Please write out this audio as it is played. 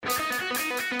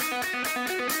We're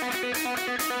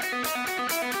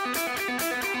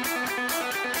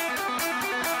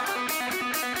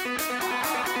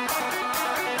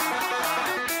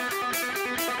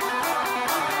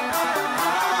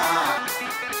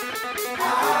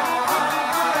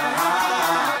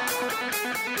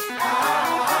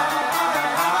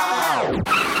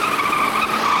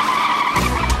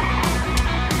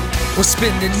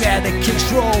spinning out of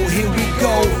control, here we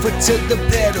go, foot to the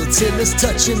pedal, till it's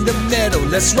touching the metal,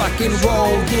 let's rock and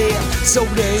roll, yeah.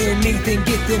 Soda and Ethan,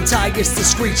 get them tigers to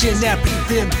screeching out, beat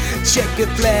them, checker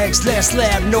flags, last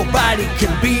lap, nobody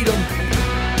can beat them.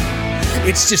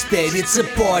 It's just that it's a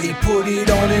party, put it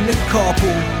on in the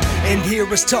carpool, and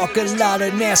hear us talk a lot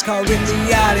of NASCAR in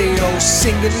the audio,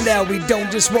 sing it loud, we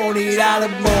don't just want it out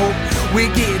of mode,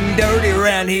 we're getting dirty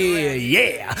around here,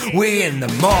 yeah, we're in the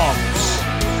marbles.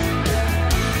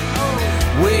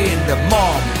 We're in the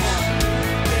marbles.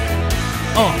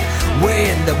 We're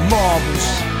in the marbles.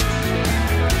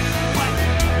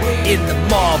 We're in the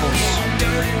marbles.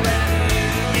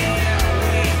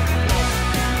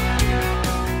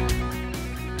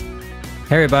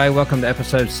 Hey everybody, welcome to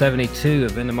episode 72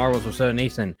 of In the Marbles with Soda and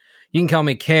Ethan. You can call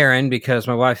me Karen because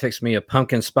my wife fixed me a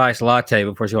pumpkin spice latte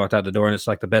before she walked out the door, and it's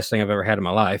like the best thing I've ever had in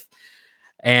my life.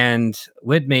 And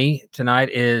with me tonight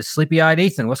is sleepy-eyed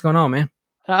Ethan. What's going on, man?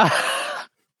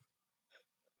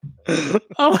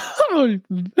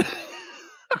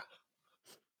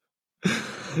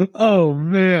 Oh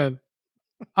man,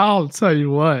 I'll tell you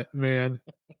what, man,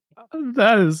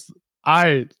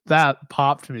 that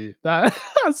popped me, that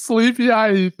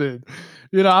sleepy-eyed Ethan.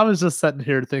 You know, I was just sitting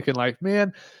here thinking like,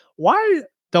 man, why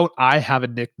don't I have a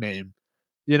nickname?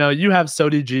 You know, you have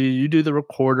Sody G, you do the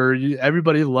recorder,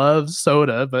 everybody loves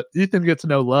Soda, but Ethan gets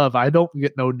no love. I don't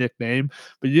get no nickname,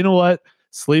 but you know what?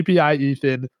 Sleepy-eyed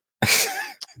Ethan,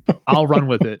 I'll run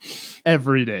with it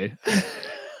every day.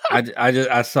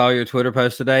 I saw your Twitter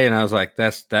post today, and I was like,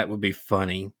 that would be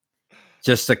funny,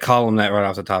 just to call him that right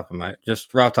off the top of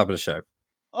the show.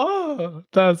 Oh,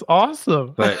 that's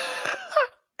awesome! But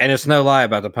and it's no lie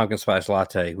about the pumpkin spice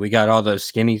latte. We got all those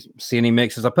skinny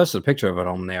mixes. I posted a picture of it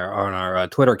on there on our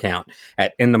Twitter account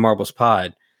at In the Marbles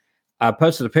Pod. I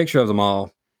posted a picture of them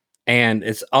all, and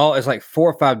it's like 4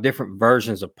 or 5 different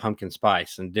versions of pumpkin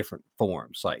spice in different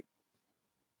forms, like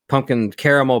pumpkin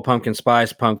caramel, pumpkin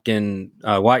spice, pumpkin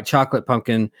white chocolate,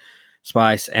 pumpkin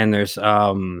spice, and there's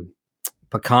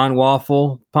pecan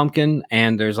waffle pumpkin,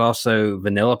 and there's also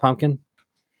vanilla pumpkin.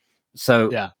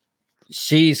 So yeah,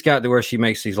 she's got to where she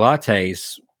makes these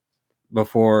lattes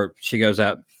before she goes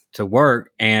out to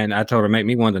work, and I told her make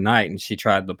me one tonight, and she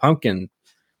tried the pumpkin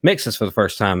mixes for the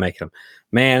first time making them.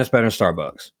 Man, it's better than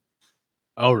Starbucks.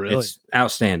 Oh, really? It's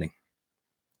outstanding.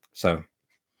 So.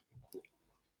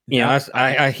 Yeah,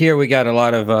 I hear we got a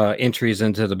lot of entries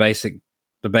into the basic.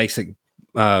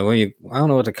 I don't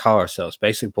know what to call ourselves.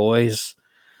 Basic boys.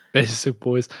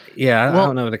 Yeah, I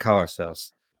don't know what to call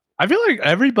ourselves. I feel like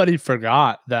everybody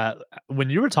forgot that when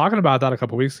you were talking about that a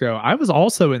couple weeks ago, I was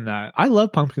also in that. I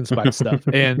love pumpkin spice stuff,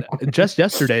 and just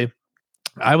yesterday,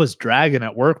 I was dragging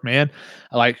at work, man.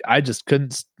 Like I just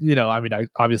couldn't, I mean, I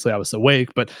was awake,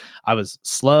 but I was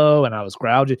slow and I was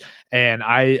grouchy, and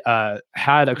I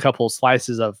had a couple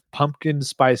slices of pumpkin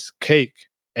spice cake,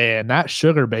 and that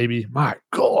sugar, baby, my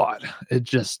God, it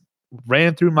just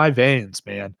ran through my veins,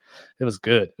 man. It was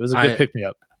good. It was a good pick me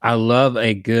up. I love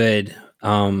a good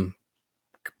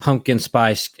pumpkin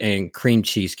spice and cream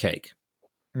cheesecake.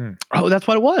 Oh, that's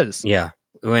what it was. Yeah.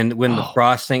 When the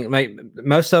frosting,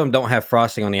 most of them don't have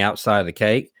frosting on the outside of the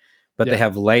cake, but they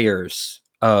have layers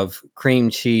of cream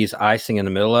cheese icing in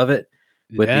the middle of it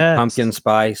with the pumpkin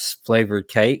spice flavored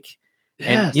cake,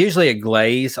 and usually a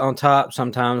glaze on top.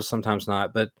 Sometimes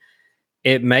not, but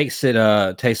it makes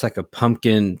it taste like a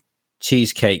pumpkin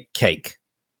cheesecake cake.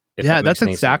 That's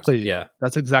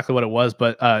exactly what it was.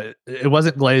 But it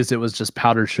wasn't glazed; it was just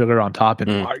powdered sugar on top,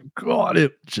 and my God,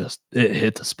 it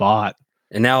hit the spot.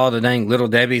 And now all the dang little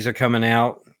Debbies are coming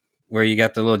out, where you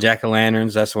got the little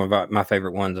jack-o'-lanterns. That's one of my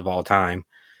favorite ones of all time.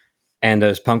 And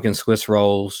those pumpkin Swiss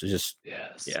rolls,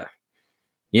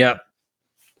 yep.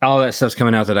 All that stuff's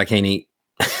coming out that I can't eat.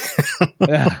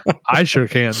 Yeah, I sure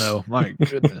can though. My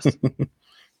goodness.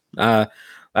 I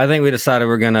think we decided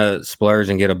we're gonna splurge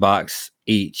and get a box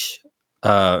each,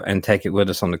 and take it with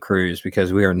us on the cruise,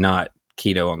 because we are not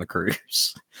keto on the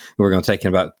cruise. We're gonna take it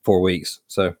in about 4 weeks.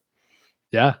 So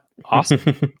yeah. Awesome.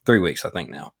 3 weeks, I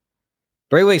think now.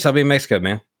 3 weeks, I'll be in Mexico,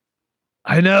 man.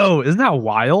 I know. Isn't that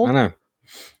wild? I know.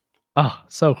 Oh,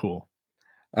 so cool.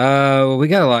 Well, we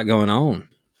got a lot going on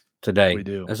today. We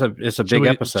do. It's a big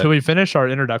episode. Should we finish our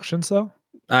introductions though?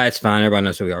 It's fine. Everybody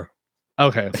knows who we are.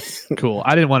 Okay, cool.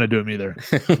 I didn't want to do them either.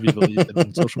 If you believe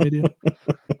in social media.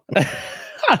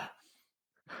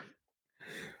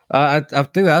 I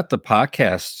threw out the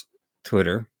podcast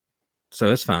Twitter,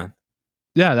 so it's fine.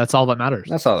 Yeah, that's all that matters.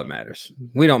 That's all that matters.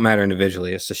 We don't matter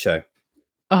individually. It's the show.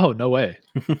 Oh, no way.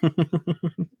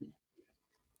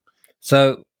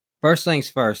 So first things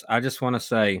first, I just want to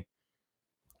say,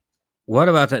 what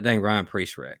about that dang Ryan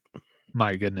Priest wreck?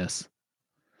 My goodness.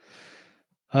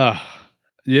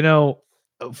 You know,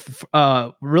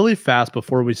 really fast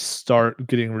before we start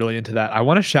getting really into that, I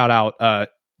want to shout out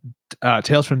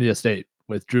Tales from the Estate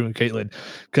with Drew and Caitlin,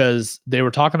 because they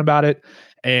were talking about it,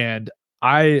 and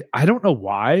I don't know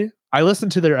why. I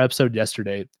listened to their episode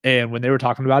yesterday, and when they were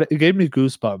talking about it, it gave me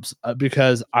goosebumps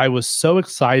because I was so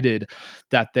excited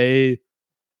that they.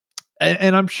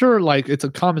 And I'm sure, like, it's a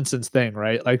common sense thing,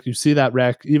 right? Like, you see that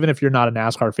wreck, even if you're not a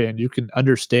NASCAR fan, you can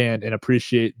understand and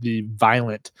appreciate the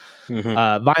violence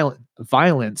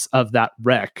of that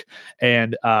wreck.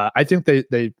 And I think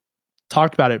they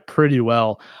talked about it pretty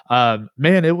well.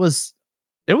 Man, it was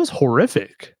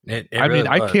horrific. It I mean, really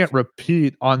I was. can't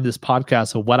repeat on this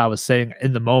podcast of what I was saying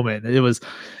in the moment. It was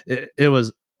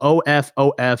OF,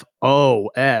 OF,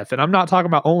 OF. And I'm not talking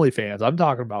about OnlyFans. I'm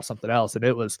talking about something else. And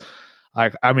it was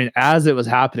like, I mean, as it was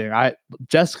happening,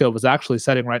 Jessica was actually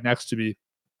sitting right next to me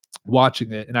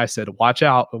watching it. And I said, watch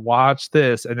out, watch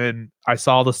this. And then I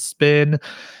saw the spin,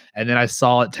 and then I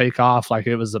saw it take off like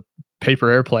it was a paper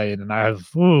airplane. And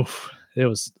it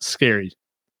was scary.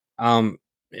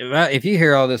 If you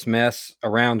hear all this mess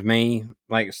around me,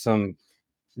 like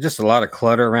just a lot of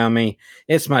clutter around me,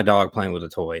 it's my dog playing with a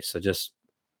toy. So just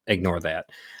ignore that.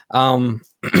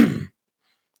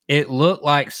 It looked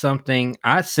like something.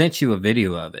 I sent you a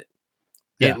video of it.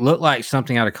 Yeah. It looked like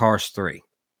something out of Cars 3.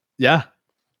 Yeah.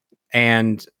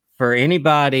 And for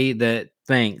anybody that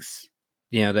thinks,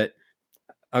 that,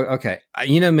 okay,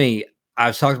 you know me,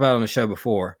 I've talked about it on the show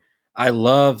before. I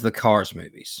love the Cars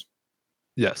movies.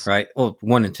 Yes. Right. Well,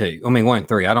 1 and 2. I mean, 1 and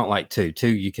 3. I don't like 2. 2,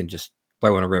 you can just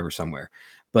throw in a river somewhere.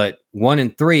 But 1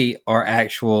 and 3 are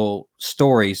actual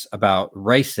stories about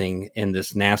racing in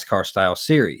this NASCAR style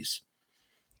series.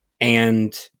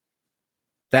 And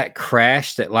that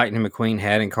crash that Lightning McQueen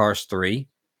had in Cars 3,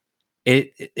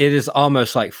 it is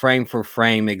almost like frame for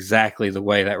frame exactly the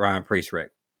way that Ryan Priest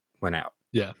wreck went out.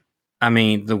 Yeah. I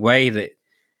mean, the way that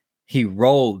he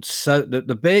rolled, so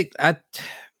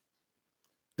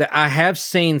I have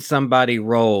seen somebody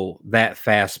roll that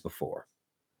fast before.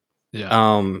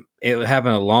 Yeah. It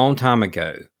happened a long time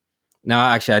ago. Now,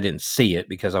 actually, I didn't see it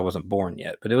because I wasn't born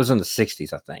yet, but it was in the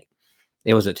 60s, I think.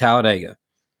 It was at Talladega.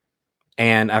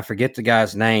 And I forget the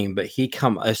guy's name, but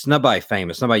it's nobody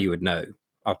famous, nobody you would know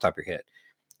off the top of your head.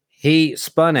 He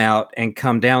spun out and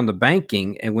come down the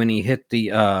banking, and when he hit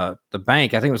the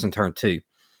bank, I think it was in turn 2.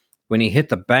 When he hit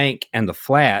the bank and the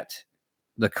flat,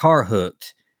 the car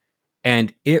hooked,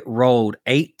 and it rolled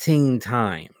 18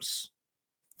 times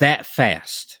that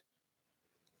fast.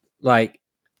 Like,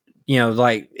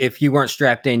 like if you weren't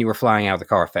strapped in, you were flying out of the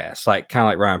car fast, kind of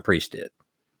like Ryan Priest did.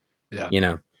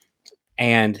 Yeah.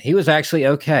 And he was actually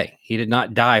okay. He did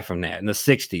not die from that in the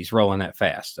 60s rolling that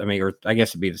fast. I mean, or I guess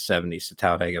it'd be the 70s to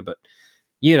Talladega, but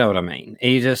you know what I mean.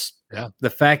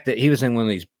 The fact that he was in one of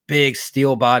these big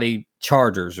steel body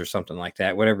Chargers or something like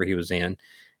that, whatever he was in,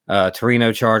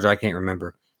 Torino Charger, I can't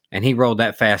remember. And he rolled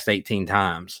that fast 18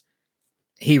 times.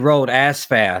 He rolled as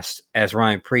fast as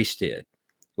Ryan Priest did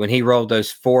when he rolled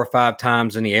those 4 or 5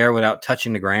 times in the air without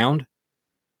touching the ground.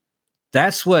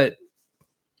 That's what,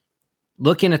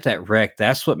 looking at that wreck,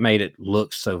 that's what made it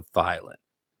look so violent,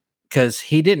 because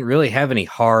he didn't really have any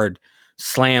hard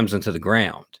slams into the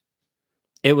ground.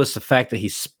 It was the fact that he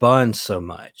spun so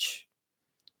much,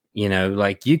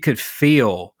 like you could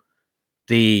feel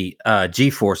the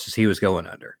G-forces he was going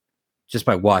under just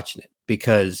by watching it,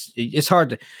 because it's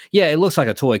hard to, it looks like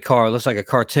a toy car. It looks like a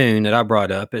cartoon that I brought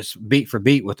up. It's beat for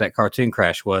beat what that cartoon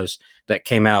crash was that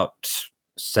came out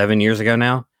 7 years ago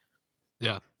now.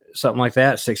 Yeah. Something like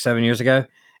that, 6-7 years ago.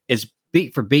 It's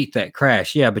beat for beat that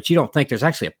crash. Yeah, but you don't think there's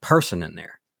actually a person in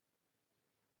there.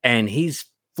 And he's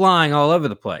flying all over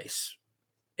the place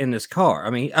in this car. I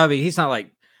mean, he's not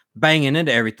like banging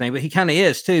into everything, but he kind of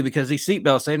is too, because these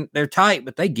seatbelts, they're tight,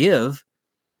 but they give.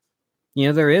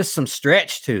 There is some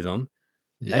stretch to them.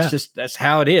 Yeah. That's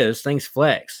how it is. Things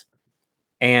flex.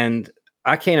 And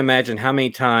I can't imagine how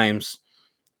many times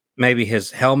maybe his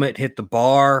helmet hit the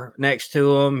bar next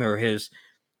to him, or his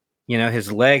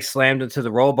leg slammed into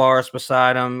the roll bars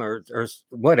beside him, or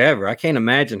whatever. I can't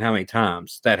imagine how many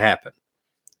times that happened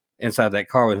inside that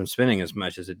car with him spinning as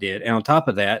much as it did. And on top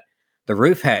of that, the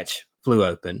roof hatch flew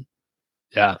open.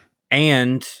 Yeah.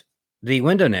 And the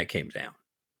window net came down.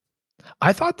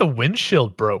 I thought the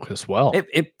windshield broke as well.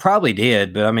 It probably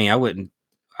did, but I mean, I wouldn't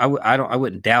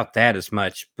doubt that as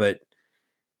much. But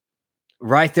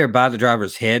right there by the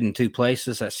driver's head in two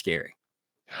places, that's scary.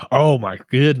 Oh my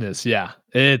goodness, yeah.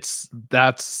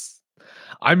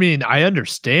 I mean, I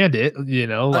understand it,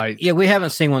 Yeah, we haven't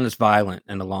seen one that's violent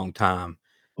in a long time.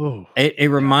 Oh, It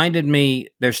reminded me.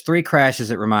 There's three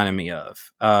crashes it reminded me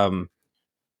of.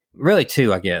 Really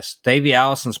two, I guess. Davey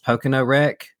Allison's Pocono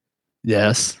wreck.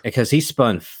 yes. Because he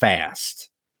spun fast,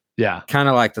 Yeah. kind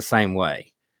of like the same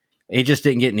way. He just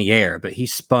didn't get in the air, but he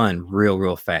spun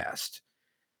real fast.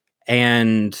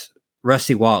 And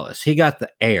Rusty Wallace, he got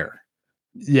the air.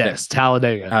 Yes,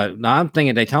 Talladega. No, I'm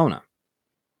thinking Daytona.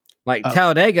 Like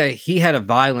Talladega, he had a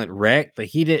violent wreck, but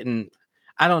he didn't.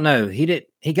 I don't know.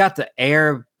 He got the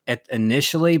air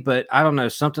initially, but I don't know,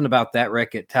 something about that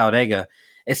wreck at Talladega.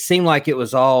 It seemed like it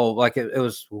was all like it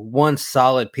was one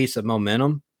solid piece of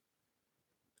momentum,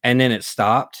 and then it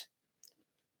stopped.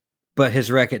 But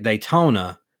his wreck at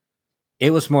Daytona,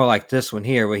 it was more like this one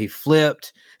here, where he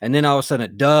flipped, and then all of a sudden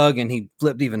it dug, and he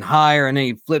flipped even higher, and then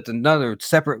he flipped another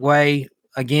separate way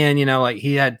again. Like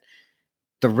he had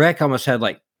the wreck almost had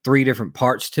like three different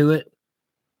parts to it.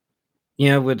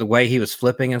 With the way he was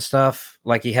flipping and stuff,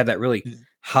 like he had that really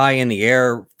high in the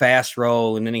air fast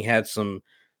roll, and then he had some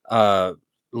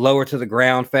lower to the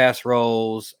ground fast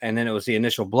rolls, and then it was the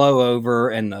initial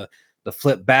blowover and the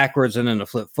flip backwards and then the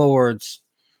flip forwards.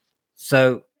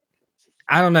 So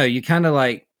I don't know. You kind of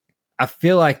like, I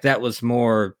feel like that was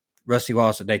more Rusty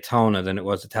Wallace at Daytona than it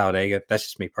was at Talladega. That's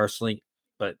just me personally,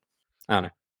 but I don't know.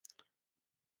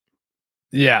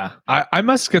 Yeah, I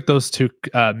must get those two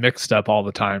mixed up all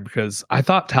the time because I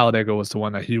thought Talladega was the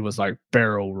one that he was like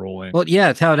barrel rolling. Well,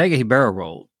 yeah, Talladega he barrel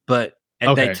rolled, but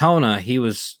at Daytona he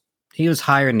was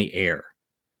higher in the air.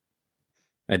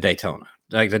 At Daytona,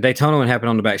 like the Daytona one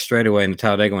happened on the back straightaway, and the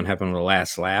Talladega one happened on the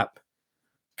last lap,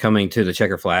 coming to the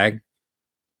checker flag,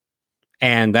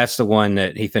 and that's the one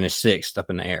that he finished sixth up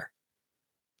in the air.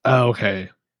 Oh, okay,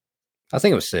 I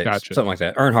think it was sixth, something like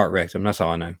that. Earnhardt wrecked him. That's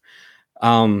all I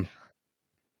know.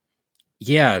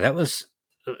 Yeah, that was,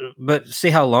 but see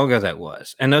how long ago that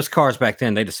was. And those cars back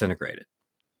then, they disintegrated.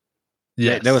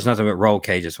 Yeah, there was nothing but roll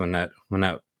cages when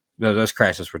those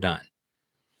crashes were done.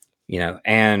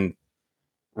 And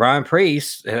Ryan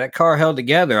Preece, that car held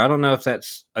together. I don't know if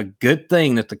that's a good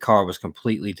thing that the car was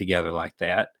completely together like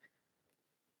that,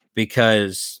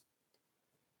 because,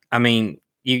 I mean,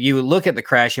 you would look at the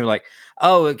crash and you're like,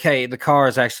 oh, okay, the car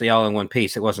is actually all in one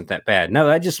piece. It wasn't that bad. No,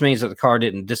 that just means that the car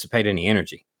didn't dissipate any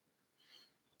energy.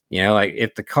 Like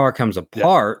if the car comes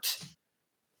apart,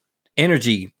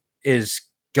 energy is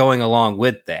going along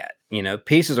with that.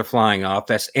 Pieces are flying off.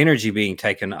 That's energy being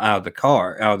taken out of the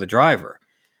car, out of the driver.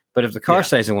 But if the car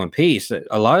stays in one piece,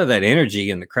 a lot of that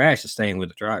energy in the crash is staying with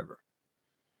the driver.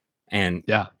 And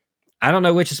I don't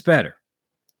know which is better.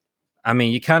 I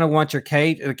mean, you kind of want your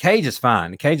cage. The cage is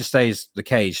fine. The cage stays the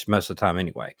cage most of the time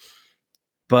anyway.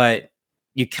 But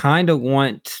you kind of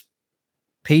want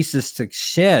pieces to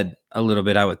shed a little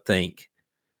bit, I would think.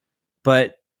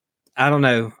 But I don't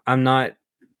know. I'm not,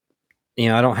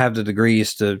 I don't have the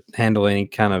degrees to handle any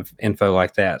kind of info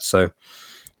like that. So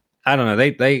I don't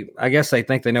know. I guess they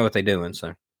think they know what they're doing.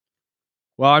 So,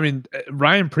 well, I mean,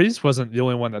 Ryan Preece wasn't the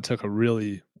only one that took a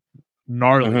really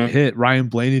gnarly hit. Ryan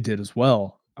Blaney did as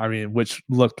well. I mean, which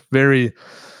looked very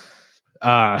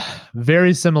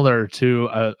similar to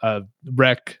a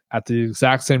wreck at the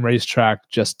exact same racetrack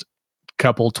just a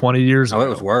couple 20 years ago. It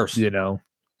was worse. It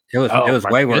was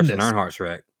way worse than Earnhardt's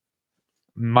wreck.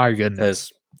 My goodness.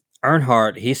 Because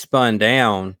Earnhardt, he spun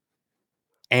down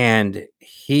and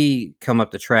he come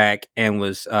up the track and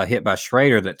was hit by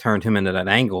Schrader that turned him into that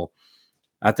angle.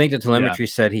 I think the telemetry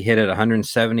said he hit at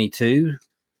 172,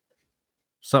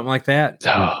 something like that.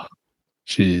 Oh,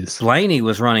 jeez. Blaney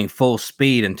was running full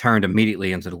speed and turned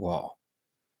immediately into the wall.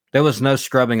 There was no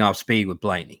scrubbing off speed with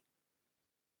Blaney.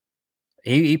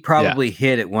 He probably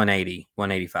hit at 180,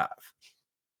 185.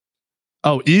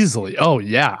 Oh, easily. Oh,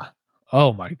 yeah.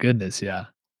 Oh, my goodness. Yeah.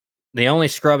 The only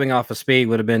scrubbing off of speed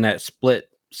would have been that split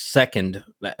second,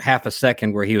 that half a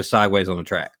second where he was sideways on the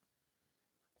track.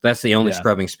 That's the only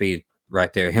scrubbing speed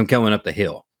right there. Him going up the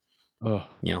hill. Oh.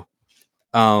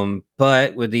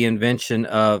 But with the invention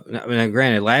of,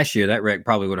 granted, last year that wreck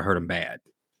probably would have hurt him bad.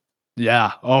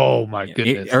 Yeah. Oh my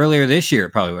goodness. Earlier this year,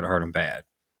 it probably would have hurt him bad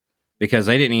because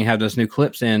they didn't even have those new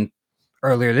clips in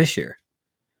earlier this year.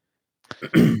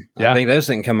 I think those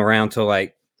didn't come around till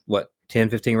 10,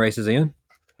 15 races in.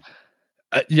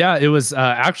 It was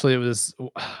actually, it was,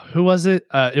 who was it?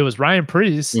 It was Ryan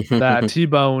Preece that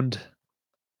T-boned.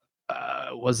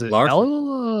 Was it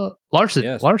Larson? Larson.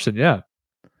 Yes. Larson, yeah.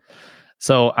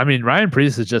 So I mean, Ryan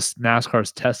Preece is just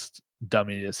NASCAR's test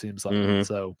dummy. It seems like. Mhm.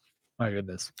 So, my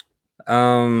goodness.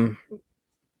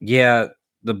 Yeah,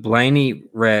 the Blaney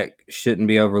wreck shouldn't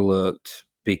be overlooked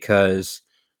because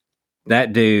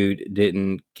that dude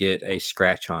didn't get a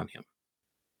scratch on him.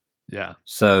 Yeah.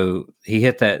 So he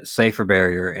hit that safer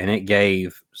barrier and it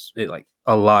gave it like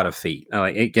a lot of feet.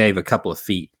 Like it gave a couple of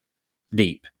feet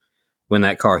deep when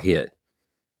that car hit.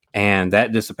 And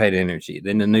that dissipated energy.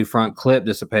 Then the new front clip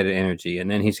dissipated energy.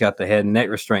 And then he's got the head and neck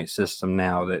restraint system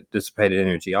now that dissipated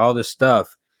energy. All this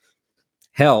stuff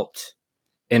helped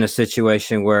in a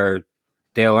situation where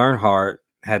Dale Earnhardt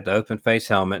had the open face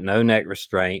helmet, no neck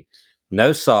restraint,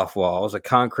 no soft walls, a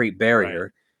concrete barrier.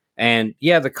 Right. And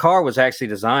yeah, the car was actually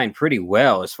designed pretty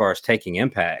well as far as taking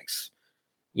impacts,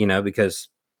 because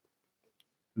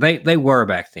they were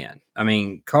back then. I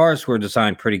mean, cars were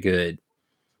designed pretty good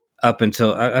up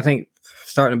until I think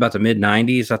starting about the mid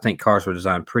 90s. I think cars were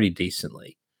designed pretty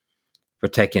decently for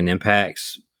taking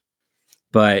impacts.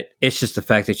 But it's just the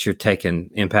fact that you're taking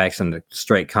impacts in the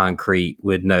straight concrete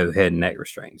with no head and neck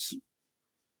restraints.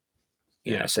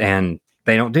 Yes, and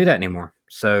they don't do that anymore.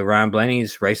 So Ryan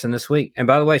Blaney's racing this week. And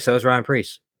by the way, so is Ryan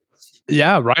Preece.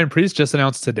 Yeah, Ryan Preece just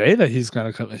announced today that he's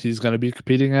gonna be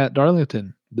competing at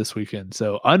Darlington this weekend.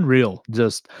 So unreal.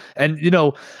 And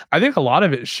I think a lot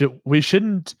of it we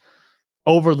shouldn't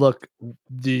overlook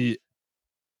the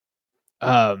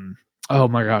oh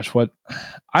my gosh, what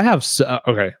I have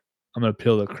okay. I'm going to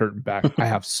peel the curtain back. I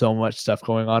have so much stuff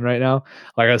going on right now.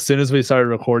 Like as soon as we started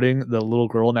recording, the little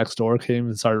girl next door came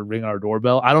and started ringing our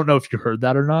doorbell. I don't know if you heard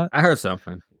that or not. I heard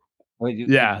something.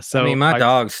 Yeah. So I mean, my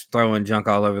dog's throwing junk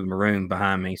all over the maroon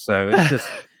behind me. So it's just,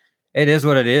 it is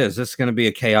what it is. It's going to be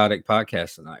a chaotic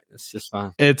podcast tonight. It's just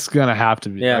fine. It's going to have to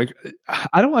be. Yeah. Like,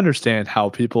 I don't understand how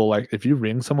people if you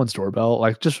ring someone's doorbell,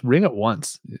 just ring it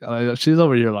once. She's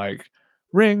over here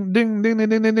ring, ding, ding, ding,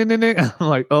 ding, ding, ding, ding. I'm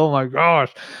like, oh my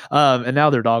gosh. And now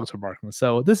their dogs are barking.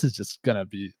 So this is just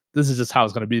how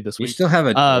it's gonna be this week. You still have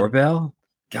a doorbell?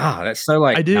 God, that's so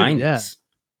I do, 90s. Yeah.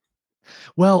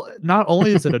 Well, not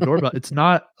only is it a doorbell, it's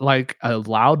not like a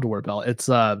loud doorbell. It's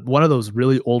one of those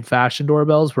really old-fashioned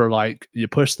doorbells where you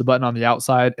push the button on the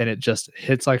outside and it just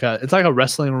hits it's like a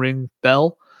wrestling ring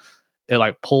bell.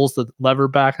 It pulls the lever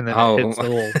back and then it hits the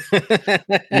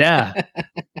little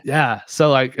yeah.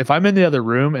 So if I'm in the other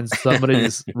room and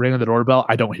somebody's ringing the doorbell,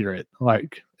 I don't hear it.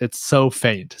 It's so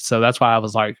faint. So that's why I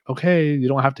was like, okay, you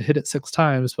don't have to hit it 6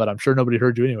 times, but I'm sure nobody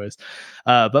heard you anyways.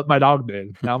 But my dog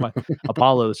did. Now my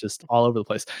Apollo is just all over the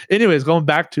place. Anyways, going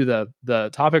back to the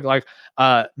topic,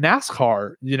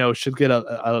 NASCAR, should get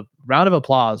a round of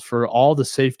applause for all the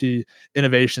safety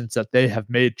innovations that they have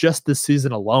made just this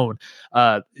season alone.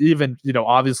 Even,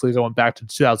 obviously going back to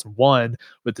 2001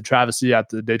 with the travesty at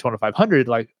the Daytona 500,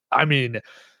 I mean,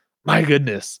 my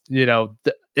goodness,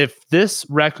 if this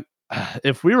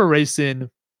if we were racing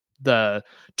the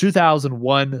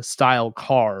 2001 style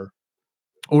car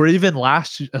or even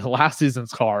last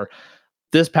season's car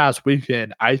this past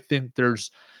weekend, I think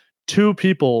there's 2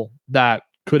 people that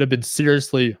could have been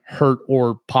seriously hurt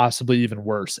or possibly even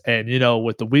worse. And,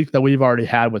 with the week that we've already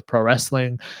had with pro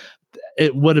wrestling,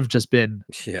 it would have just been,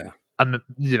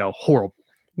 horrible.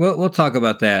 We'll talk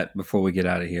about that before we get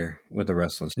out of here with the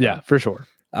wrestling stuff. Yeah, for sure.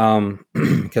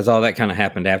 Because all that kind of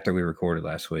happened after we recorded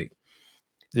last week.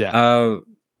 Yeah.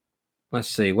 Let's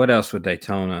see. What else with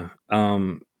Daytona?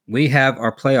 We have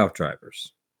our playoff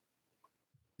drivers.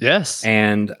 Yes.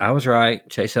 And I was right.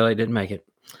 Chase Elliott didn't make it.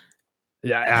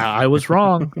 Yeah, I was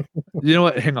wrong. You know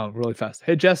what? Hang on really fast.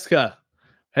 Hey, Jessica.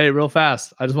 Hey, real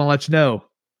fast. I just want to let you know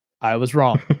I was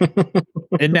wrong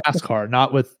in NASCAR,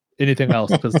 not with anything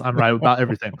else, because I'm right about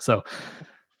everything. So,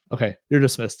 okay, you're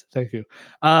dismissed. Thank you.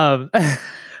 No,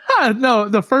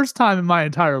 the first time in my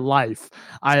entire life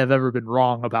I have ever been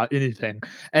wrong about anything,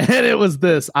 and it was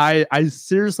this. I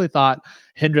seriously thought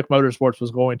Hendrick Motorsports was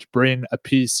going to bring a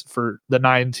piece for the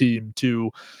 9 team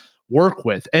to work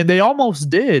with, and they almost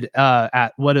did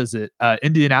at what is it,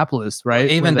 Indianapolis, right?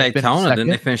 Well, even Daytona, didn't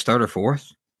they finish 3rd or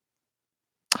 4th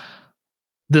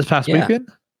this past weekend?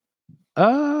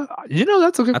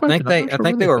 That's a good question. I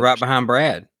think they were right behind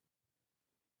Brad.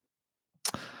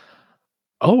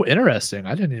 Oh, interesting.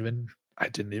 I didn't even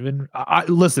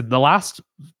listen.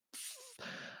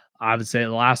 I would say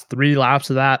the last 3 laps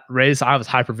of that race, I was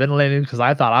hyperventilating because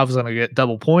I thought I was going to get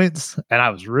double points, and I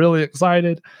was really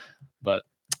excited. But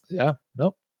yeah,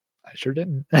 nope, I sure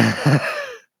didn't.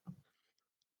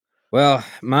 Well,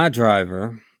 my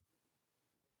driver,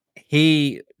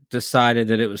 he decided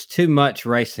that it was too much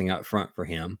racing up front for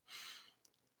him.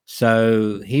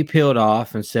 So he peeled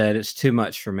off and said, it's too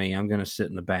much for me. I'm going to sit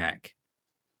in the back.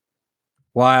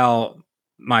 while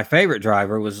my favorite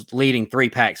driver was leading 3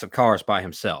 packs of cars by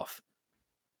himself.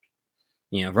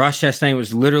 You know, Ross Chastain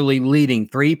was literally leading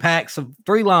 3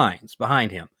 lines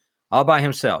behind him, all by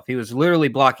himself. He was literally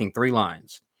blocking 3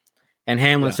 lines. And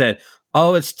Hamlin said,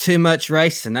 "Oh, it's too much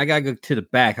racing. I got to go to the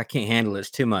back. I can't handle it.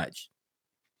 It's too much."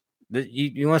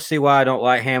 You want to see why I don't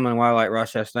like Hamlin and why I like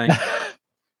Ross Chastain?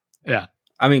 Yeah.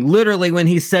 I mean, literally when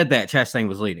he said that, Chastain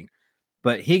was leading.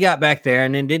 But he got back there,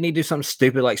 and then didn't he do something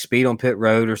stupid like speed on pit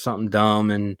road or something dumb?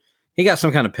 And he got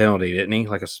some kind of penalty, didn't he?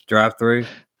 Like a drive-through?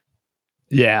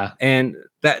 Yeah. And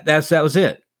that was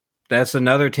it. That's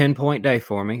another 10-point day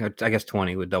for me. I guess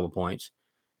 20 with double points.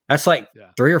 That's like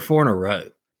 3 or 4 in a row.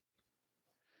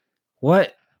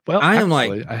 What? Well, I am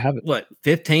actually, like, I have it. What,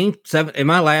 15, 7?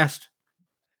 Am I last?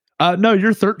 No,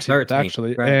 you're 13th,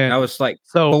 actually. Right? And I was like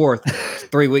 4th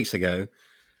 3 weeks ago.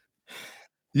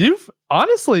 You've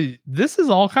honestly, this is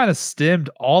all kind of stemmed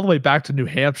all the way back to New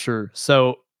Hampshire.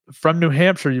 So from New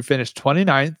Hampshire, you finished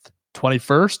 29th,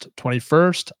 21st,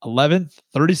 21st, 11th,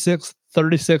 36th,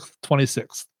 36th,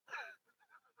 26th.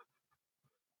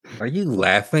 Are you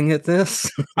laughing at this?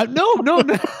 No, no,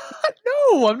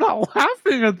 I'm not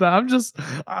laughing at that.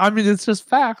 It's just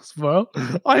facts, bro.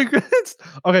 Like, it's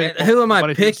okay. Who am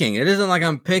I picking? It isn't like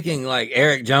I'm picking like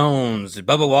Eric Jones,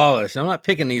 Bubba Wallace. I'm not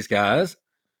picking these guys.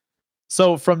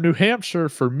 So from New Hampshire,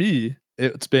 for me,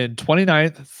 it's been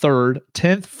 29th, 3rd,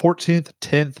 10th, 14th,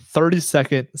 10th,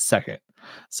 32nd, 2nd.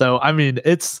 So, I mean,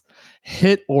 it's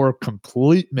hit or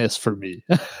complete miss for me.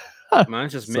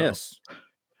 Mine's just miss.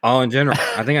 All in general.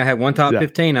 I think I had one top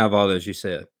 15 out of all those you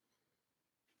said.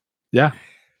 Yeah.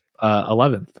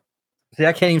 11th. See,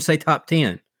 I can't even say top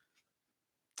 10.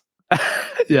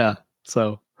 Yeah.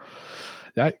 So,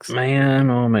 yikes. Man,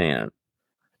 oh man.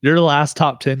 Your last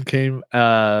top 10 came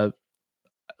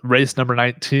race number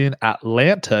 19,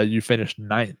 Atlanta. You finished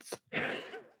 9th.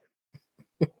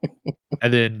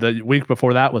 And then the week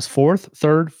before that was 4th,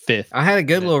 3rd, 5th. I had a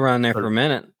good little run there for a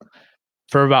minute.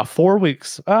 For about 4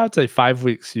 weeks, I'd say 5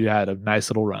 weeks, you had a nice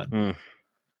little run.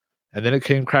 And then it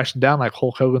came crashing down like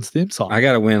Hulk Hogan's theme song. I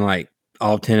got to win like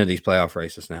all 10 of these playoff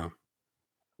races now.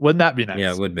 Wouldn't that be nice?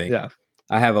 Yeah, it would be. Yeah.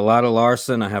 I have a lot of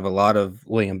Larson. I have a lot of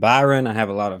William Byron. I have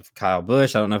a lot of Kyle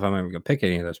Busch. I don't know if I'm ever going to pick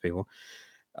any of those people.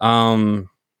 I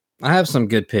have some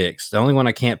good picks. The only one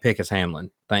I can't pick is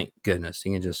Hamlin. Thank goodness.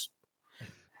 You can just...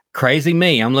 Crazy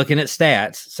me. I'm looking at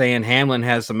stats saying Hamlin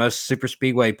has the most super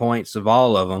speedway points of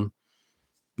all of them.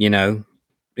 You know,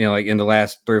 like in the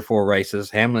last 3 or 4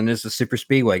 races, Hamlin is the super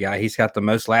speedway guy. He's got the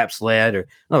most laps led, or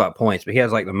not about points, but he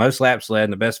has like the most laps led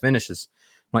and the best finishes.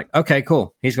 I'm like, okay,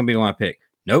 cool. He's going to be the one I pick.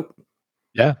 Nope.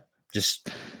 Yeah. Just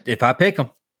if I pick him,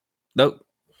 nope.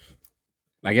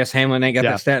 I guess Hamlin ain't got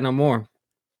that stat no more.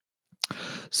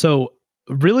 So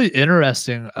really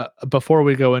interesting. Before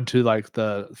we go into like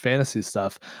the fantasy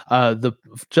stuff,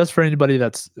 just for anybody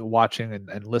that's watching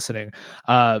and listening,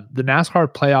 the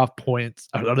NASCAR playoff points,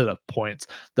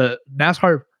 the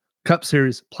NASCAR Cup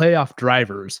Series playoff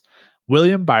drivers: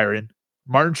 William Byron,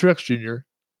 Martin Truex Jr.,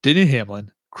 Denny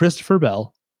Hamlin, Chris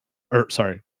Buescher,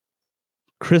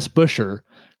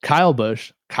 Kyle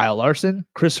Busch, Kyle Larson,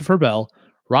 Christopher Bell,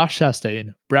 Ross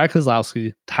Chastain, Brad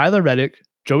Keselowski, Tyler Reddick,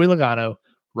 Joey Logano,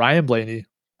 Ryan Blaney,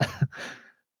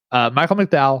 Michael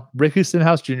McDowell, Ricky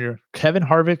Stenhouse Jr., Kevin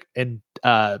Harvick, and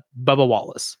Bubba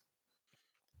Wallace.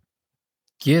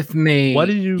 Give me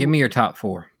your top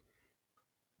 4.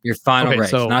 Your final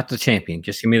race, not the champion.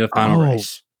 Just give me the final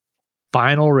race.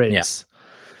 Final race.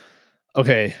 Yeah.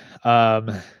 Okay.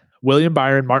 William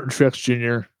Byron, Martin Truex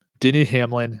Jr., Denny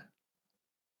Hamlin,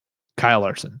 Kyle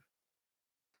Larson.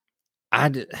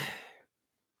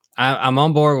 I'm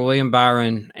on board with William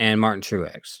Byron and Martin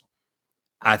Truex.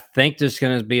 I think there's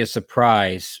going to be a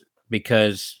surprise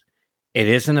because it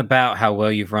isn't about how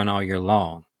well you've run all year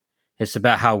long. It's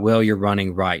about how well you're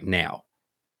running right now.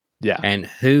 Yeah. And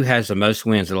who has the most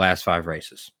wins in the last 5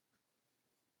 races?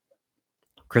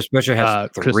 Chris Buescher has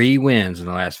 3 wins in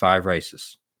the last 5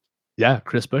 races. Yeah,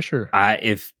 Chris Buescher.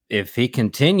 If he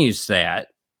continues that,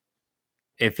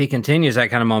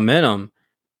 kind of momentum,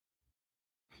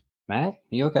 Matt,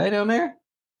 you okay down there?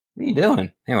 What are you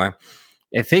doing? Anyway,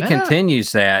 if he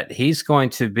continues that, he's going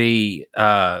to be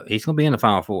in the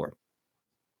Final 4.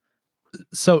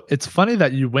 So it's funny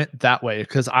that you went that way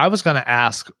because I was going to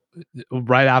ask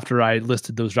right after I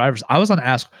listed those drivers. I was going to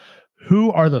ask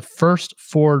who are the first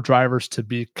 4 drivers to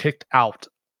be kicked out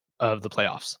of the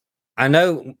playoffs. I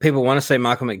know people want to say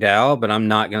Michael McDowell, but I'm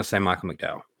not going to say Michael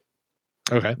McDowell.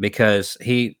 Okay, because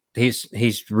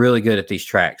he's really good at these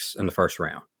tracks in the first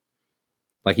round.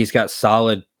 Like he's got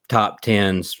solid top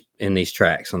 10s in these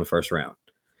tracks on the first round.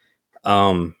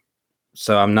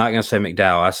 So I'm not going to say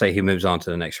McDowell. I say he moves on to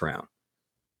the next round.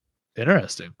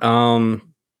 Interesting.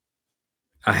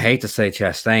 I hate to say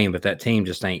Chastain, but that team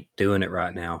just ain't doing it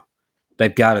right now.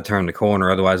 They've got to turn the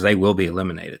corner, otherwise they will be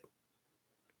eliminated.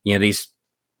 You know, these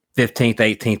 15th,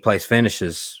 18th place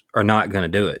finishes are not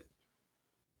going to do it.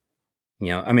 You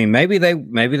know, I mean, maybe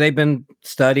they've been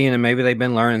studying and maybe they've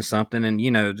been learning something. And you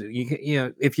know,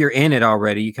 if you're in it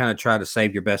already, you kind of try to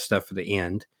save your best stuff for the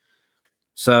end.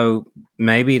 So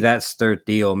maybe that's their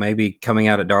deal. Maybe coming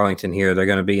out at Darlington here, they're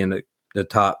going to be in the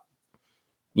top,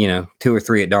 2 or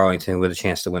 3 at Darlington with a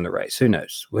chance to win the race. Who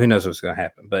knows? Who knows what's going to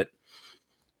happen? But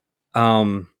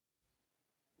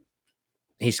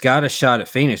he's got a shot at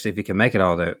Phoenix if he can make it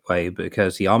all that way,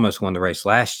 because he almost won the race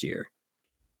last year.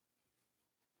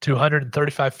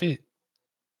 235 feet.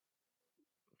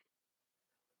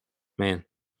 Man.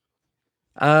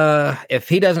 If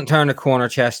he doesn't turn the corner,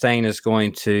 Chastain is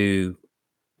going to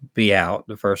be out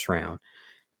the first round.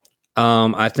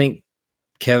 I think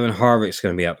Kevin Harvick's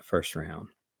going to be out the first round.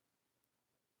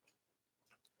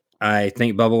 I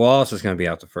think Bubba Wallace is going to be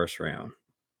out the first round.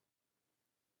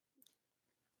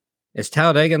 Is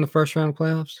Talladega in the first round of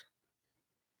playoffs?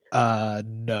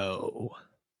 No.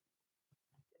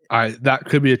 That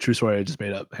could be a true story I just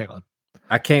made up. Hang on.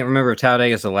 I can't remember if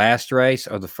Talladega is the last race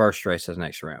or the first race of the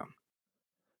next round.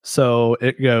 So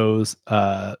it goes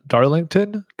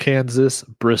Darlington, Kansas,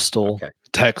 Bristol,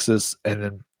 Texas, and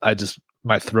then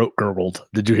my throat gurgled.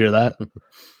 Did you hear that?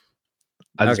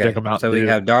 I just pick them out. So we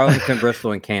have Darlington,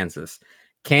 Bristol, and Kansas.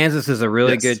 Kansas is a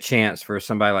really good chance for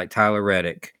somebody like Tyler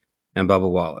Reddick and Bubba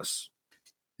Wallace.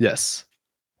 Yes.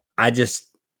 I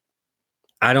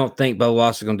don't think Bubba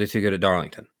Wallace is going to do too good at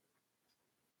Darlington.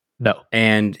 No.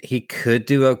 And he could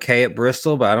do okay at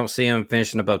Bristol, but I don't see him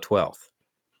finishing above 12th.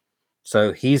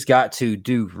 So he's got to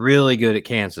do really good at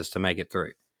Kansas to make it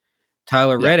through.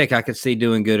 Tyler Reddick, I could see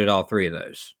doing good at all 3 of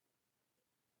those.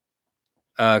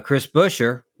 Chris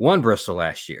Buescher won Bristol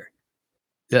last year.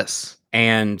 Yes.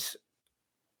 And,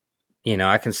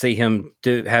 I can see him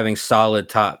having solid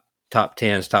top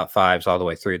 10s, top 5s all the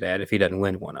way through that if he doesn't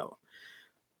win one of them.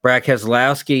 Brad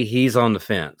Keselowski, he's on the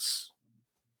fence.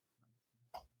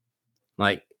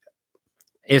 Like,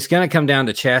 it's going to come down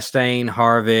to Chastain,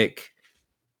 Harvick,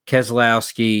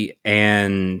 Keselowski,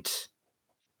 and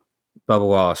Bubba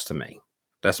Wallace to me.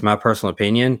 That's my personal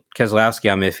opinion.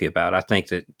 Keselowski, I'm iffy about. I think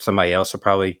that somebody else will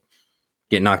probably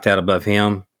get knocked out above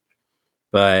him.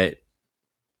 But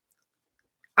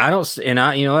I don't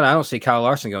see Kyle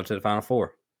Larson going to the Final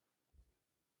Four.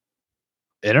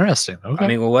 Interesting. Okay. I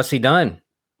mean, well, what's he done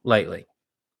lately?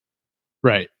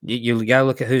 Right. You got to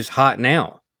look at who's hot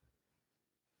now.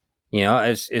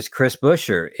 It's Chris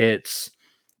Buescher. It's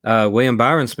William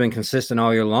Byron's been consistent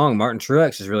all year long. Martin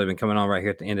Truex has really been coming on right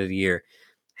here at the end of the year.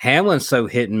 Hamlin's so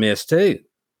hit and miss too.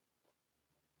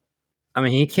 I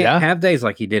mean, he can't have days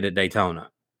like he did at Daytona.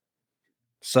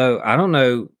 So I don't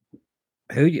know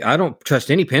I don't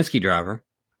trust any Penske driver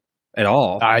at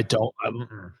all. I don't.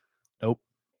 Nope.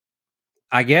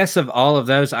 I guess of all of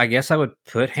those, I guess I would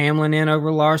put Hamlin in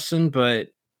over Larson, but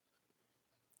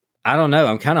I don't know.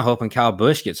 I'm kind of hoping Kyle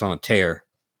Busch gets on a tear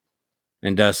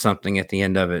and does something at the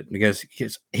end of it, because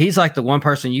he's like the one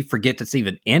person you forget that's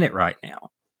even in it right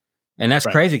now. And that's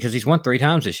crazy because he's won 3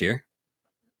 times this year.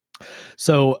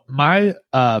 So my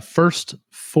first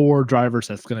 4 drivers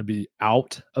that's going to be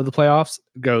out of the playoffs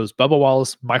goes Bubba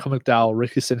Wallace, Michael McDowell,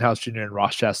 Ricky Stenhouse Jr., and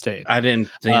Ross Chastain. I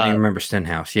didn't even remember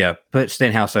Stenhouse. Yeah, put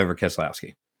Stenhouse over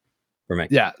Keselowski for me.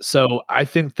 Yeah, so I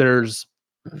think there's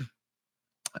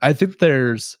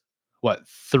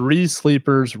 3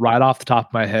 sleepers right off the top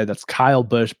of my head. That's Kyle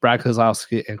Busch, Brad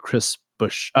Keselowski, and Chris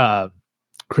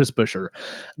Buescher.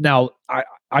 Now,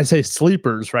 I say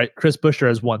sleepers, right? Chris Buescher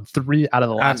has won 3 out of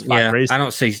the last 5 races. I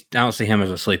don't see him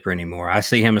as a sleeper anymore. I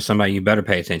see him as somebody you better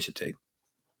pay attention to.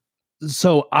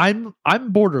 So I'm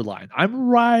borderline. I'm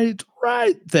right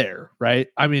there, right?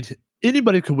 I mean,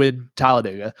 anybody could win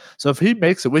Talladega. So if he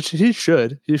makes it, which he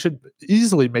should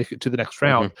easily make it to the next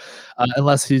round,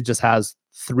 unless he just has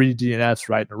 3 DNFs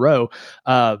right in a row.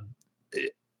 I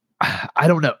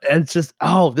don't know. It's just,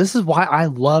 this is why I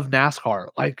love NASCAR.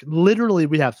 Like, literally,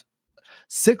 we have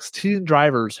 16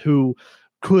 drivers who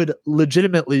could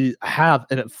legitimately have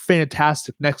a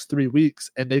fantastic next 3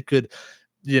 weeks, and they could,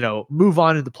 move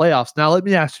on into the playoffs. Now, let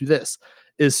me ask you this.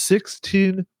 Is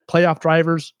 16 playoff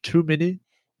drivers too many?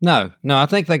 No, I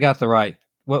think they got the right.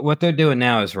 What they're doing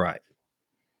now is right.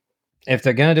 If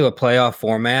they're going to do a playoff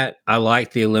format, I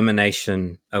like the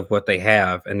elimination of what they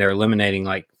have, and they're eliminating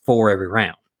like 4 every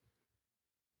round.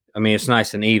 I mean, it's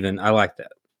nice and even. I like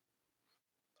that.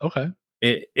 Okay.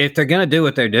 If they're going to do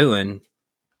what they're doing,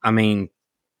 I mean,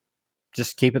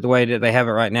 just keep it the way that they have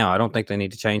it right now. I don't think they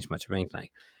need to change much of anything.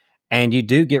 And you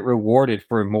do get rewarded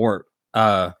for more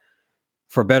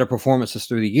for better performances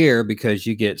through the year because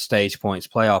you get stage points,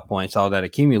 playoff points, all that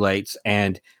accumulates.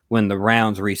 And when the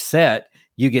rounds reset,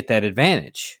 you get that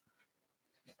advantage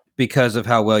because of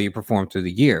how well you perform through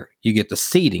the year. You get the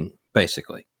seeding,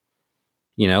 basically.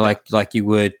 You know, like you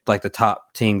would, like the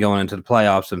top team going into the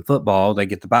playoffs in football, they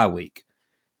get the bye week.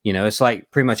 You know, it's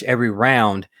like pretty much every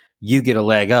round you get a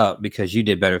leg up because you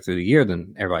did better through the year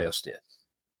than everybody else did.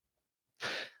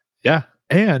 Yeah.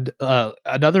 And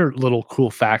another little cool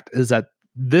fact is that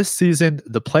this season,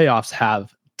 the playoffs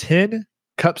have 10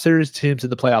 Cup Series teams in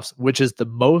the playoffs, which is the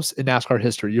most in NASCAR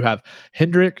history. You have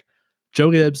Hendrick,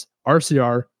 Joe Gibbs,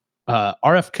 RCR,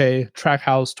 RFK,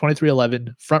 Trackhouse,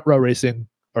 2311, Front Row Racing,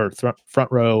 or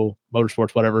Front Row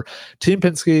Motorsports, whatever, Team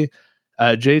Penske,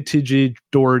 JTG,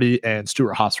 Doherty, and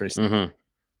Stuart Haas Racing. Mm-hmm.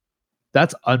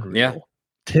 That's unreal. Yeah.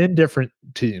 10 different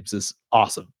teams is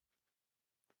awesome.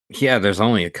 Yeah, there's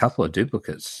only a couple of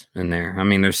duplicates in there. I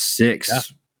mean, there's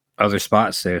 6 other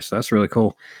spots there, so that's really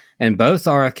cool. And both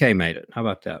RFK made it. How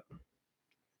about that?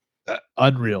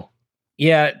 Unreal.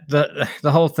 Yeah, the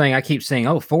whole thing. I keep saying,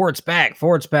 "Oh, Ford's back.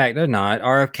 Ford's back." They're not.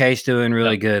 RFK's doing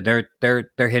really good. They're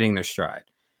hitting their stride.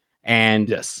 And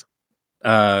yes,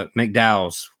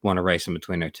 McDowell's won a race in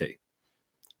between their two.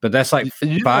 But that's like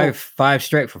five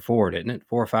straight for Ford, isn't it?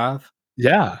 4 or 5.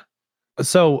 Yeah.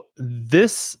 So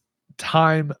this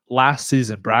time last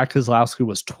season, Brad Keselowski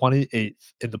was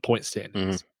 28th in the point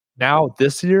standings. Mm-hmm. Now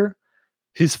this year,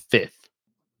 he's 5th.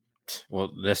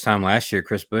 Well, this time last year,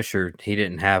 Chris Buescher, he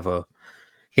didn't have a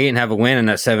win in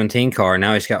that 17 car.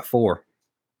 Now he's got 4.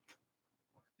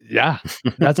 Yeah,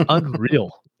 that's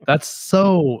unreal. That's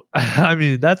so. I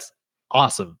mean, that's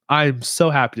awesome. I'm so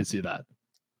happy to see that.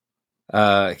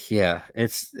 Yeah,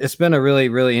 it's been a really,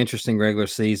 really interesting regular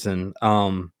season.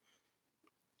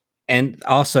 And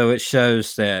also it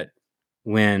shows that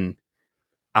when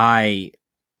I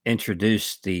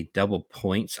introduced the double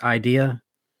points idea,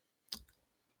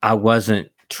 I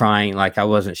wasn't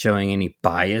showing any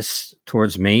bias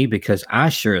towards me because I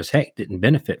sure as heck didn't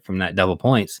benefit from that double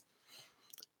points.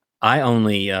 I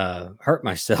only hurt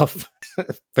myself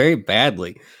very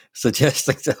badly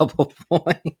suggesting double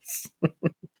points.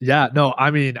 Yeah, no,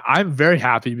 I mean, I'm very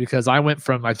happy because I went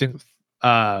from, I think,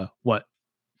 11th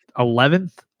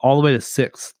all the way to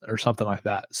 6th or something like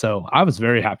that. So I was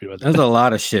very happy with it. There's a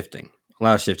lot of shifting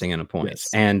in the points.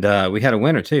 Yes. And we had a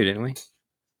winner too, didn't we?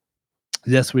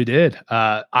 Yes, we did.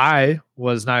 I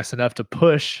was nice enough to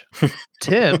push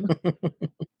Tim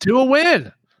to a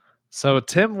win. So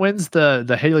Tim wins the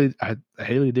Haley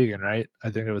Deegan, right?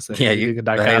 I think it was the Haley Deegan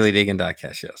diecast. Haley Deegan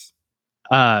diecast, yes.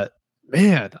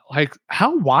 Man, like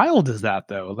how wild is that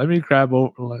though? Let me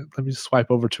swipe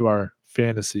over to our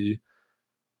fantasy.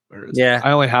 Yeah,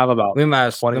 I only have about. We might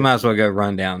as well go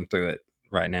run down through it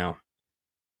right now.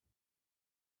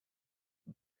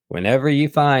 Whenever you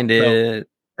find it.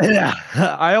 Yeah,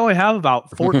 I only have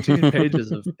about 14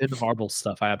 pages of In the Marble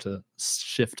stuff I have to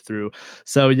shift through.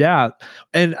 So yeah,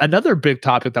 and another big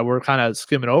topic that we're kind of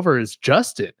skimming over is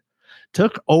Justin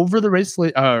took over the race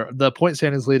lead, the point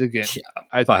standings lead again.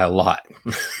 Yeah, by a lot.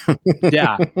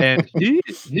 Yeah, and he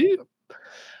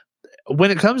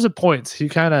when it comes to points, he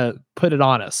kind of put it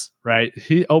on us, right?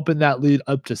 He opened that lead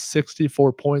up to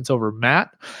 64 points over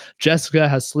Matt. Jessica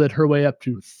has slid her way up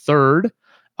to 3rd.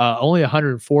 Only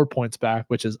 104 points back,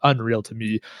 which is unreal to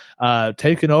me.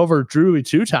 Taking over Drewy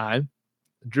 2-time.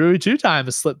 Drewy 2-time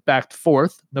has slipped back to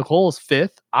 4th. Nicole is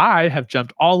 5th. I have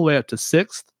jumped all the way up to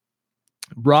 6th.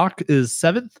 Brock is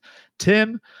 7th.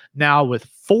 Tim, now with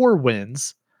 4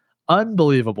 wins,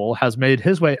 unbelievable, has made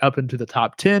his way up into the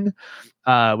top 10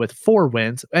 with 4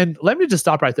 wins. And let me just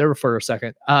stop right there for a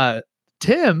second.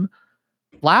 Tim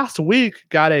last week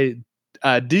got a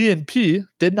DNP,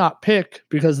 did not pick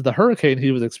because of the hurricane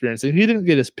he was experiencing. He didn't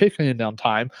get his pick in on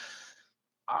time.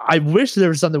 I wish there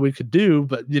was something we could do,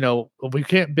 but we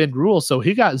can't bend rules. So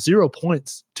he got 0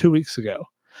 points 2 weeks ago.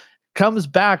 Comes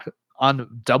back on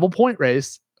double point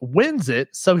race, wins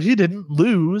it, so he didn't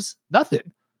lose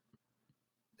nothing.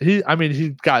 He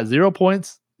got 0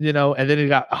 points, and then he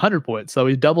got 100 points. So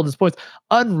he doubled his points.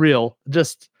 Unreal.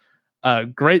 Just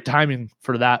great timing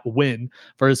for that win,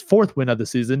 for his 4th win of the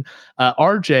season.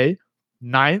 RJ,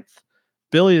 9th.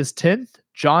 Billy is 10th.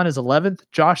 John is 11th.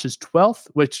 Josh is 12th,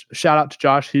 which shout out to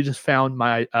Josh. He just found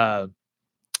my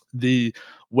the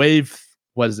Wave,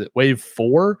 what is it? Wave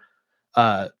 4.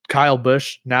 Kyle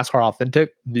Busch, NASCAR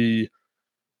Authentic. The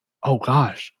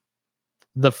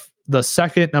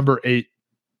second number 8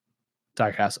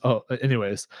 diecast. Oh,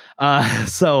 anyways.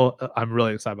 So I'm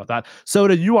really excited about that.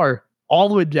 Soda, you are all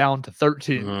the way down to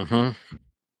 13th. Mm-hmm.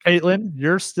 Caitlin,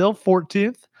 you're still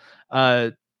 14th.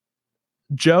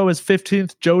 Joe is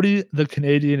 15th. Jody, the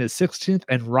Canadian, is 16th.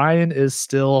 And Ryan is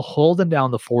still holding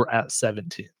down the fort at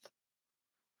 17th.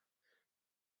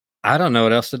 I don't know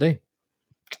what else to do.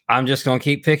 I'm just going to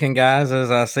keep picking guys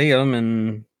as I see them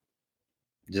and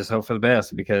just hope for the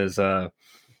best because I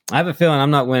have a feeling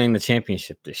I'm not winning the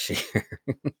championship this year.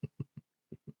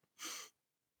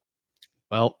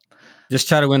 Well, just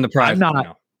try to win the prize. I'm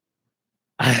not.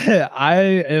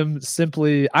 I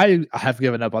have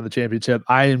given up on the championship.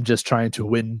 I am just trying to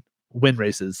win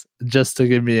races just to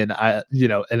give me an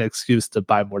excuse to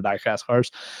buy more diecast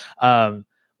cars.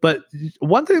 But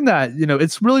one thing that,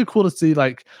 it's really cool to see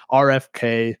like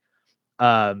RFK,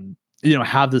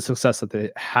 have the success that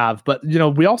they have. But,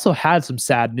 we also had some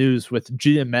sad news with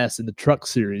GMS in the truck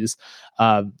series.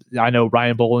 I know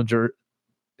Ryan Bollinger,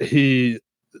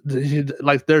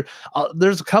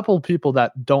 there's a couple of people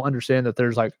that don't understand that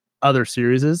there's like other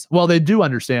series. Well, they do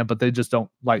understand, but they just don't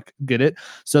like get it.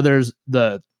 So there's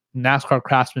the NASCAR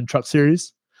Craftsman Truck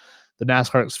Series, the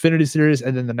NASCAR Xfinity Series,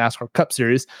 and then the NASCAR Cup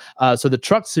Series. So the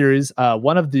Truck Series,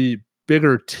 one of the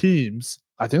bigger teams,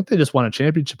 I think they just won a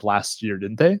championship last year,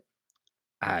 didn't they?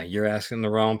 You're asking the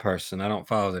wrong person. I don't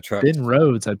follow the trucks. Ben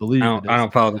Rhodes, I believe. I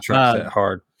don't follow the trucks that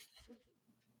hard.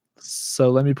 So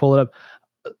let me pull it up.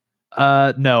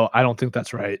 No, I don't think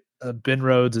that's right. Ben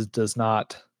Rhodes does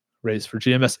not race for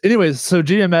GMS. Anyways, so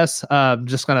GMS,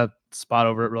 just gonna spot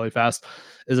over it really fast,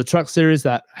 is a truck series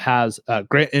that has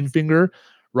Grant Enfinger,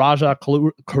 Raja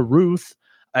Caruth,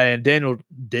 and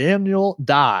Daniel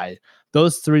Dye.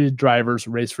 Those three drivers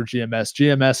race for GMS.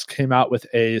 GMS came out with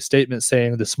a statement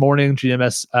saying this morning,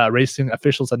 GMS racing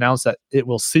officials announced that it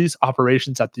will cease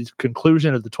operations at the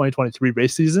conclusion of the 2023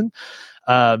 race season.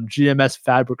 GMS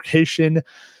Fabrication,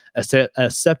 a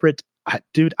separate,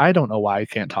 I don't know why I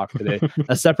can't talk today.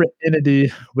 A separate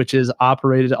entity which is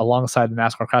operated alongside the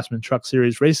NASCAR Craftsman Truck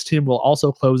Series race team will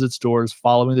also close its doors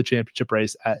following the championship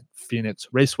race at Phoenix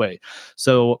Raceway.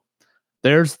 So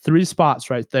there's 3 spots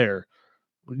right there.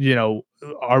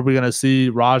 Are we going to see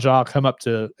Raja come up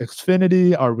to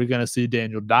Xfinity? Are we going to see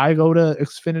Daniel Dye go to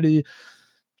Xfinity?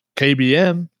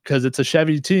 KBM, because it's a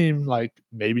Chevy team, like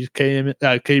maybe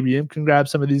KBM can grab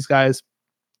some of these guys.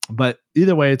 But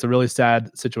either way, it's a really sad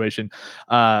situation.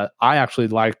 I actually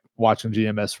like watching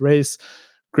GMS race.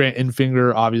 Grant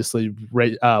Enfinger obviously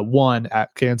won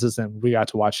at Kansas, and we got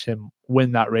to watch him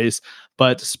win that race.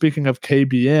 But speaking of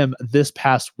KBM, this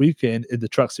past weekend in the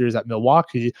Truck Series at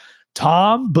Milwaukee,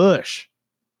 Tom Busch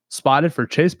spotted for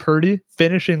Chase Purdy,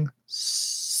 finishing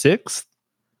 6th.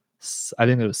 I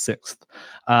think it was 6th.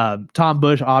 Tom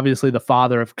Busch, obviously the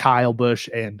father of Kyle Busch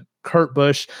and Kurt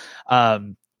Busch.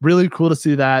 Really cool to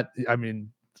see that. I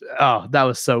mean, that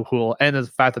was so cool. And the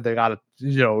fact that they got a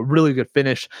really good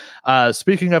finish.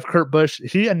 Speaking of Kurt Busch,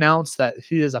 he announced that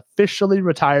he is officially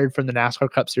retired from the NASCAR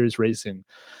Cup Series racing.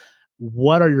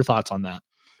 What are your thoughts on that?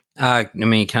 I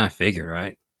mean, kind of figured,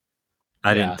 right?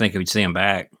 I didn't think we'd see him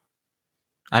back.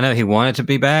 I know he wanted to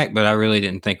be back, but I really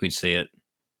didn't think we'd see it.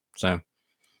 So,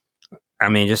 I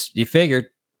mean, you figured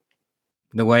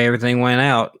the way everything went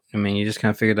out. I mean, you just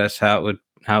kind of figured that's how it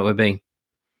would be.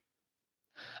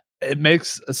 It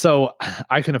makes so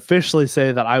I can officially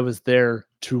say that I was there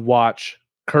to watch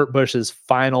Kurt Busch's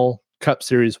final Cup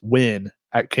Series win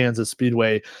at Kansas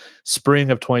Speedway, spring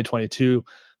of 2022.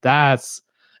 That's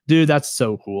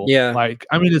so cool. Yeah. Like,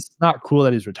 I mean, it's not cool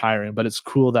that he's retiring, but it's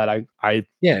cool that I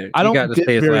don't got to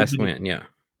see his last win. Yeah.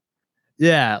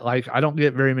 Yeah. Like, I don't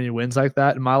get very many wins like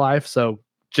that in my life. So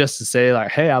just to say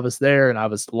like, hey, I was there and I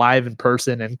was live in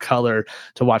person in color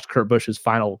to watch Kurt Busch's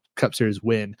final Cup Series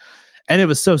win. And it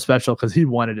was so special because he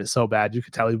wanted it so bad. You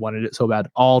could tell he wanted it so bad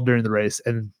all during the race.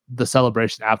 And the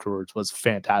celebration afterwards was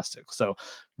fantastic. So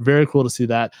very cool to see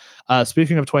that.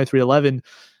 Speaking of 2311,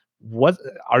 what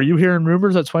are you hearing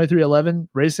rumors that 2311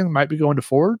 racing might be going to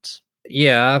Fords?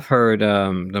 Yeah, I've heard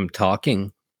them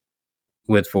talking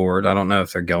with Ford. I don't know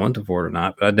if they're going to Ford or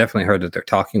not, but I definitely heard that they're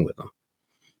talking with them.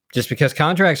 Just because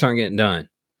contracts aren't getting done.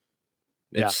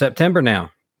 It's September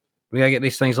now. We got to get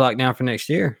these things locked down for next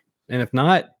year. And if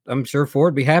not, I'm sure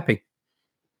Ford be happy.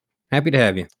 Happy to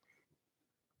have you.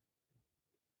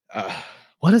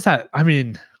 What is that? I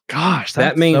mean, gosh.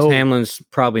 That means Hamlin's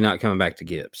probably not coming back to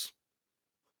Gibbs.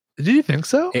 Do you think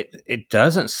so? It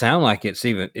doesn't sound like it's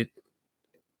even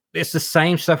it's the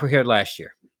same stuff we heard last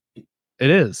year. It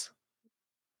is.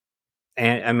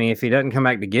 And I mean, if he doesn't come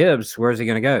back to Gibbs, where's he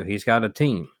going to go? He's got a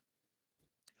team.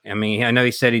 I mean, I know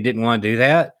he said he didn't want to do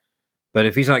that, but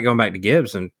if he's not going back to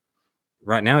Gibbs, and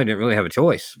right now he didn't really have a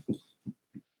choice.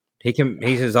 He's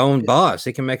his own boss.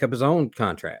 He can make up his own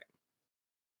contract.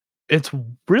 it's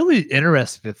really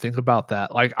interesting to think about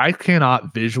that. Like, I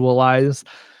cannot visualize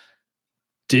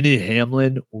Denny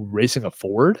Hamlin racing a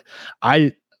Ford.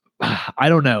 I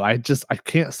don't know. I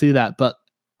can't see that. But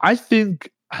I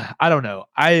think I don't know.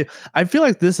 I feel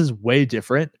like this is way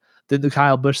different than the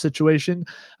Kyle Busch situation,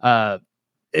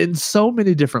 in so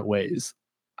many different ways.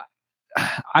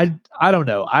 I don't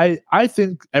know. I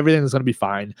think everything is going to be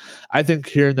fine. I think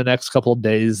here in the next couple of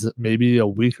days, maybe a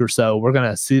week or so, we're going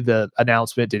to see the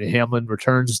announcement. Denny Hamlin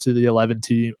returns to the 11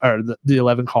 team, or the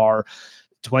 11 car.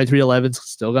 2311 is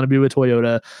still going to be with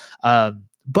Toyota,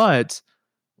 but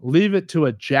leave it to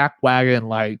a jackwagon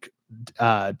like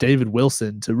David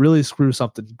Wilson to really screw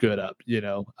something good up,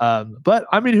 But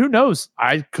I mean, who knows?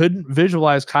 I couldn't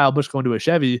visualize Kyle Busch going to a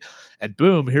Chevy, and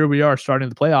boom, here we are starting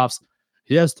the playoffs.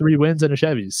 He has 3 wins in a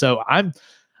Chevy. So I mean,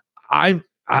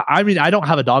 I don't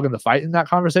have a dog in the fight in that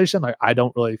conversation. Like, I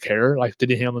don't really care. Like,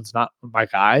 Denny Hamlin's not my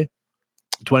guy.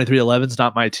 2311's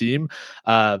not my team.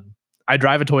 I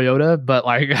drive a Toyota, but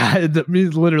like it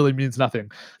literally means nothing.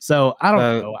 So I don't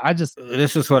know.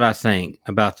 This is what I think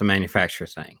about the manufacturer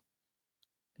thing.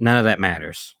 None of that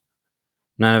matters.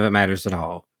 None of it matters at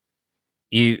all.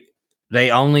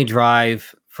 They only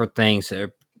drive for things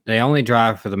they only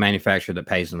drive for the manufacturer that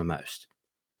pays them the most.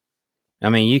 I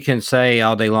mean, you can say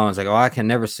all day long, it's like, oh, I can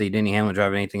never see Denny Hamlin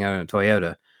driving anything other than a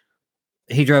Toyota.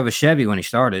 He drove a Chevy when he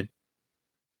started.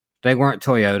 They weren't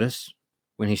Toyotas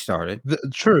when he started.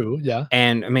 True, yeah.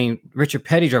 And I mean, Richard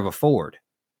Petty drove a Ford.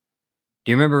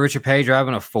 Do you remember Richard Petty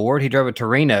driving a Ford? He drove a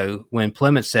Torino when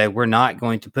Plymouth said, we're not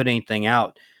going to put anything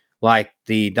out like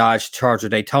the Dodge Charger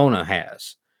Daytona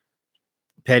has.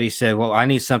 Petty said, well, I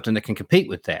need something that can compete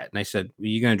with that. And they said, well,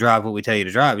 you're going to drive what we tell you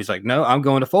to drive. He's like, no, I'm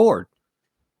going to Ford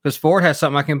because Ford has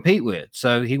something I can compete with.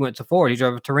 So he went to Ford. He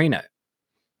drove a Torino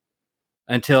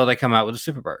until they come out with a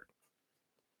Superbird.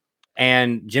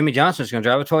 And Jimmy Johnson's going to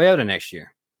drive a Toyota next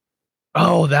year.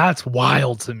 Oh, that's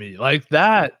wild to me. Like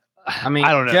that. I mean,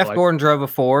 I don't know. Jeff Gordon drove a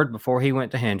Ford before he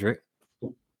went to Hendrick.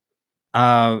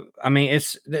 I mean,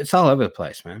 it's all over the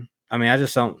place, man. I mean, I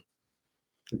just don't.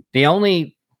 The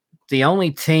only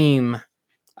team,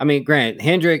 I mean, granted,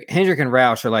 Hendrick and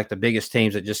Roush are like the biggest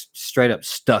teams that just straight up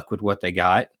stuck with what they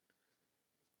got.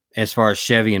 As far as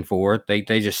Chevy and Ford, they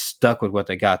just stuck with what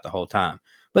they got the whole time.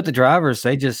 But the drivers,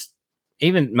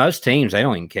 even most teams, they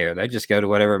don't even care. They just go to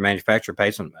whatever manufacturer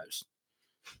pays them the most.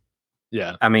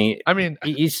 Yeah. I mean,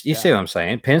 you see what I'm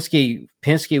saying?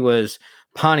 Penske was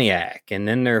Pontiac, and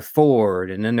then they're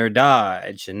Ford, and then they're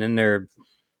Dodge, and then they're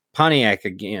Pontiac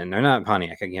again. They're not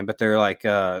Pontiac again, but they're like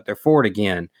they're Ford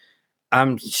again.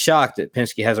 I'm shocked that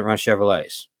Penske hasn't run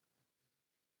Chevrolets.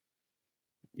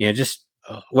 They're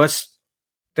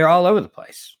all over the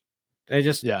place. They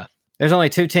just There's only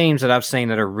 2 teams that I've seen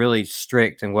that are really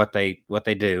strict in what they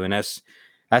do, and that's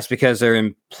because they're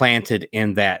implanted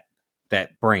in that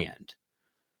brand.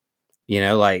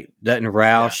 Like doesn't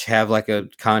Roush have like a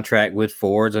contract with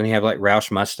Fords, and he have like Roush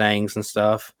Mustangs and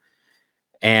stuff?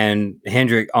 And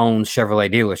Hendrick owns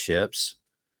Chevrolet dealerships,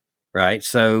 right?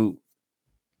 So,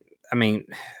 I mean,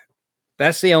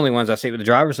 that's the only ones I see. With the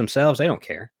drivers themselves, they don't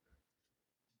care.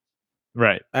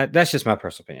 Right. That's just my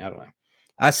personal opinion. I don't know.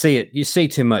 I see it. You see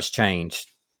too much change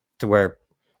to where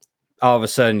all of a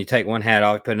sudden you take one hat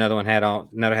off, put another hat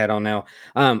on now.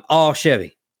 All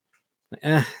Chevy.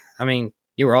 I mean,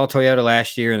 you were all Toyota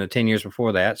last year and the 10 years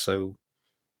before that. So,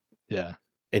 yeah,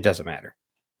 it doesn't matter.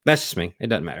 That's just me. It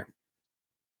doesn't matter.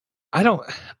 I don't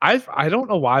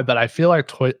know why, but I feel like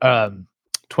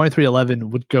 2311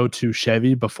 would go to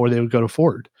Chevy before they would go to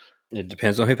Ford. It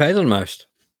depends on who pays them most.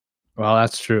 Well,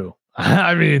 that's true.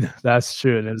 I mean, that's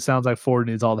true. And it sounds like Ford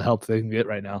needs all the help they can get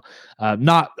right now.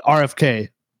 Not RFK,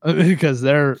 because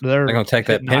they're going to take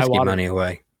that Penske money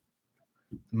away.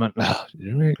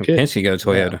 Penske go to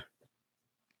Toyota. Yeah.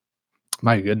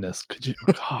 My goodness. Could you?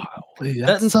 Golly,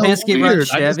 doesn't so Penske weird. run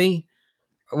Chevy?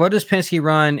 What does Penske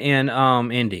run in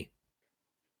Indy?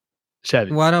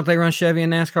 Chevy. Why don't they run Chevy in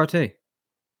NASCAR too?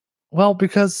 Well,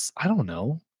 because I don't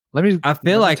know. I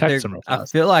feel like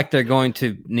they're going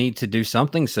to need to do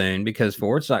something soon, because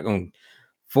Ford's not going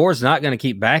to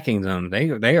keep backing them.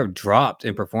 They are dropped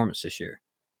in performance this year.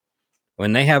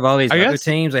 When they have all these other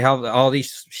teams, they have all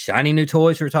these shiny new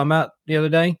toys we were talking about the other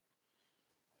day.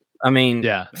 I mean,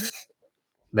 yeah,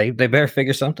 they better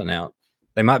figure something out.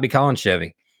 They might be calling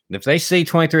Chevy. If they see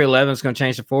 2311 is going to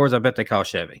change the Fords, I bet they call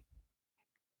Chevy.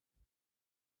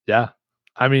 Yeah.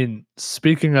 I mean,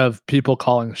 speaking of people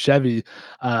calling Chevy,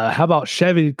 how about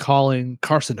Chevy calling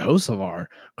Carson Hocevar?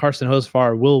 Carson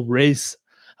Hocevar will race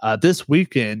this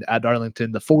weekend at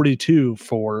Darlington, the 42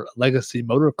 for Legacy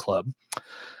Motor Club.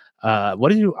 What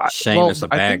do you? Shame it's a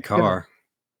bad car.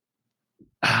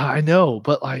 I know,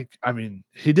 but like, I mean,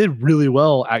 he did really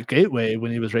well at Gateway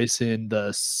when he was racing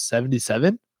the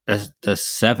 77, That's the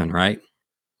 7, right?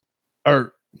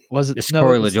 or was it? It's No,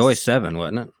 Corey it was. LaJoy 7,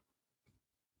 wasn't it?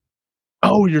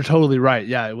 Oh, you're totally right.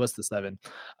 Yeah, it was the 7.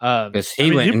 Because I he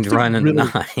mean, went he and was doing run in really,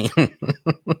 the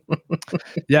 9.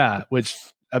 yeah, which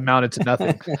amounted to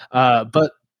nothing.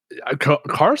 But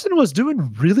Carson was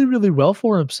doing really, really well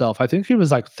for himself. I think he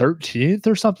was like 13th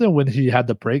or something when he had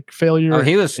the brake failure. Oh, And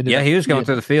he was, ended yeah, up he was going being-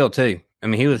 through the field too. I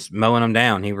mean, he was mowing them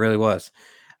down. He really was.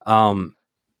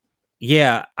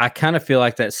 Yeah, I kind of feel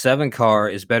like that 7 car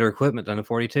is better equipment than the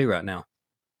 42 right now.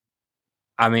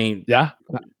 I mean, yeah,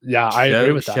 I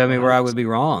agree with that. show me where I 100%. would be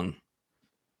wrong.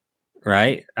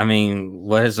 Right? I mean,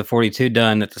 what has the 42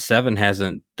 done that the 7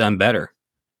 hasn't done better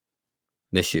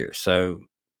this year? So,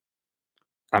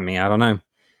 I mean, I don't know.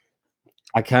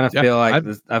 I kind of Yeah, feel like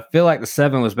I feel like the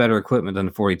 7 was better equipment than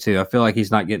the 42. I feel like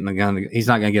he's not getting the gun. He's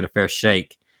not going to get a fair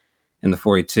shake in the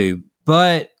 42.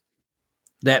 But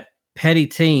that petty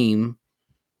team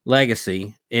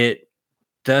legacy, it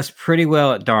does pretty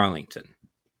well at Darlington.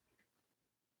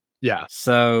 yeah.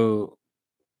 So,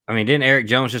 I mean, didn't Eric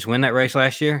Jones just win that race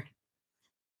last year?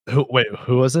 Who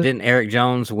was it? Didn't Eric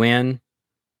Jones win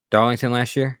Darlington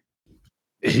last year?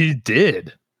 He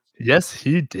did. Yes,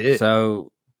 he did.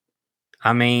 So,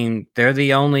 I mean, they're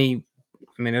the only.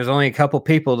 I mean, there's only a couple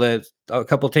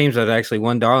teams that actually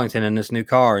won Darlington in this new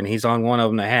car, and he's on one of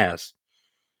them that has.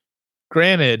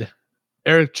 Granted,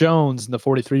 Eric Jones in the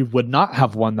 43 would not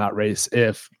have won that race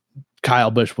if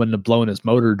Kyle Busch wouldn't have blown his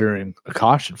motor during a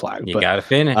caution flag. You got to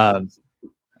finish.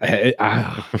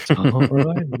 Don't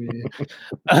remind me.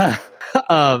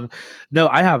 No,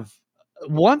 I have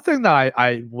one thing that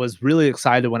I was really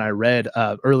excited when I read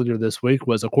earlier this week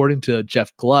was, according to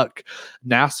Jeff Gluck,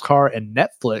 NASCAR and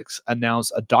Netflix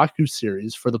announced a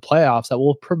docuseries for the playoffs that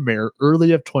will premiere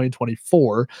early of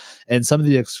 2024, and some of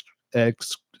the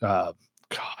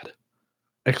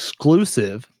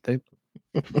exclusive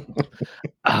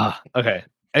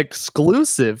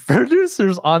exclusive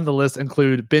producers on the list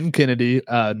include Ben Kennedy,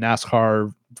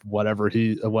 NASCAR, whatever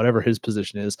his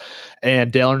position is,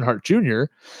 and Dale Earnhardt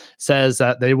Jr. says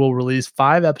that they will release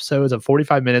 5 episodes of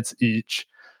 45 minutes each,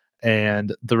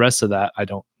 and the rest of that I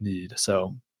don't need.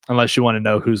 So unless you want to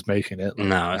know who's making it, like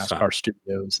no, NASCAR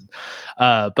Studios.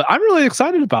 But I'm really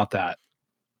excited about that.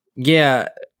 Yeah,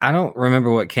 I don't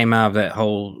remember what came out of that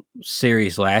whole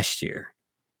series last year.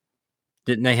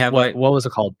 Didn't they have what was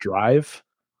it called? Drive?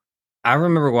 I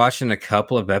remember watching a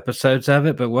couple of episodes of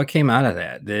it, but what came out of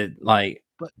that?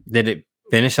 Did it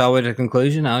finish all the way to the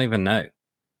conclusion? I don't even know.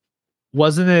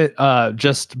 Wasn't it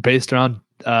just based around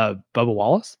Bubba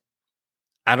Wallace?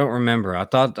 I don't remember. I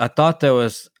thought there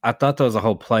was a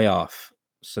whole playoff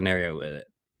scenario with it.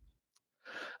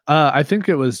 I think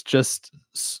it was just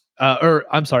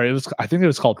I'm sorry, I think it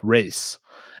was called Race,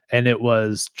 and it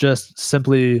was just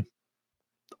simply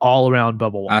all around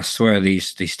Bubba Wallace. I swear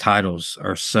these titles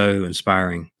are so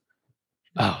inspiring.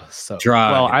 Oh, so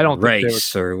Drive, well, I don't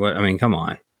race or what? I mean, come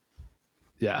on.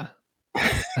 Yeah.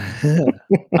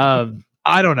 I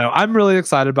don't know. I'm really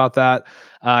excited about that.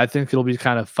 I think it'll be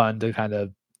kind of fun to kind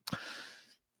of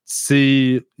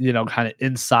see, kind of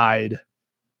inside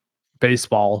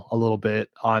baseball a little bit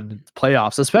on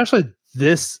playoffs, especially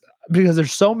this, because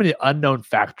there's so many unknown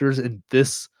factors in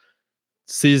this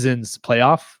season's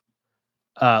playoff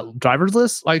drivers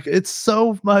list. Like, it's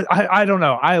so much. I don't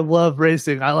know. I love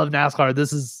racing. I love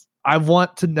NASCAR. I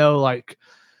want to know like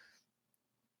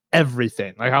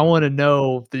everything. Like, I want to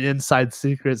know the inside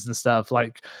secrets and stuff.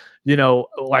 Like,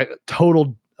 like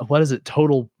total, what is it?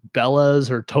 Total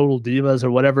Bellas or Total Divas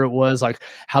or whatever it was, like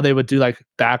how they would do like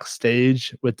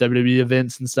backstage with WWE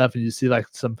events and stuff. And you see like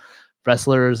some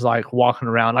wrestlers like walking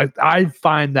around. Like, I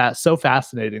find that so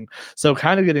fascinating. So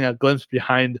kind of getting a glimpse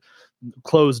behind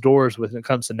closed doors when it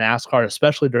comes to NASCAR,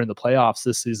 especially during the playoffs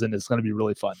this season, is going to be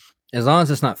really fun. As long as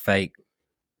it's not fake.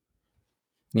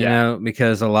 You know,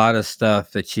 because a lot of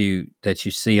stuff that you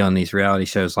see on these reality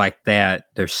shows like that,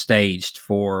 they're staged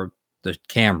for the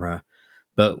camera.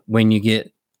 But when you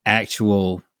get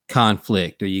actual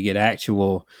conflict or you get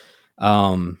actual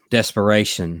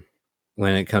desperation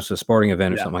when it comes to a sporting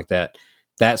event or something like that,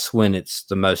 that's when it's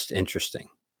the most interesting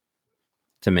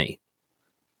to me.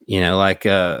 Like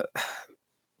if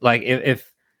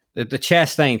the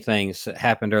Chastain things that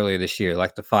happened earlier this year,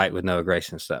 like the fight with Noah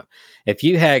Gragson and stuff. If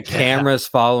you had cameras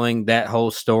following that whole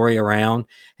story around,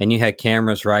 and you had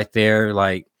cameras right there,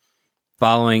 like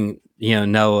following,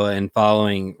 Noah and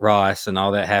following Ross and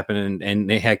all that happening, and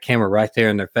they had camera right there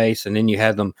in their face, and then you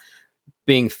had them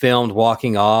being filmed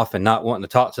walking off and not wanting to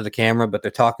talk to the camera, but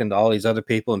they're talking to all these other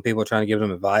people, and people are trying to give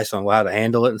them advice on how to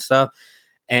handle it and stuff.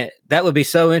 And that would be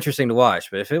so interesting to watch.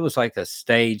 But if it was like a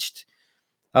staged,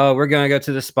 oh, we're going to go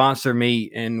to the sponsor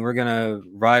meet and we're going to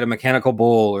ride a mechanical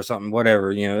bull or something,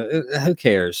 whatever, who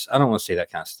cares? I don't want to see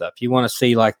that kind of stuff. You want to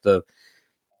see like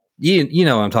you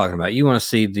know what I'm talking about. You want to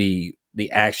see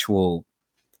the actual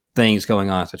things going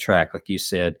on at the track, like you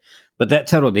said. But that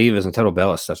Total Divas and Total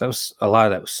Bella stuff, a lot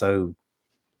of that was so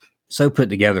put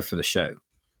together for the show.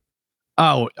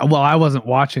 Oh, well, I wasn't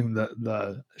watching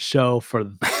the show for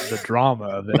the drama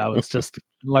of it. I was just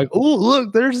like, oh,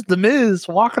 look, there's The Miz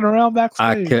walking around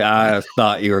backstage. I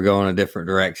thought you were going a different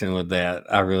direction with that.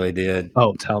 I really did.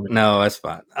 Oh, tell me. No, that's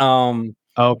fine.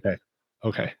 Okay.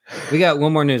 We got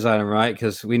one more news item, right?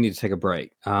 Because we need to take a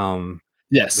break.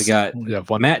 Yes. We got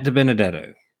Matt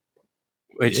DiBenedetto.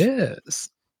 Yes.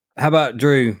 How about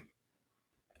Drew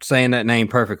saying that name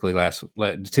perfectly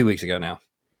 2 weeks ago now?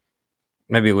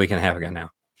 Maybe a week and a half ago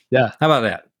now. Yeah. How about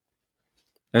that?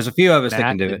 There's a few of us that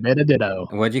can do it. Ditto.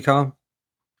 What'd you call him?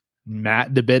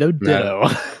 Matt DiBenedetto. Ditto.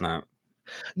 No.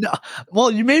 No.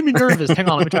 Well, you made me nervous. Hang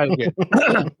on, let me try it again.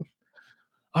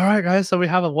 All right, guys. So we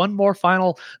have one more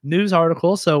final news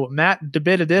article. So Matt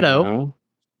DiBenedetto. No.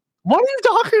 What are you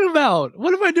talking about?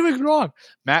 What am I doing wrong?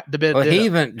 Matt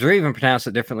DiBenedetto. Well, Drew even pronounced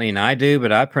it differently than I do,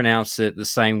 but I pronounce it the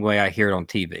same way I hear it on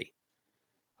TV.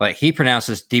 Like he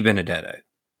pronounces DiBenedetto.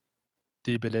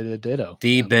 DiBenedetto.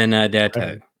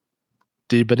 DiBenedetto.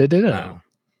 DiBenedetto. No.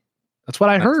 That's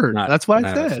what I heard. That's what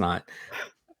I said. It's not.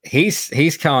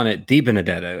 He's calling it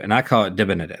DiBenedetto, and I call it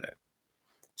DiBenedetto.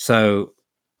 So,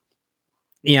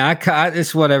 yeah,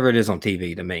 it's whatever it is on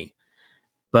TV to me.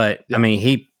 But yeah. I mean,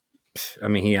 he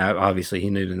obviously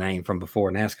he knew the name from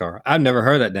before NASCAR. I've never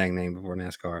heard that dang name before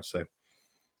NASCAR, so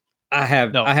I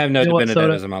have no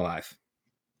DiBenedettos in my life.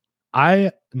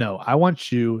 I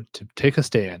want you to take a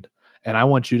stand, and I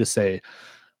want you to say,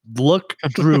 look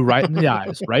Drew right in the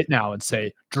eyes right now and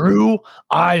say, Drew,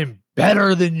 I'm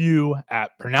better than you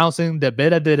at pronouncing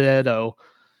DiBenedetto's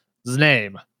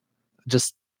name.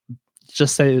 Just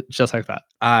say it just like that.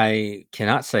 I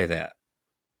cannot say that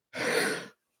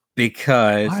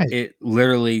because it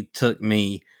literally took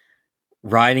me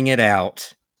writing it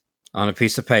out on a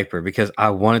piece of paper because I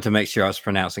wanted to make sure I was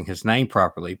pronouncing his name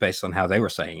properly based on how they were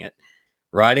saying it.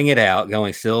 Writing it out,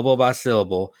 going syllable by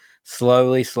syllable,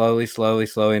 slowly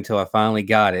until I finally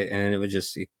got it, and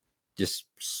it just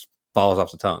falls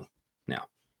off the tongue. Now,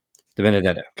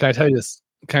 DiBenedetto. Can I tell you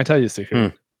a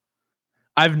secret?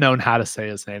 I've known how to say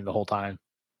his name the whole time.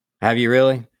 Have you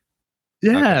really?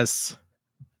 Yes. Okay.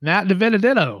 Matt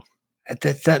DiBenedetto.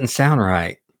 That doesn't sound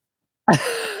right.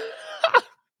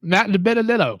 Matt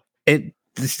DiBenedetto. It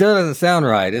still doesn't sound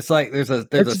right. It's like there's a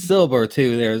syllable or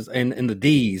two there's in the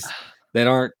D's that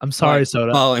aren't. I'm sorry,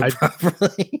 Soda. Falling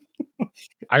properly.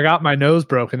 I got my nose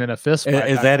broken in a fist fight.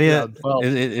 Is that it?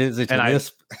 Is it your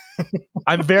lisp?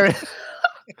 I'm very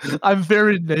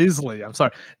nasally. I'm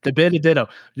sorry. DiBenedetto.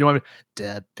 You want me?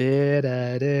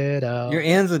 DiBenedetto. Your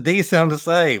ends of D sound the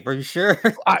same. Are you sure?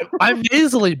 I'm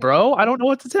nasally, bro. I don't know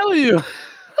what to tell you.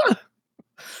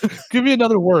 Give me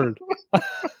another word.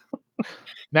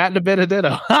 Matt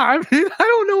DiBenedetto. I mean, I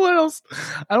don't know what else.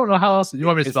 I don't know how else. You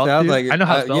want me to spell it? Like I know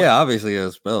how to spell it. Yeah, obviously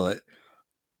I'll spell it.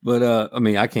 But I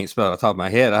mean, I can't spell it off the top of my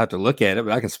head. I have to look at it,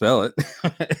 but I can spell it.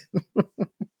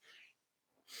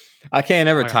 I can't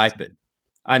ever type it.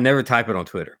 I never type it on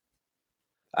Twitter.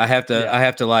 I have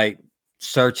to like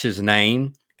search his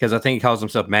name because I think he calls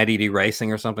himself Matty D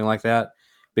Racing or something like that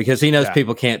because he knows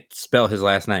people can't spell his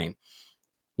last name.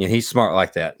 Yeah, he's smart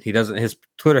like that. He doesn't. His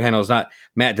Twitter handle is not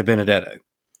Matt DiBenedetto.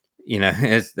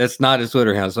 That's not his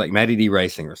Twitter handle. It's like Matty D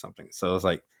Racing or something. So it's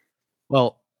like,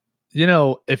 well,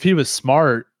 if he was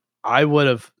smart, I would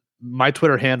have my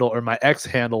Twitter handle or my X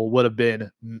handle would have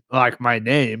been like my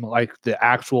name, like the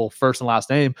actual first and last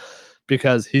name,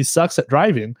 because he sucks at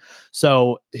driving.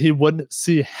 So he wouldn't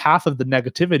see half of the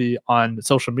negativity on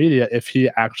social media if he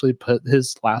actually put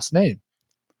his last name.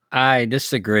 I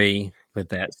disagree with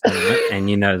that statement, and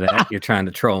you know that you're trying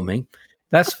to troll me.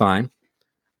 That's fine.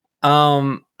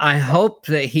 I hope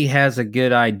that he has a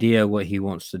good idea what he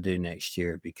wants to do next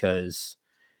year because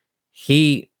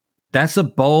that's a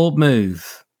bold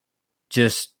move.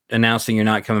 Just announcing you're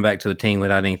not coming back to the team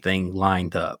without anything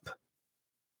lined up.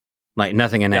 Like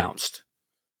nothing announced.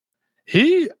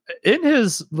 He, in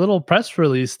his little press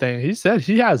release thing, he said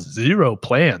he has 0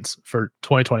 plans for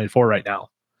 2024 right now.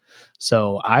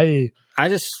 So I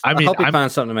hope he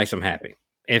finds something that makes him happy.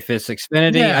 If it's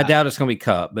Xfinity, I doubt it's going to be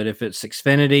Cup. But if it's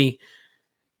Xfinity,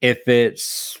 if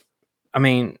it's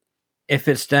another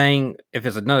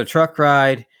truck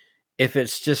ride, if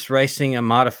it's just racing a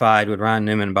modified with Ryan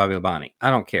Newman and Bobby Labonte, I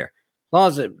don't care.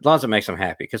 As long as it makes him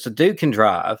happy, because the dude can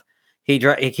drive. He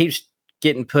keeps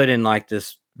getting put in like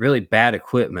this really bad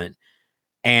equipment,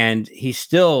 and he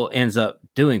still ends up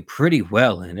doing pretty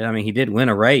well in it. I mean, he did win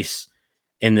a race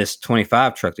in this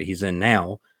 25 truck that he's in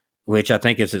now, which I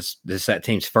think is that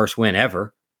team's first win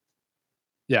ever.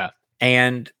 Yeah.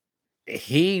 And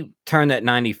he turned that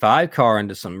 95 car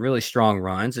into some really strong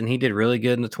runs, and he did really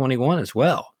good in the 21 as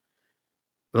well.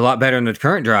 A lot better than the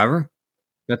current driver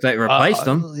that they replaced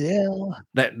him. Yeah.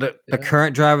 The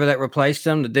current driver that replaced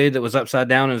him, the dude that was upside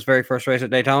down in his very first race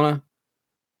at Daytona.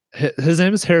 His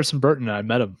name is Harrison Burton. I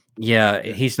met him. Yeah,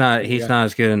 he's not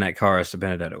as good in that car as the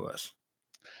Benedetto was.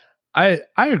 I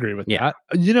agree with that.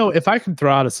 You know, if I can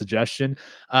throw out a suggestion,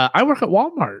 I work at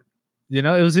Walmart. You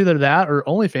know, it was either that or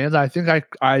OnlyFans. I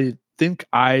think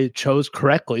I chose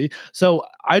correctly. So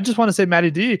I just want to say,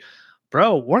 Matty D,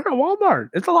 bro, work at Walmart.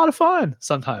 It's a lot of fun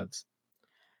sometimes.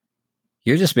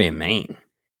 You're just being mean.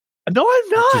 No, I'm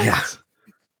not. Yeah.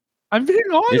 I'm being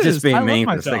honest. You're just being I mean love for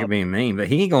my the sake job. of being mean, but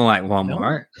he ain't gonna like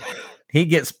Walmart. No. He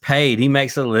gets paid. He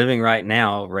makes a living right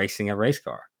now racing a race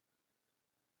car.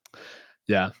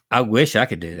 Yeah. I wish I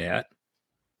could do that.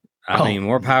 I mean,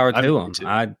 more power to him. too.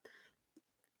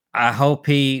 I hope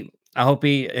he's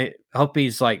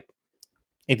like,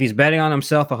 if he's betting on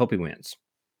himself, I hope he wins.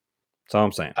 That's all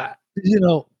I'm saying. You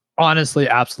know, honestly,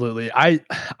 absolutely. I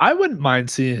wouldn't mind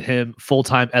seeing him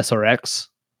full-time SRX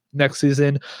next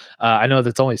season. I know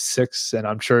that's only 6, and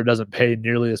I'm sure it doesn't pay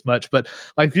nearly as much. But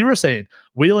like you were saying,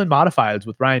 wheel-in modifieds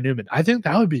with Ryan Newman, I think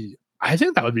that would be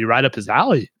right up his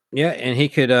alley. Yeah, and he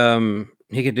could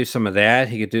do some of that.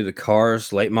 He could do the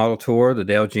Cars late model tour, the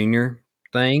Dale Jr.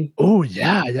 thing. Oh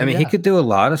yeah. I mean, he could do a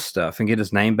lot of stuff and get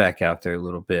his name back out there a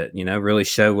little bit, you know, really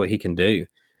show what he can do.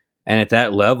 And at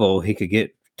that level, he could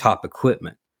get top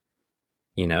equipment.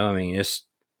 You know, I mean, it's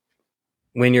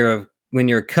when you're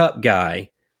a cup guy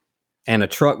and a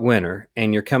truck winner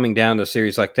and you're coming down to a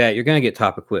series like that, you're going to get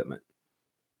top equipment.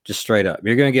 Just straight up.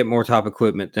 You're going to get more top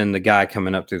equipment than the guy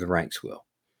coming up through the ranks will.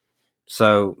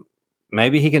 So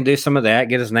maybe he can do some of that,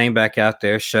 get his name back out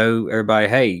there, show everybody,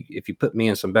 hey, if you put me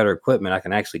in some better equipment, I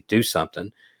can actually do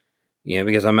something. You know,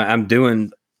 because I'm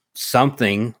doing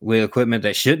something with equipment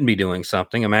that shouldn't be doing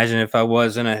something. Imagine if I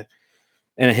was in a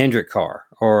Hendrick car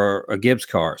or a Gibbs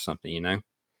car or something, you know.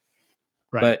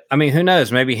 Right. But I mean, who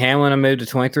knows? Maybe Hamlin will move to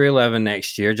 2311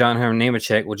 next year. John Hunter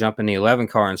Nemechek will jump in the 11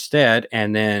 car instead,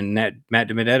 and then Matt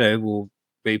DiBenedetto will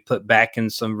be put back in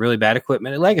some really bad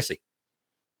equipment at Legacy.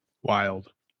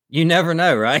 Wild. You never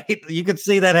know, right? You could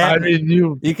see that happen. I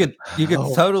mean, you could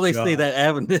totally see that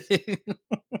happening.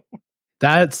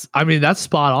 That's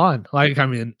spot on. Like, I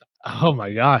mean, oh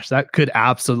my gosh, that could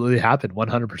absolutely happen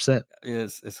 100%.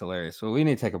 It's hilarious. Well, we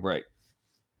need to take a break.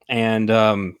 And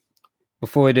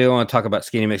before we do, I want to talk about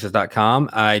skinnymixes.com.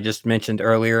 I just mentioned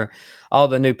earlier all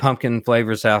the new pumpkin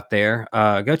flavors out there.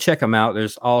 Go check them out.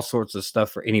 There's all sorts of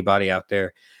stuff for anybody out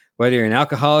there. Whether you're an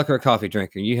alcoholic or a coffee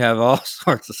drinker, you have all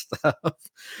sorts of stuff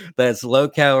that's low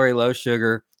calorie, low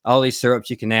sugar. All these syrups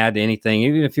you can add to anything.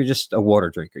 Even if you're just a water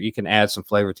drinker, you can add some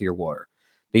flavor to your water.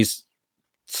 These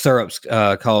syrups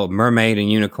called Mermaid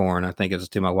and Unicorn, I think is the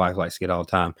two my wife likes to get all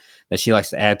the time, that she likes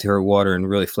to add to her water and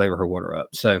really flavor her water up.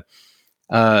 So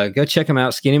go check them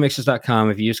out,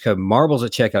 skinnymixes.com. If you use code MARBLES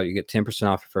at checkout, you get 10%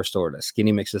 off your first order. That's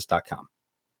skinnymixes.com.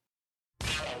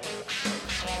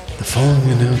 The following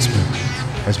announcement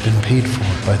has been paid for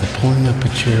by the Pulling Up a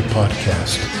Chair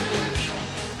podcast.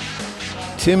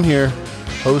 Tim here,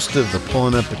 host of the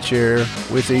Pulling Up a Chair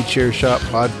with a Chair Shot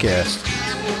podcast.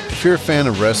 If you're a fan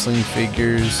of wrestling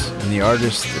figures and the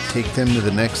artists that take them to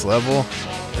the next level,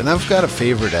 then I've got a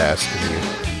favor to ask of you.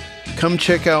 Come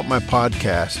check out my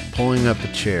podcast, Pulling Up a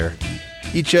Chair.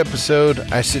 Each episode,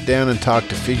 I sit down and talk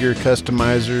to figure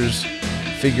customizers,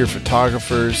 figure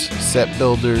photographers, set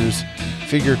builders,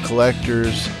 figure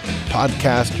collectors,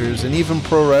 podcasters, and even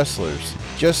pro wrestlers.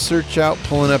 Just search out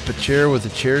Pulling Up a Chair with a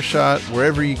Chair Shot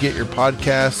wherever you get your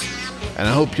podcasts, and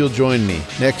I hope you'll join me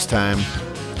next time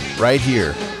right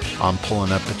here on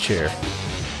Pulling Up a Chair.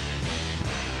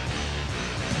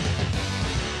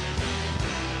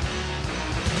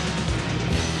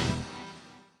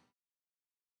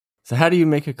 So how do you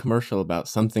make a commercial about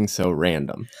something so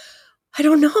random? I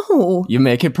don't know. You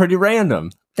make it pretty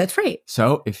random. That's right.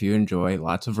 So if you enjoy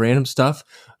lots of random stuff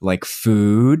like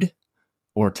food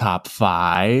or top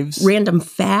fives, Random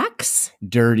facts.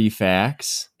 dirty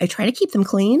facts, I try to keep them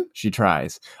clean. she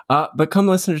tries. But come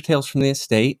listen to Tales from the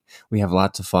Estate. We have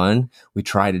lots of fun. We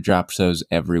try to drop shows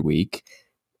every week.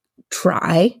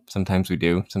 Try. Sometimes we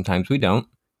do. Sometimes we don't.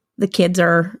 The kids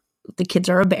are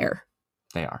a bear.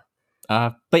 They are.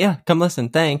 But yeah, come listen.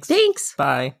 Thanks. Thanks.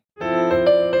 Bye.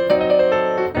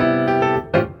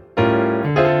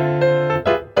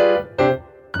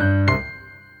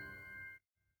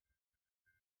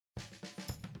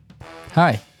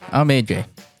 Hi, I'm AJ.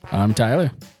 I'm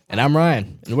Tyler. And I'm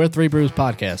Ryan, and we're Three Brews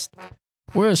Podcast.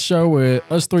 We're a show where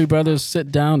us three brothers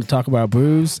sit down to talk about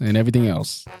brews and everything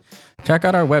else. Check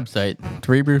out our website,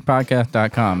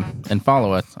 threebrewspodcast.com, and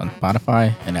follow us on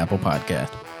Spotify and Apple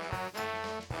Podcast.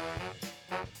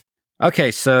 Okay,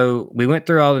 so we went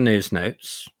through all the news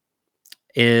notes.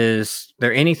 Is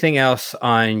there anything else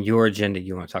on your agenda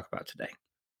you want to talk about today?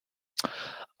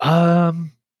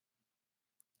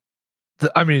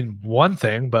 I mean, one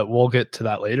thing, but we'll get to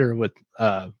that later with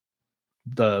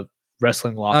the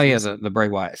wrestling losses. Oh yeah, the Bray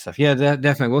Wyatt stuff. Yeah,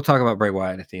 definitely. We'll talk about Bray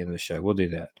Wyatt at the end of the show. We'll do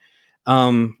that.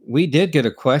 We did get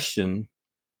a question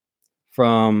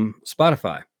from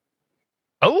Spotify.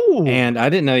 Oh, and I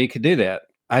didn't know you could do that.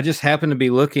 I just happened to be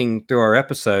looking through our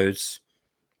episodes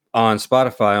on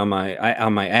Spotify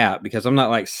on my app because I'm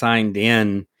not like signed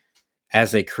in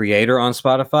as a creator on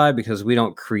Spotify because we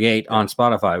don't create on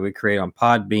Spotify. We create on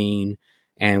Podbean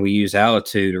and we use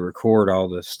Alitu to record all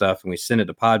this stuff and we send it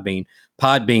to Podbean.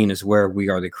 Podbean is where we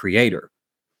are the creator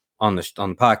on the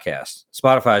podcast.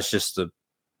 Spotify is just the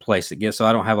place it gets. So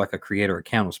I don't have like a creator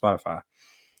account on Spotify.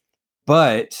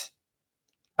 But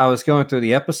I was going through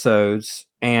the episodes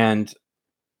and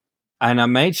I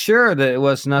made sure that it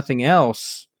was nothing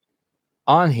else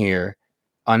on here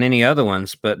on any other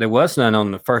ones, but there was none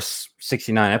on the first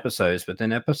 69 episodes. But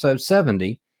then episode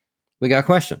 70, we got a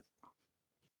question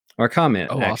or a comment,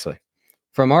 actually,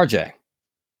 from RJ.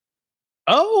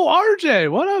 Oh, RJ,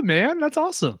 what up, man? That's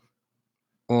awesome.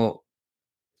 Well,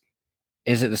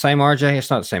 is it the same RJ? It's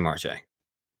not the same RJ.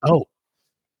 Oh.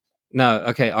 No,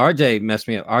 okay. RJ messed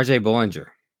me up. RJ Bollinger.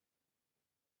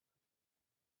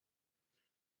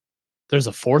 There's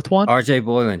a fourth one? RJ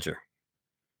Bollinger.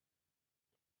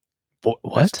 What?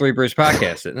 That's Three Brews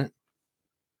Podcast, isn't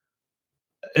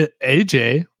it?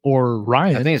 AJ or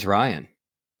Ryan? I think it's Ryan.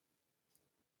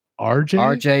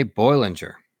 RJ? RJ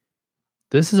Bollinger.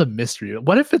 This is a mystery.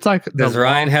 What if it's like... Does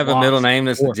Ryan have a middle name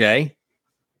that's a J?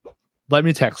 Let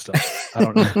me text him. I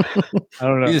don't know. I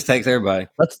don't know. You just text everybody.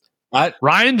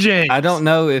 Ryan James. I don't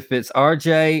know if it's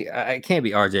RJ. It can't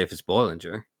be RJ if it's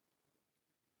Bollinger.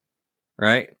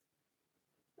 Right?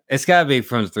 It's got to be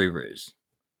from the Three Brews.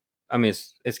 I mean,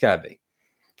 it's got to be.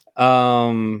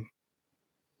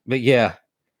 But yeah,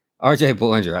 RJ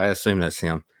Bollinger. I assume that's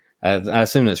him. I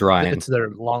assume that's Ryan. It's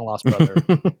their long lost brother.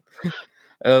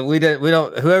 We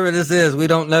don't. Whoever this is, we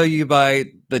don't know you by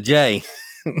the J.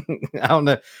 I don't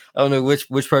know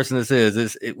which person this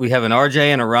is. We have an RJ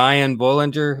and a Ryan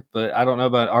Bollinger, but I don't know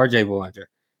about RJ Bollinger.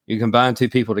 You combine two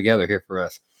people together here for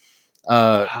us.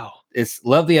 Wow.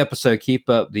 Love the episode. Keep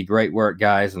up the great work,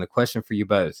 guys. And the question for you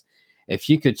both: if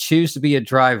you could choose to be a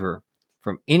driver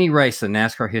from any race in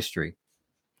NASCAR history,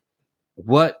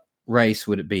 what race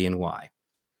would it be and why?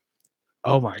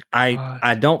 Oh my God.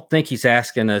 I don't think he's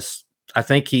asking us. I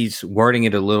think he's wording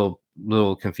it a little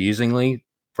confusingly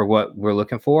for what we're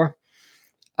looking for.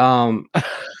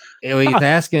 He's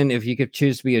asking if you could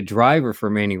choose to be a driver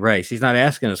from any race. He's not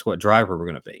asking us what driver we're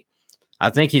going to be.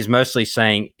 I think he's mostly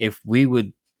saying if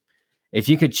you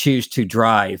could choose to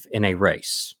drive in a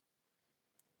race,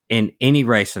 in any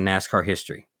race in NASCAR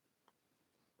history,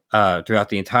 throughout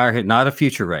the entire, not a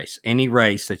future race, any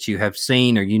race that you have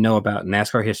seen or you know about in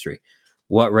NASCAR history,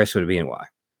 what race would it be and why?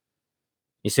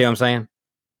 You see what I'm saying?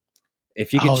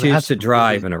 If you could choose to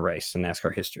drive in a race in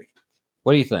NASCAR history,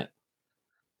 what do you think?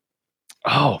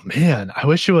 Oh man, I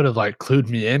wish you would have like clued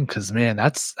me in because man,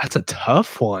 that's a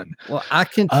tough one. Well, I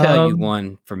can tell you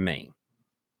one for me.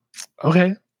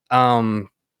 Okay. I'm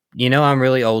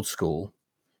really old school,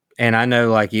 and I know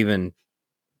like even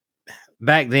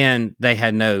back then they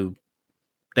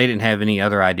didn't have any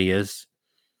other ideas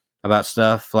about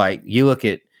stuff. Like you look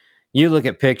at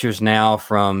pictures now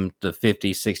from the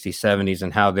 50s, 60s, 70s,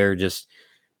 and how they're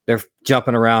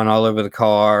jumping around all over the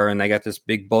car, and they got this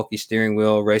big bulky steering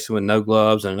wheel, racing with no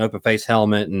gloves and an open face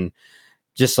helmet, and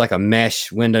just like a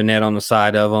mesh window net on the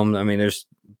side of them. I mean, there's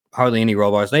hardly any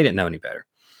roll bars. They didn't know any better.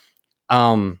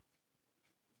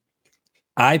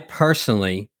 I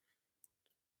personally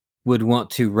would want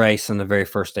to race in the very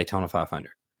first Daytona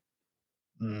 500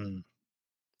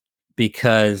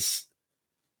 because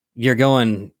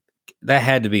that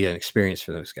had to be an experience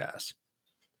for those guys.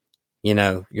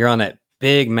 You're on that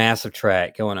big, massive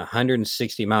track going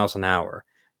 160 miles an hour,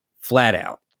 flat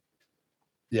out,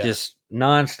 just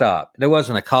nonstop. There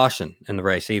wasn't a caution in the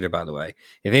race either, by the way.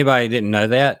 If anybody didn't know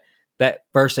that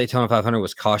first Daytona 500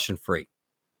 was caution free.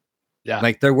 Yeah.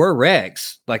 Like there were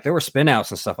wrecks, like there were spin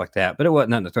outs and stuff like that, but it wasn't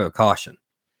nothing to throw a caution.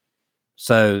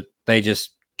 So they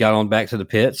just got on back to the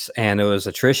pits and it was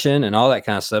attrition and all that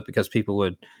kind of stuff because people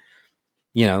would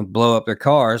blow up their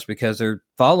cars because they're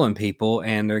following people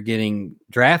and they're getting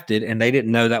drafted, and they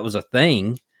didn't know that was a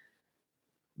thing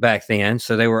back then.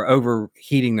 So they were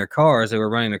overheating their cars. They were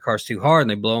running their cars too hard and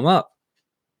they blow them up.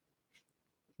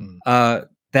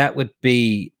 That would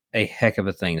be a heck of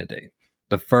a thing to do.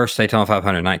 The first Daytona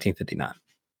 500, 1959.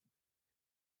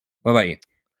 What about you?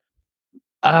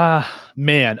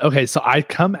 Man. Okay. So I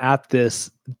come at this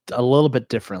a little bit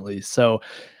differently. So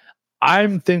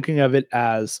I'm thinking of it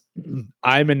as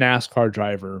I'm a NASCAR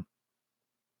driver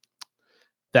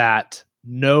that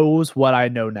knows what I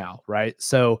know now, right?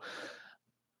 So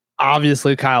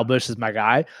obviously Kyle Busch is my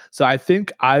guy. So I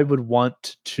think I would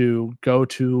want to go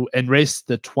to and race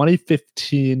the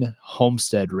 2015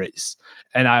 Homestead race.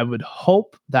 And I would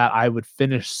hope that I would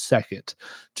finish second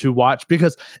to watch,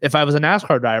 because if I was a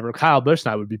NASCAR driver, Kyle Busch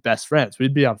and I would be best friends.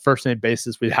 We'd be on first name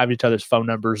basis. We'd have each other's phone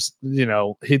numbers.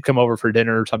 He'd come over for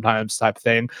dinner sometimes, type of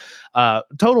thing.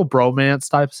 Total bromance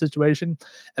type of situation.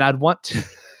 And I'd want to,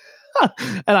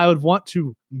 and I would want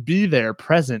to be there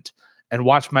present and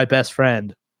watch my best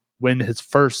friend win his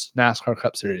first NASCAR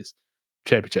Cup Series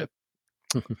championship.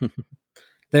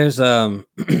 There's a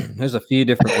few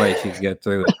different ways you can go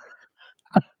through it.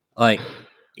 Like,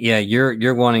 yeah,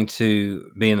 you're wanting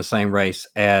to be in the same race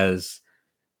as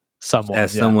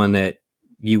someone that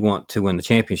you want to win the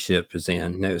championship is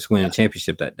in. That was winning a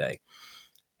championship that day.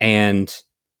 And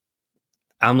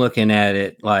I'm looking at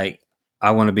it like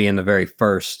I want to be in the very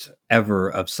first ever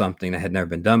of something that had never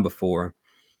been done before.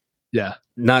 Yeah.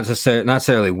 Not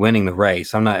necessarily winning the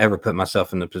race. I'm not ever putting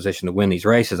myself in the position to win these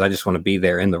races. I just want to be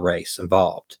there in the race,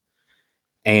 involved.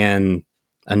 And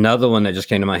another one that just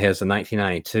came to my head is the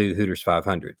 1992 Hooters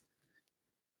 500.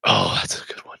 Oh, that's a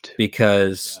good one too.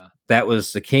 Because that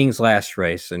was the King's last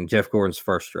race and Jeff Gordon's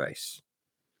first race.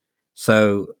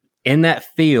 So in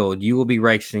that field, you will be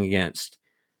racing against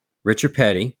Richard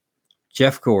Petty,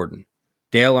 Jeff Gordon,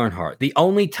 Dale Earnhardt. The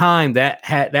only time that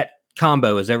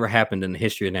combo has ever happened in the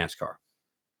history of NASCAR.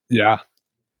 Yeah.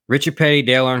 Richard Petty,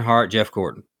 Dale Earnhardt, Jeff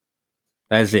Gordon.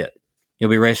 That is it. You'll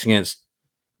be racing against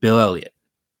Bill Elliott.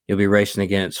 You'll be racing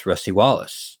against Rusty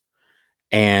Wallace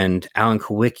and Alan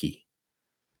Kulwicki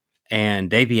and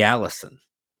Davey Allison.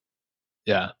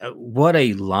 Yeah. What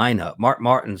a lineup. Mark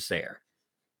Martin's there.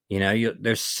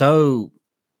 There's so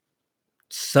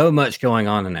much going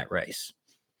on in that race.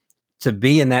 To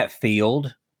be in that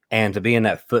field and to be in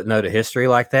that footnote of history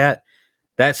like that,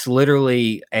 that's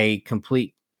literally a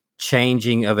complete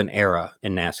changing of an era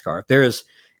in NASCAR. If there is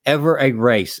ever a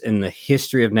race in the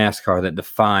history of NASCAR that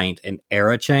defined an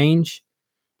era change,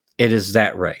 it is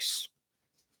that race.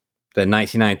 The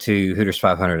 1992 Hooters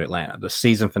 500 Atlanta, the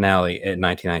season finale at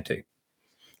 1992.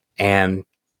 And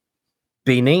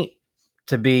be neat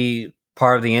to be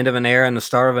part of the end of an era and the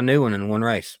start of a new one in one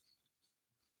race.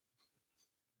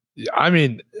 I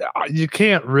mean, you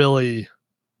can't really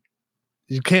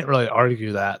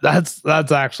argue that.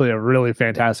 That's actually a really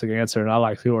fantastic answer, and I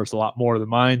like yours a lot more than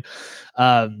mine.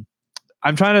 I'm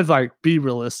trying to be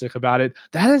realistic about it.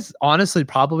 That is honestly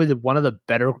probably one of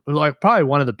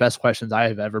the best questions I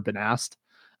have ever been asked.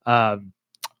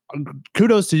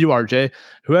 Kudos to you, RJ,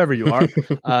 whoever you are.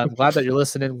 I'm glad that you're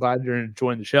listening. I'm glad you're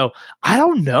enjoying the show. I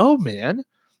don't know, man.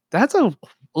 That's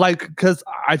because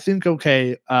I think,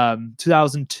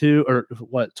 2002 or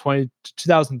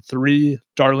 2003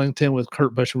 Darlington with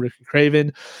Kurt Busch and Ricky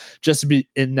Craven, just to be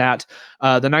in that. The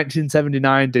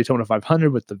 1979 Daytona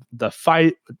 500 with the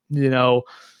fight, man,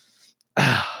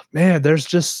 there's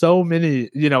just so many,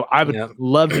 I would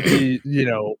love to be,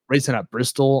 racing at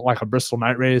Bristol, like a Bristol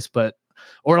night race,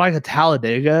 or like a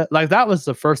Talladega. Like that was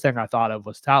the first thing I thought of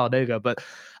was Talladega, but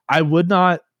I would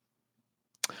not,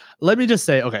 let me just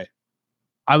say, okay,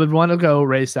 I would want to go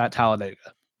race at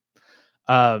Talladega.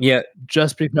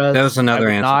 Just because that was another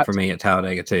answer for me at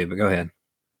Talladega too, but go ahead.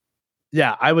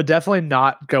 Yeah, I would definitely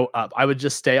not go up. I would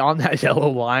just stay on that yellow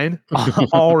line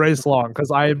all race long because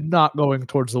I am not going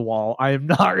towards the wall. I am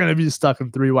not going to be stuck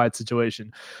in 3 wide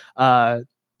situation.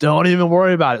 Don't even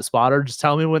worry about it, spotter. Just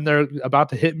tell me when they're about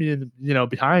to hit me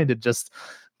behind and just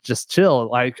chill.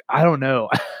 Like, I don't know.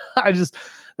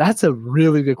 That's a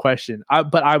really good question.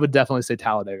 But I would definitely say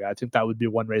Talladega. I think that would be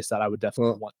one race that I would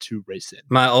definitely want to race in.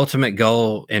 My ultimate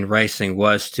goal in racing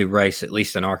was to race at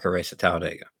least an ARCA race at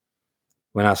Talladega.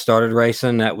 When I started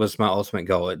racing, that was my ultimate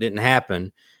goal. It didn't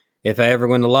happen. If I ever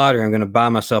win the lottery, I'm going to buy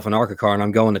myself an ARCA car and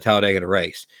I'm going to Talladega to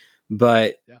race.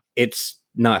 But it's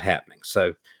not happening.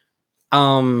 So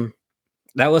that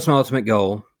was my ultimate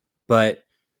goal. But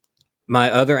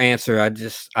my other answer, I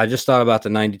just thought about the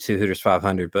 92 Hooters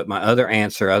 500, but my other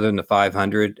answer, other than the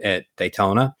 500 at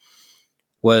Daytona,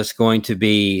 was going to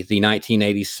be the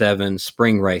 1987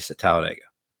 spring race at Talladega.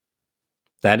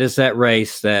 That is that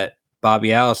race that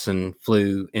Bobby Allison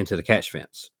flew into the catch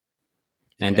fence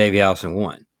and Davey Allison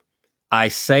won. I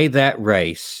say that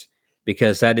race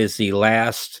because that is the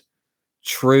last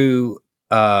true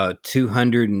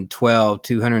 212,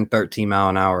 213 mile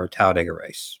an hour Talladega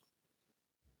race.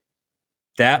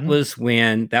 That was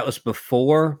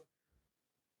before,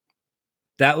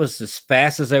 that was as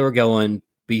fast as they were going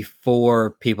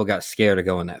before people got scared of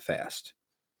going that fast.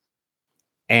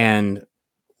 And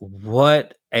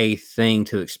what a thing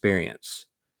to experience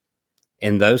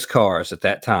in those cars at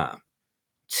that time.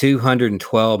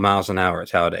 212 miles an hour at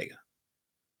Talladega.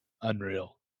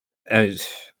 Unreal.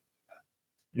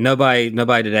 Nobody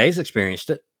today's experienced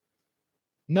it.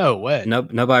 No way.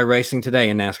 Nobody racing today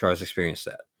in NASCAR has experienced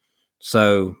that.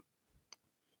 So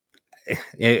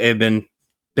it been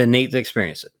neat to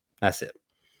experience it. That's it.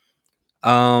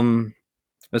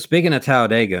 But speaking of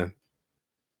Talladega,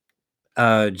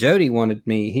 Jody wanted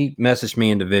me, he messaged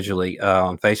me individually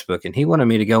on Facebook, and he wanted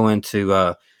me to go into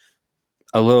a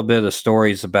little bit of the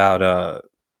stories about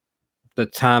the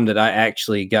time that I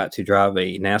actually got to drive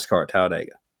a NASCAR at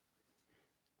Talladega.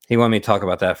 He wanted me to talk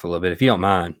about that for a little bit, if you don't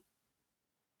mind.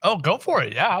 Oh, go for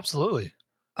it. Yeah, absolutely.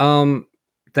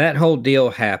 That whole deal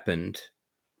happened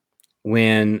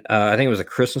when I think it was a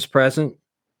Christmas present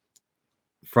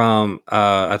from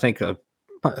I think a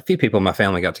few people in my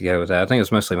family got together with that. I think it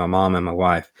was mostly my mom and my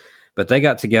wife, but they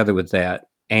got together with that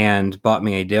and bought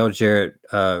me a Dale Jarrett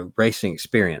racing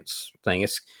experience thing.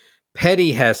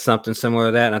 Petty has something similar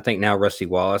to that, and I think now Rusty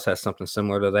Wallace has something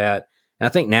similar to that. And I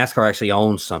think NASCAR actually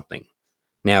owns something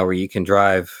now where you can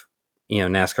drive,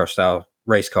 NASCAR style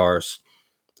race cars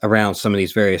around some of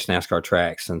these various NASCAR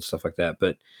tracks and stuff like that.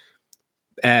 But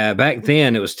back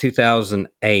then, it was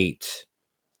 2008.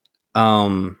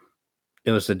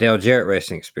 It was the Dale Jarrett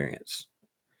racing experience,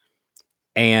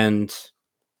 and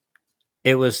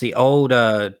it was the old.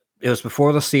 It was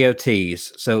before the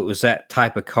COTs, so it was that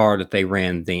type of car that they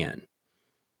ran then.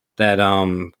 That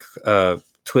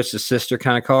Twisted Sister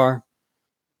kind of car.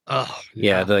 Oh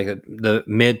yeah, the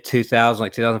mid 2000s,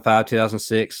 like 2005,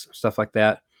 2006, stuff like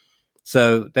that.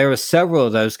 So there were several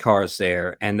of those cars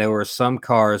there, and there were some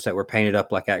cars that were painted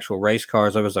up like actual race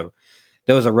cars. There was a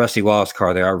Rusty Wallace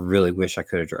car there. I really wish I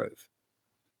could have drove.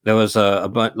 There was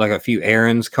a few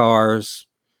Aaron's cars.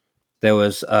 There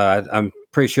was I'm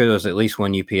pretty sure there was at least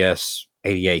one UPS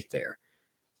 88 there.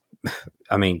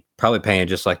 I mean, probably painted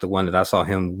just like the one that I saw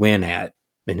him win at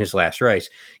in his last race.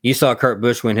 You saw Kurt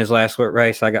Busch win his last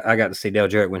race. I got to see Dale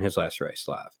Jarrett win his last race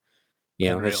live.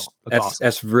 That's awesome.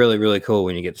 That's really, really cool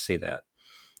when you get to see that.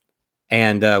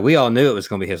 And we all knew it was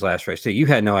going to be his last race too. You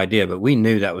had no idea, but we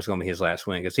knew that was going to be his last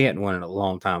win because he hadn't won in a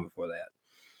long time before that.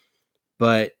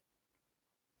 But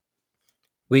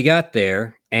we got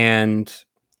there, and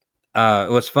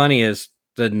what's funny is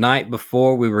the night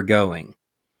before we were going,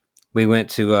 we went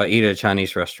to eat at a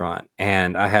Chinese restaurant,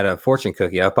 and I had a fortune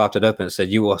cookie. I popped it up and it said,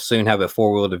 "You will soon have a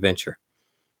four-wheeled adventure."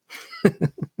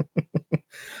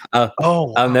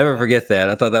 I'll never forget that.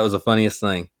 I thought that was the funniest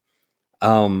thing.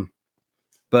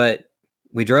 But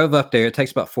we drove up there. It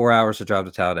takes about 4 hours to drive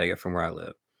to Talladega from where I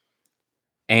live.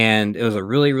 And it was a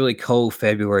really, really cold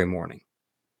February morning.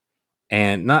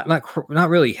 And not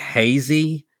really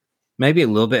hazy, maybe a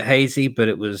little bit hazy, but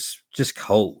it was just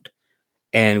cold.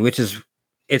 And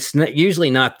it's usually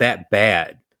not that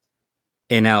bad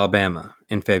in Alabama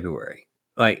in February.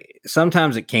 Like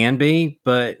sometimes it can be,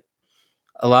 but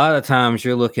a lot of times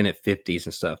you're looking at 50s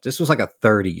and stuff. This was like a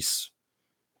 30s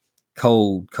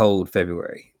cold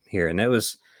February here. And it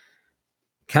was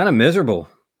kind of miserable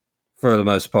for the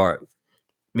most part,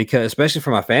 because especially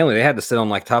for my family, they had to sit on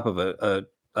like top of a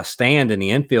stand in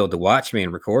the infield to watch me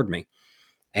and record me.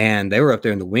 And they were up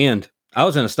there in the wind. I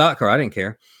was in a stock car. I didn't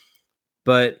care.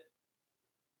 But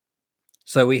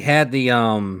so we had we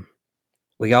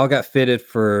all got fitted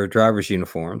for driver's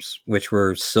uniforms, which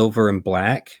were silver and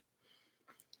black.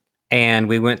 And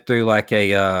we went through like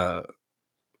you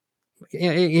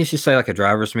should say like a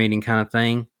driver's meeting kind of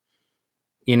thing.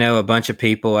 A bunch of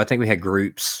people. I think we had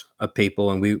groups of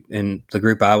people, and in the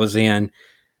group I was in,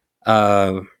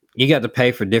 you got to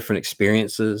pay for different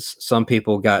experiences. Some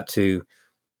people got to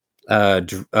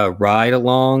ride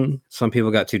along. Some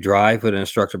people got to drive with an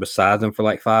instructor beside them for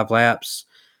like 5 laps.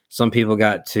 Some people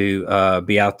got to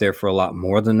be out there for a lot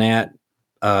more than that,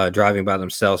 driving by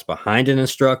themselves behind an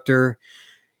instructor.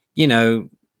 You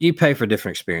pay for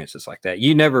different experiences like that.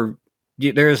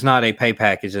 There is not a pay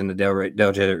package in the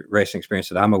Dale Jarrett racing experience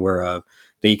that I'm aware of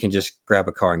that you can just grab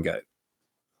a car and go.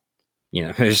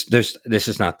 This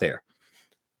is not there.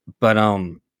 But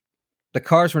the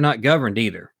cars were not governed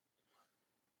either.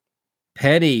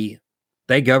 Petty,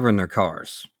 they govern their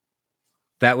cars.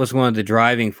 that was one of the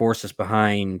driving forces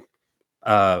behind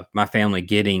my family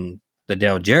getting the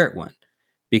Dale Jarrett one,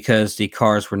 because the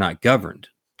cars were not governed.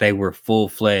 They were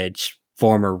full-fledged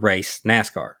former race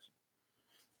NASCAR.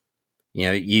 You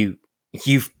know, you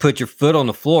put your foot on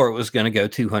the floor, it was going to go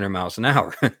 200 miles an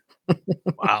hour.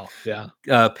 Wow.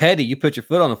 Yeah. Petty, you put your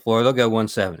foot on the floor, they'll go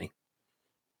 170.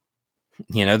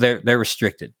 You know, they're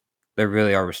restricted. They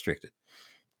really are restricted.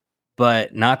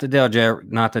 But not the Dale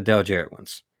Jarrett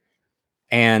ones.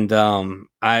 And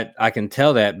I can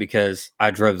tell that because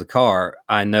I drove the car.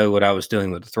 I know what I was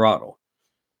doing with the throttle.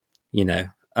 You know,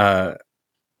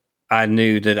 I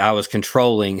knew that I was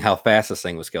controlling how fast this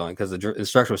thing was going, because the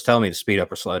instructor was telling me to speed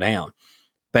up or slow down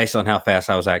based on how fast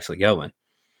I was actually going.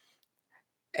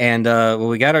 And when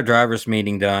we got our driver's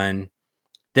meeting done,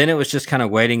 then it was just kind of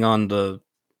waiting on the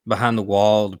behind the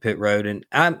wall, the pit road. And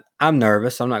I'm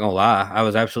nervous. I'm not gonna lie. I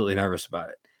was absolutely nervous about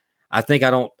it. I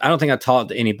don't think I talked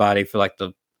to anybody for like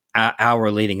the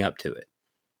hour leading up to it,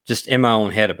 just in my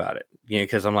own head about it. You know,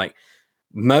 because I'm like,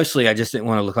 mostly I just didn't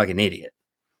want to look like an idiot.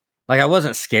 Like, I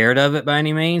wasn't scared of it by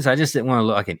any means. I just didn't want to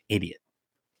look like an idiot,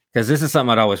 because this is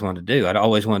something I'd always wanted to do. I'd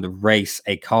always wanted to race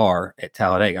a car at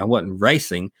Talladega. I wasn't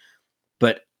racing,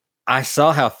 but I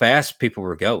saw how fast people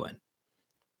were going.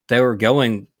 They were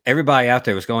going, everybody out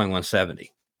there was going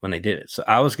 170 when they did it. So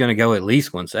I was going to go at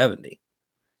least 170.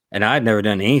 And I'd never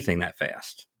done anything that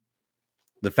fast.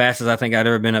 The fastest I think I'd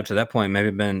ever been up to that point, maybe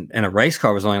been in a race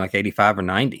car, was only like 85 or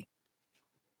 90.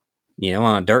 You know,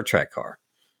 on a dirt track car.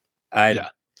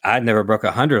 I'd never broke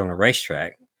 100 on a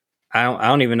racetrack. I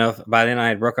don't even know if by then I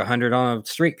had broke 100 on a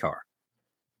street car.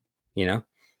 You know,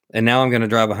 and now I'm going to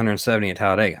drive 170 at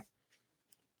Talladega.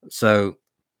 So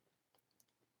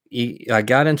I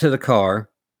got into the car,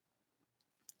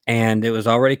 and it was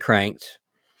already cranked.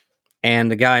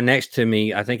 And the guy next to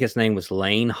me, I think his name was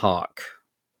Lane Hawk,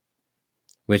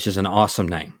 which is an awesome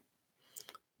name.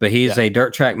 But he's a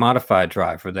dirt track modified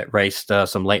driver that raced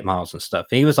some late models and stuff.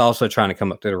 He was also trying to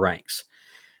come up through the ranks.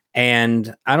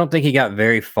 And I don't think he got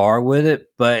very far with it,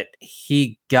 but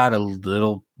he got a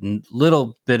little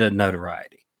bit of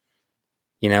notoriety.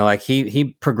 You know, like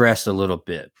he progressed a little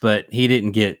bit, but he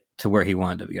didn't get to where he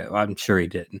wanted to go. I'm sure he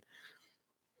didn't.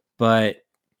 But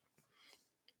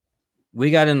we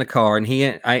got in the car, and he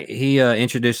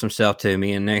introduced himself to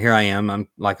me, and here I am. I'm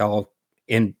like all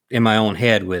in my own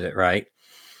head with it, right?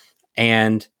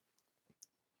 And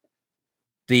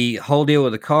the whole deal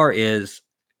with the car is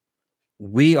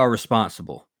we are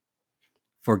responsible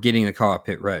for getting the car up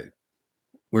pit road.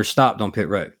 We're stopped on pit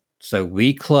road. So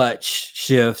we clutch,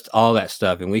 shift, all that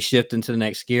stuff, and we shift into the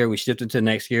next gear. We shift into the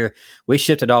next gear. We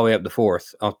shifted all the way up to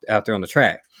fourth out there on the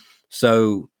track.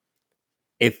 So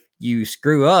if you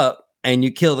screw up and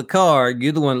you kill the car,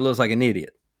 you're the one that looks like an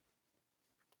idiot.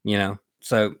 You know?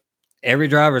 So every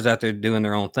driver's out there doing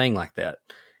their own thing like that.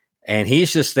 And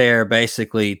he's just there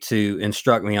basically to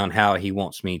instruct me on how he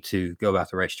wants me to go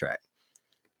about the racetrack.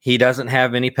 He doesn't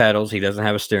have any pedals. He doesn't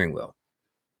have a steering wheel.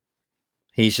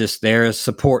 He's just there as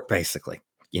support, basically,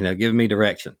 you know, giving me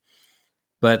direction.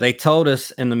 But they told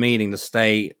us in the meeting to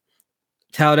stay.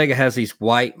 Talladega has these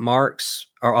white marks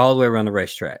all the way around the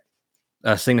racetrack,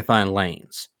 signifying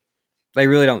lanes. They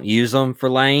really don't use them for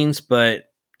lanes, but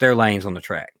they're lanes on the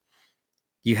track.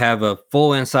 You have a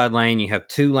full inside lane, you have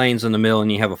 2 lanes in the middle,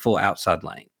 and you have a full outside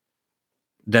lane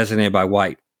designated by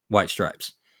white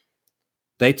stripes.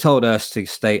 They told us to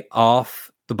stay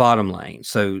off the bottom lane.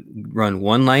 So run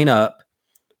 1 lane up,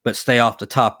 but stay off the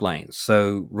top lane.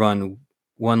 So run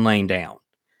 1 lane down.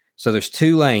 So there's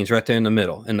 2 lanes right there in the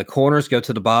middle, and the corners go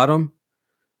to the bottom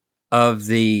of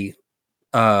the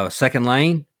second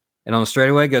lane, and on the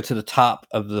straightaway go to the top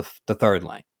of the third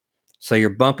lane. So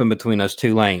you're bumping between those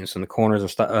 2 lanes and the corners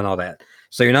and all that.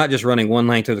 So you're not just running 1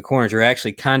 lane through the corners. You're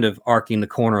actually kind of arcing the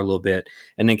corner a little bit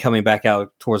and then coming back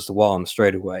out towards the wall on the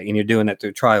straightaway. And you're doing that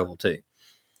through tri-oval too.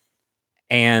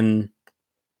 And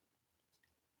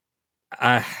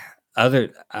the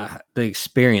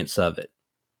experience of it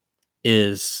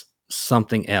is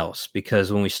something else,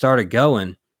 because when we started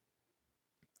going,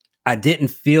 I didn't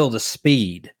feel the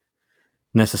speed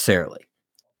necessarily,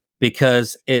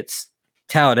 because it's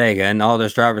Talladega, and all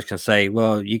those drivers can say,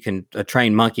 well, a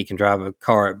trained monkey can drive a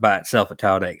car by itself at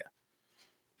Talladega.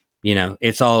 You know,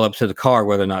 it's all up to the car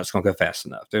whether or not it's going to go fast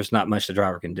enough. There's not much the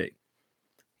driver can do.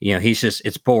 You know,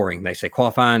 it's boring. They say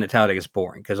qualifying at Talladega is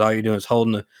boring because all you're doing is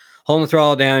holding the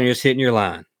throttle down and you're just hitting your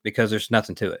line because there's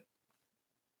nothing to it.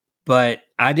 But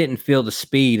I didn't feel the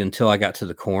speed until I got to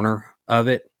the corner of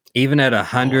it. Even at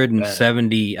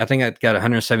 170, I think I got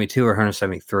 172 or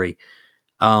 173.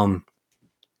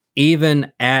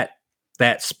 Even at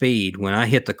that speed, when I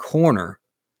hit the corner,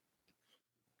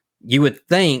 you would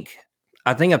think,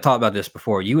 I think I've talked about this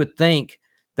before. You would think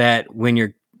that when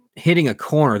you're hitting a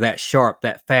corner that sharp,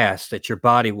 that fast, that your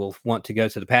body will want to go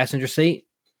to the passenger seat.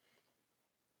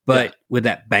 But with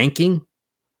that banking,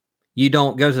 you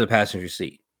don't go to the passenger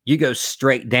seat. You go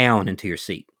straight down into your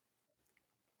seat.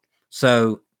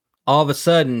 So all of a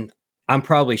sudden, I'm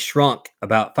probably shrunk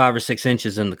about 5 or 6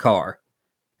 inches in the car,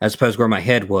 as opposed to where my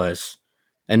head was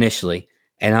initially.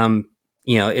 And I'm,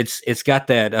 it's got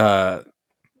that,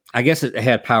 I guess it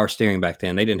had power steering back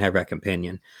then. They didn't have rack and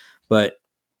pinion, but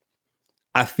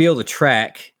I feel the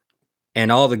track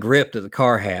and all the grip that the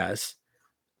car has,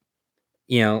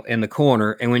 in the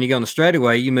corner. And when you go on the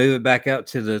straightaway, you move it back up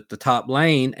to the top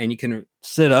lane and you can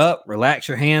sit up, relax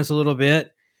your hands a little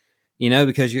bit,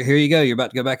 because here you go. You're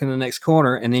about to go back in the next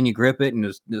corner and then you grip it and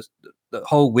the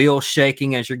whole wheel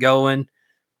shaking as you're going.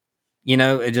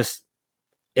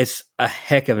 It's a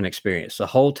heck of an experience. The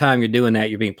whole time you're doing that,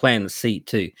 you're being planted in the seat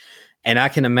too. And I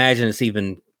can imagine it's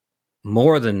even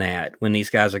more than that when these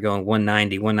guys are going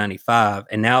 190, 195.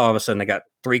 And now all of a sudden they got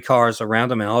 3 cars around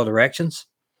them in all directions.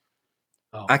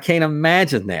 Oh. I can't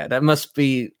imagine that. That must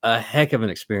be a heck of an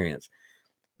experience.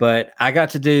 But I got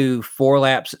to do 4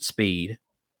 laps at speed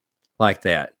like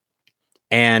that.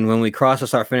 And when we crossed the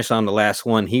start finish on the last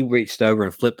one, he reached over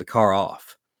and flipped the car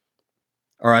off.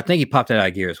 Or I think he popped it out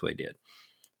of gear is what he did.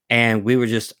 And we were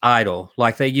just idle,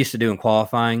 like they used to do in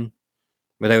qualifying,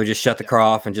 where they would just shut the car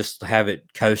off and just have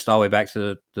it coast all the way back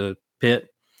to the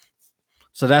pit.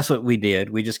 So that's what we did.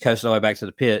 We just coasted all the way back to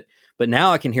the pit. But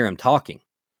now I can hear him talking.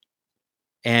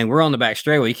 And we're on the back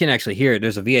straightaway. You can actually hear it.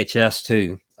 There's a VHS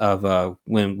too of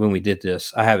when we did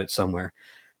this. I have it somewhere.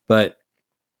 But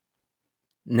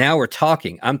now we're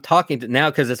talking. I'm talking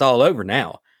now because it's all over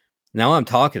now. Now I'm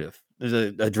talkative.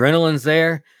 There's adrenaline's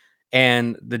there.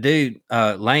 And the dude,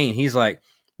 Lane, he's like,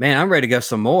 man, I'm ready to go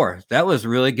some more. That was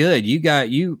really good.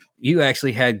 You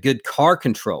actually had good car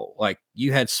control. Like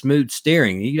you had smooth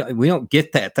steering. We don't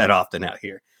get that often out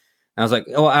here. And I was like,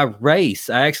 oh, I race.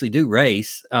 I actually do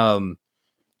race. I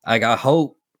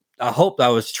hope I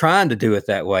was trying to do it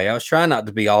that way. I was trying not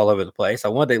to be all over the place. I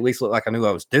wanted to at least look like I knew what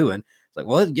I was doing. It's like,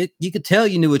 well, you could tell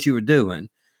you knew what you were doing.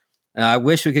 I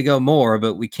wish we could go more,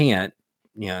 but we can't.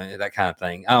 That kind of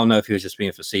thing. I don't know if he was just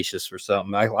being facetious or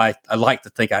something. I like to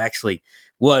think I actually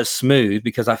was smooth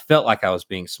because I felt like I was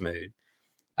being smooth.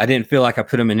 I didn't feel like I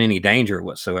put him in any danger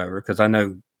whatsoever because I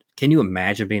know. Can you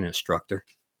imagine being an instructor?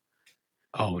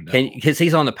 Oh no, because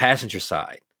he's on the passenger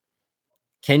side.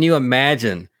 Can you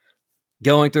imagine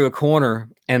going through a corner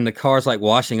and the car's like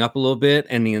washing up a little bit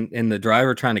and the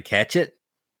driver trying to catch it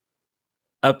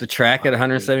up the track at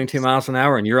 172 miles an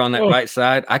hour and you're on that right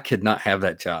side? I could not have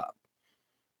that job.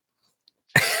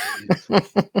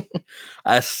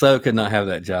 I so could not have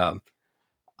that job.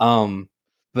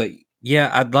 But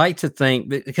yeah, I'd like to think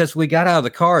because we got out of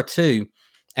the car too,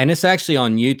 and it's actually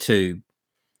on YouTube.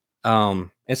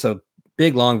 It's a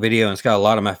big long video and it's got a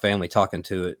lot of my family talking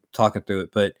through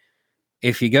it. But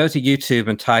if you go to YouTube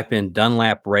and type in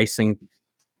Dunlap Racing,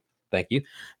 thank you,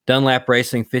 Dunlap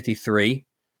Racing 53,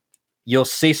 you'll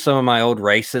see some of my old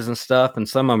races and stuff, and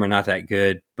some of them are not that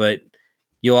good, but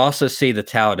you'll also see the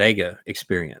Talladega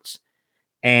experience.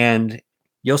 And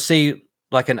you'll see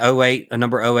like a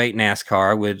number 08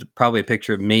 NASCAR with probably a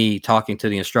picture of me talking to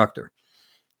the instructor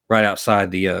right outside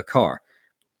the car.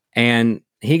 And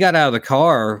he got out of the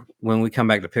car when we come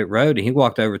back to pit road and he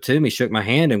walked over to me, shook my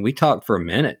hand, and we talked for a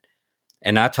minute.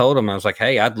 And I told him, I was like,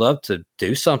 hey, I'd love to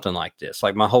do something like this.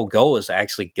 Like my whole goal is to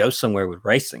actually go somewhere with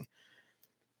racing.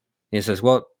 He says,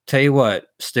 well, tell you what,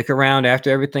 stick around after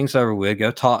everything's over with.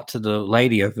 Go talk to the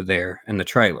lady over there in the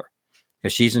trailer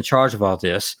because she's in charge of all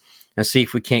this and see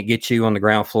if we can't get you on the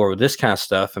ground floor with this kind of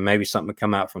stuff and maybe something would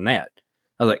come out from that.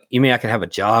 I was like, you mean I could have a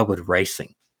job with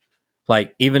racing?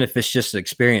 Like, even if it's just an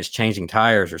experience changing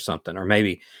tires or something, or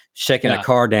maybe shaking a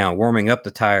car down, warming up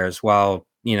the tires while,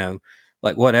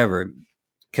 like whatever.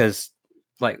 Because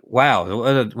like,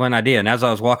 wow, what idea. And as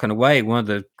I was walking away, one of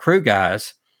the crew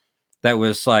guys that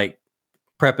was like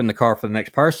prepping the car for the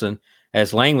next person,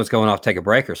 as Lane was going off to take a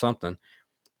break or something,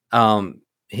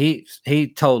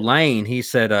 he told Lane, he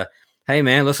said, hey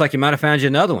man, looks like you might have found you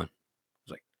another one. I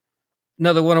was like,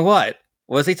 another one of what?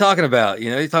 What's he talking about?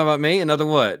 He's talking about me, another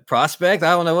what? Prospect?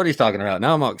 I don't know what he's talking about.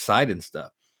 Now I'm all excited and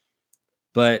stuff.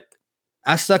 But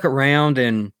I stuck around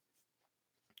and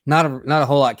not a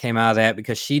whole lot came out of that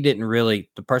because the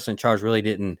person in charge really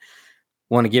didn't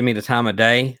want to give me the time of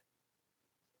day.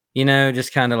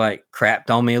 Just kind of like crapped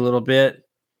on me a little bit.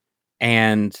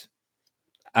 And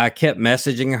I kept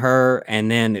messaging her. And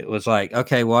then it was like,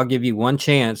 okay, well, I'll give you one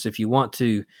chance if you want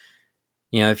to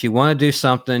if you want to do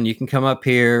something, you can come up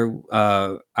here.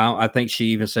 I think she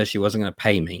even said she wasn't going to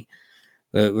pay me.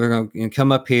 But we're going to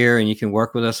come up here and you can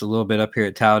work with us a little bit up here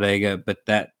at Talladega. But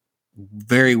that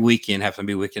very weekend, happened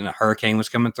to be weekend, a hurricane was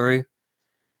coming through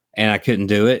and I couldn't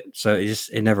do it. So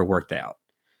it never worked out.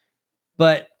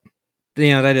 But,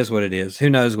 that is what it is. Who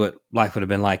knows what life would have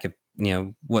been like if,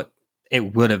 what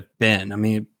it would have been. I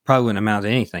mean, it probably wouldn't amount to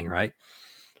anything, right?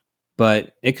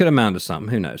 But it could amount to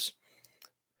something. Who knows?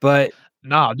 But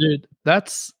no, dude,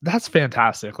 that's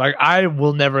fantastic. Like, I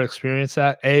will never experience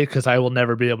that. A, because I will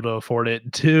never be able to afford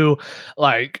it. Two,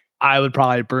 like, I would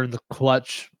probably burn the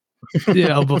clutch,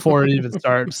 before it even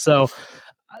starts. So,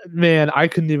 man, I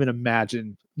couldn't even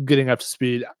imagine getting up to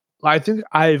speed. I think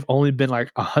I've only been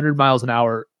like 100 miles an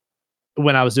hour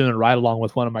when I was doing a ride along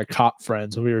with one of my cop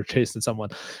friends when we were chasing someone.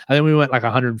 I think we went like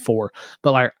 104.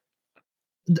 But like,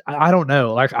 I don't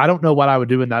know. Like, I don't know what I would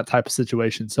do in that type of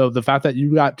situation. So the fact that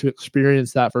you got to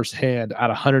experience that firsthand at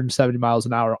 170 miles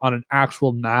an hour on an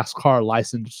actual NASCAR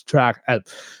licensed track at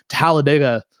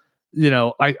Talladega,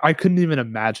 I couldn't even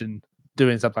imagine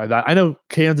doing something like that. I know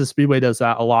Kansas Speedway does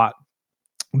that a lot,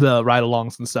 the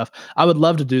ride-alongs and stuff. I would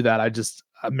love to do that.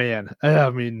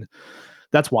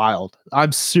 That's wild.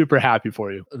 I'm super happy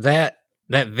for you. That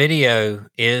video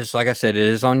is, like I said, it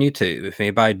is on YouTube. If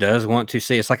anybody does want to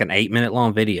see, it's like an 8-minute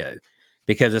long video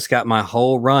because it's got my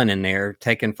whole run in there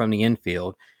taken from the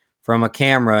infield from a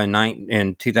camera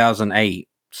in 2008.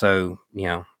 So,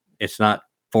 it's not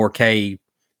 4K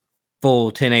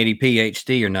full 1080p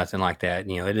HD or nothing like that.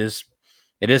 It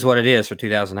is what it is for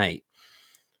 2008.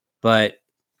 But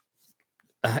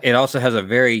it also has a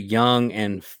very young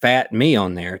and fat me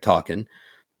on there talking.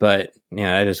 But,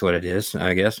 that is what it is,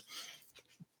 I guess.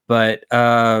 But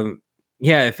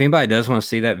if anybody does want to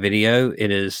see that video,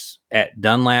 it is at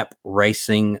Dunlap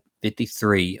Racing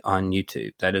 53 on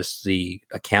YouTube. That is the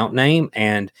account name.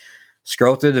 And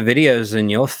scroll through the videos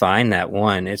and you'll find that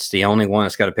one. It's the only one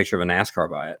that's got a picture of a NASCAR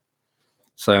by it.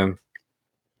 So,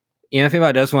 if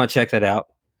anybody does want to check that out,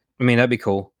 that'd be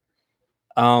cool.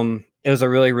 It was a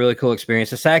really, really cool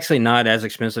experience. It's actually not as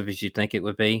expensive as you think it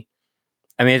would be.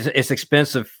 It's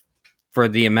expensive for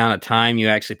the amount of time you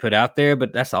actually put out there,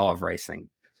 but that's all of racing.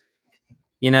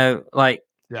 I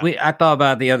thought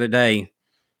about it the other day,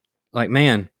 like,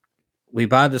 man, we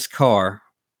buy this car,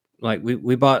 like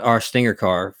we bought our Stinger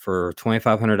car for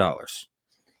 $2,500.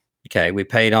 Okay. We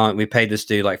paid this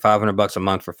dude like $500 a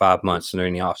month for 5 months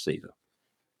during the off season,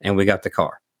 and we got the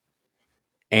car,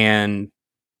 and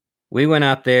we went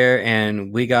out there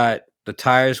and we got the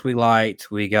tires we liked.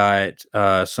 We got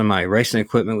some of my racing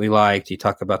equipment we liked. You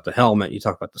talk about the helmet. You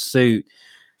talk about the suit.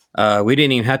 We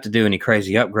didn't even have to do any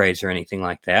crazy upgrades or anything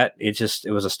like that. It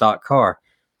was a stock car.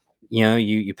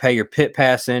 You pay your pit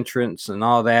pass entrance and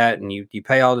all that, and you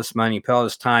pay all this money, you pay all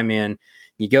this time in.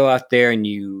 You go out there and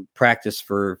you practice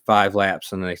for 5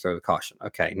 laps, and then they throw the caution.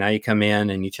 Okay, now you come in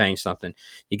and you change something.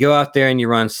 You go out there and you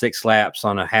run 6 laps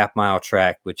on a half-mile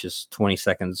track, which is 20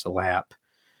 seconds a lap,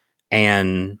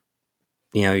 and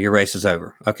your race is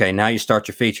over. Okay, now you start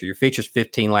your feature. Your feature's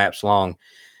 15 laps long,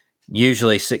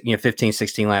 usually 15,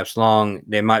 16 laps long.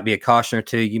 There might be a caution or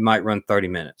two. You might run 30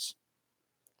 minutes.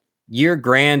 Your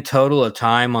grand total of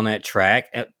time on that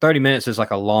track, 30 minutes is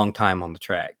like a long time on the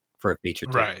track for a feature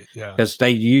team. Right, yeah. Because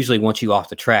they usually want you off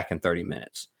the track in 30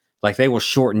 minutes. Like, they will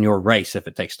shorten your race if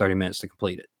it takes 30 minutes to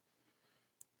complete it.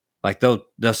 Like, they'll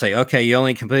say, okay, you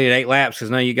only completed 8 laps because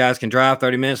now you guys can drive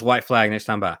 30 minutes, white flag next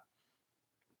time by.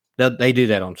 They do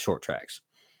that on short tracks.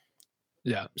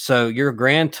 Yeah. So your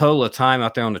grand total of time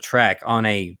out there on the track on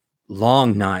a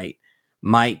long night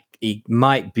might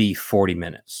be 40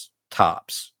 minutes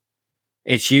tops.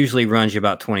 It usually runs you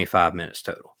about 25 minutes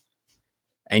total.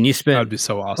 And you spend, that'd be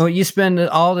so awesome. Well, you spend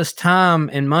all this time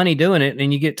and money doing it,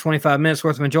 and you get 25 minutes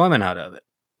worth of enjoyment out of it.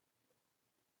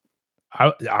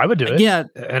 I would do it. Yeah.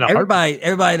 Everybody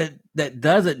that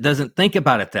does it doesn't think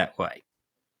about it that way.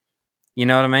 You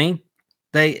know what I mean?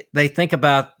 They think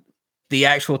about the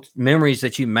actual memories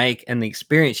that you make and the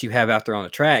experience you have out there on the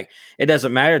track. It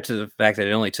doesn't matter to the fact that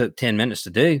it only took 10 minutes to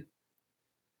do.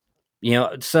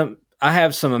 I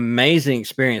have some amazing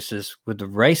experiences with the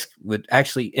race, with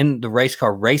actually in the race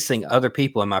car racing other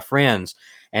people and my friends,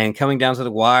 and coming down to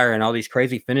the wire and all these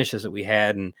crazy finishes that we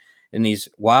had, and these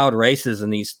wild races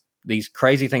and these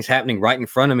crazy things happening right in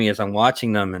front of me as I'm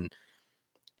watching them.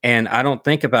 And I don't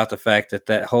think about the fact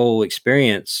that whole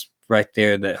experience right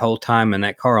there, that whole time in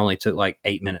that car only took like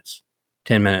 8 minutes,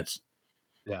 10 minutes.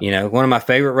 Yeah. One of my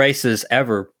favorite races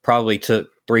ever probably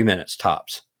took 3 minutes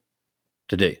tops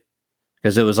to do,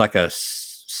 because it was like a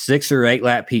 6 or 8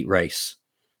 lap heat race.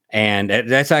 And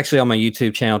that's actually on my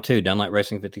YouTube channel too, Dunlap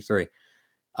Racing 53.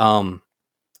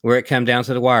 where it come down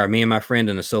to the wire, me and my friend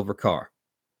in a silver car.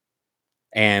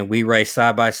 And we raced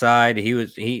side by side.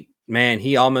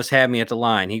 He almost had me at the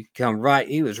line.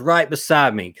 He was right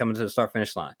beside me coming to the start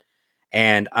finish line.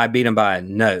 And I beat him by a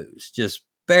nose, just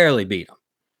barely beat him.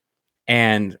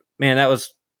 And man, that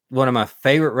was one of my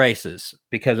favorite races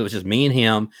because it was just me and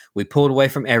him. We pulled away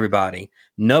from everybody.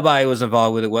 Nobody was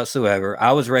involved with it whatsoever.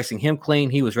 I was racing him clean.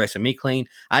 He was racing me clean.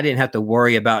 I didn't have to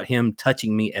worry about him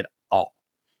touching me at all.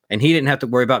 And he didn't have to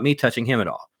worry about me touching him at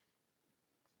all.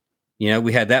 You know,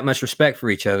 we had that much respect for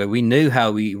each other. We knew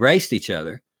how we raced each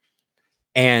other.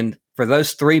 And for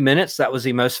those 3 minutes, that was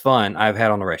the most fun I've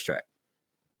had on the racetrack.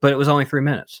 But it was only 3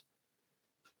 minutes.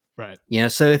 Right. You know,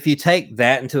 so if you take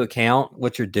that into account,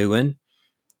 what you're doing,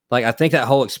 like I think that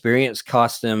whole experience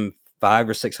cost them $500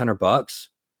 or $600.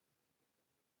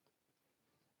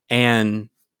 And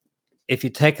if you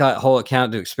take that whole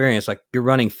account to experience, like you're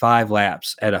running 5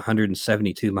 laps at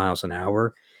 172 miles an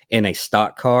hour in a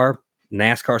stock car,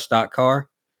 NASCAR stock car,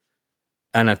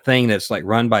 and a thing that's like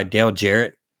run by Dale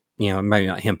Jarrett, you know, maybe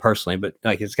not him personally, but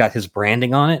like it's got his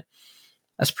branding on it.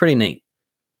 That's pretty neat,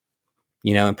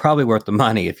 you know, and probably worth the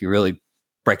money if you really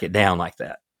break it down like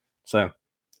that. So,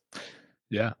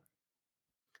 yeah.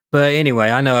 But anyway,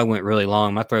 I know I went really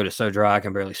long. My throat is so dry I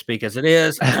can barely speak as it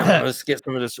is. Let's get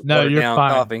some of this watered down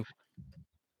coffee.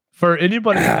 For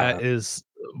anybody that is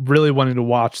really wanting to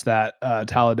watch that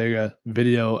Talladega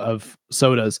video of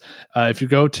sodas, if you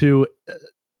go to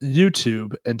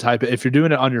YouTube and type it, if you're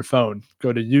doing it on your phone,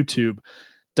 go to YouTube,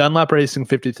 Dunlap Racing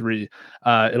 53.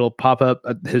 It'll pop up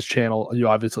at his channel. You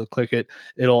obviously click it.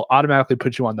 It'll automatically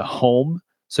put you on the home.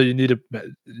 So you need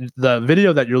the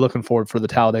video that you're looking for the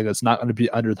Talladega is not going to be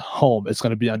under the home. It's going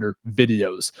to be under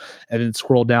videos. And then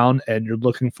scroll down and you're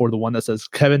looking for the one that says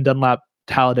Kevin Dunlap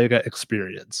Talladega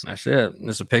Experience. That's it.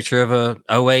 There's a picture of a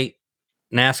 08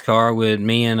 NASCAR with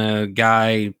me and a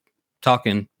guy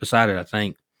talking beside it, I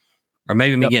think. Or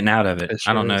maybe me getting out of it.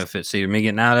 I don't know if it's either me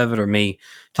getting out of it or me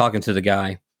talking to the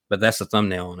guy, but that's the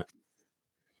thumbnail on it.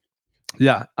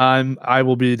 Yeah, I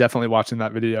will be definitely watching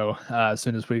that video as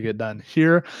soon as we get done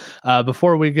here.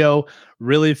 Before we go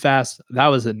really fast, that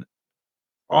was an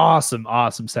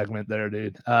awesome segment there,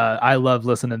 dude. I love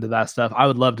listening to that stuff. I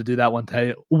would love to do that one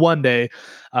day.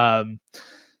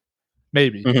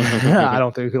 Maybe. I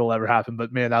don't think it'll ever happen,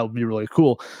 but man, that would be really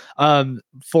cool.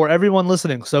 For everyone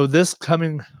listening, so this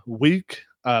coming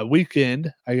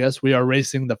weekend, I guess, we are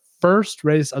racing the first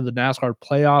race of the NASCAR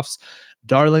playoffs,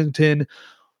 Darlington.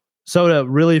 Soda,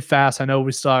 really fast. I know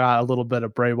we still got a little bit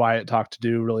of Bray Wyatt talk to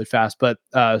do really fast, but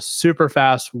super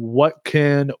fast. What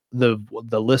can the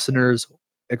listeners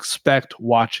expect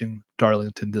watching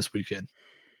Darlington this weekend?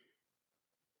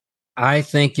 I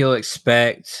think you'll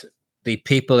expect the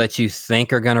people that you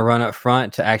think are going to run up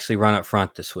front to actually run up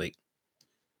front this week.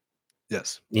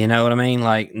 Yes. You know what I mean?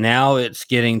 Like now it's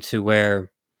getting to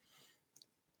where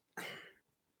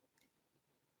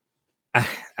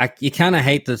you kind of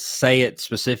hate to say it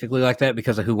specifically like that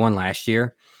because of who won last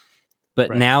year,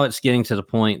 but now it's getting to the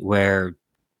point where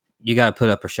you got to put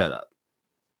up or shut up.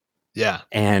 Yeah.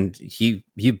 And you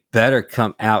better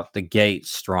come out the gate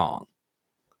strong.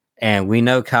 And we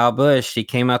know Kyle Busch, he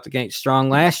came out the gate strong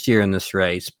last year in this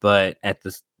race, but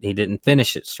he didn't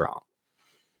finish it strong.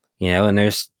 You know, and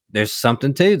there's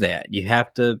something to that. You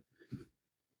have to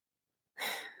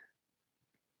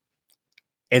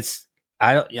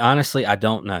honestly, I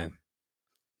don't know.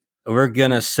 We're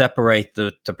going to separate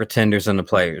the pretenders and the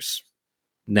players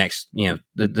next, you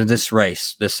know, this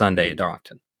race this Sunday at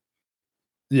Darlington.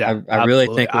 Yeah, I really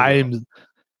think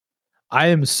I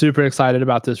am super excited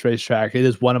about this racetrack. It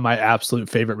is one of my absolute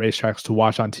favorite racetracks to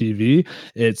watch on TV.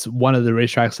 It's one of the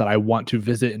racetracks that I want to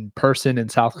visit in person in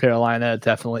South Carolina.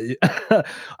 Definitely.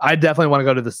 I definitely want to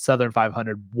go to the Southern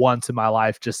 500 once in my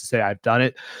life just to say I've done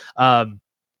it.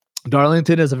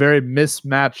 Darlington is a very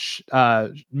mismatch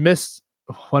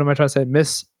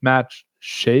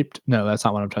shaped. No, that's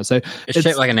not what I'm trying to say. It's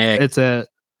shaped like an egg.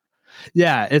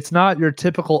 It's not your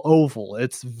typical oval.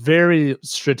 It's very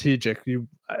strategic. You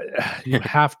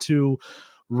have to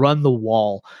run the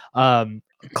wall.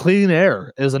 Clean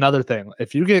air is another thing.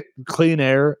 If you get clean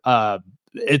air,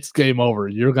 it's game over.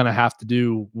 You're going to have to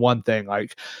do one thing.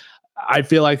 Like, I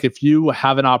feel like if you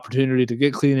have an opportunity to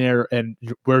get clean air, and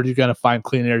where are you going to find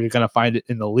clean air? You're going to find it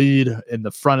in the lead, in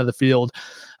the front of the field.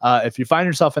 If you find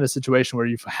yourself in a situation where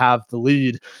you have the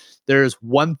lead, there's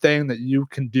one thing that you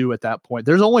can do at that point.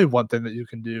 There's only one thing that you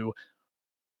can do: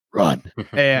 run.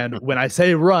 And when I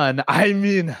say run, I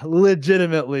mean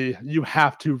legitimately, you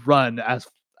have to run as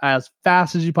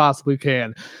fast as you possibly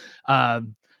can.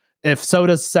 If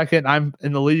Soda's second, I'm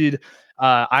in the lead.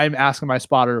 I'm asking my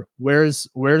spotter, where's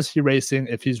he racing?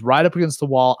 If he's right up against the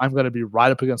wall, I'm going to be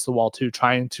right up against the wall too,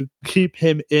 trying to keep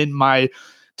him in my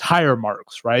tire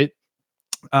marks, right?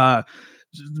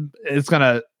 It's going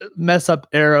to mess up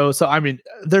aero. So, I mean,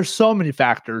 there's so many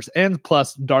factors. And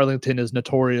plus, Darlington is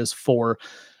notorious for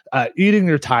eating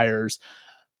your tires.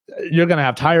 You're going to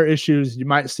have tire issues. You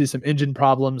might see some engine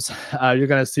problems. You're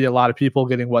going to see a lot of people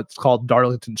getting what's called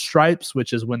Darlington stripes,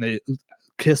 which is when they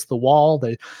kiss the wall,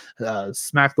 they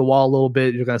smack the wall a little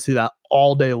bit. You're going to see that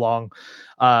all day long.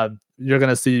 You're going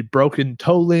to see broken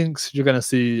toe links. You're going to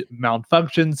see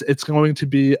malfunctions. It's going to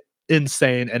be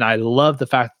insane. And I love the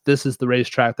fact that this is the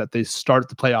racetrack that they start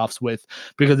the playoffs with,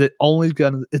 because it's only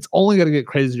going to get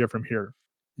crazier from here.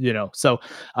 So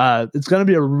it's going to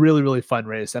be a really, really fun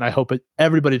race, and I hope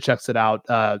everybody checks it out.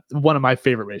 One of my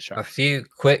favorite racetracks. A few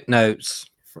quick notes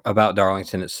about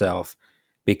Darlington itself,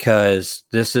 because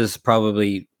this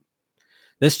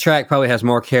track probably has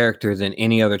more character than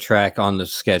any other track on the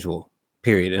schedule,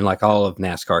 period, in like all of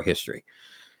NASCAR history.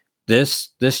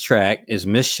 This track is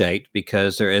misshaped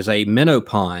because there is a minnow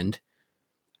pond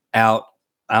out.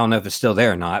 I don't know if it's still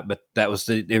there or not, but that was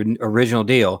the original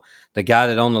deal. The guy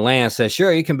that owned the land said,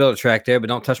 sure, you can build a track there, but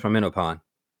don't touch my minnow pond.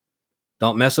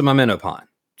 Don't mess with my minnow pond.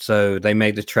 So they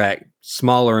made the track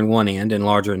smaller in one end and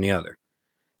larger in the other.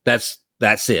 That's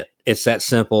it. It's that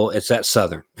simple. It's that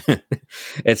Southern.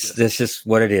 It's just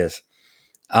what it is.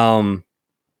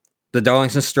 The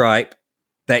Darlington stripe,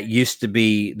 that used to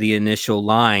be the initial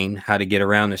line, how to get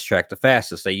around this track the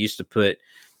fastest. They used to put,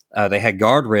 they had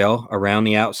guardrail around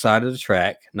the outside of the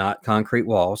track, not concrete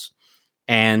walls.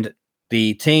 And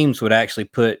the teams would actually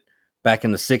put, back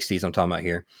in the 60s, I'm talking about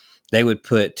here, they would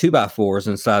put 2x4s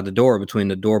inside the door between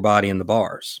the door body and the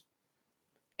bars,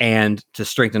 and to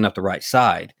strengthen up the right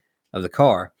side of the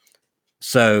car.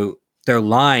 So their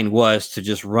line was to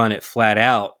just run it flat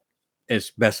out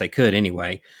as best they could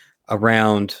anyway,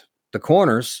 around the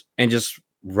corners and just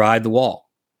ride the wall.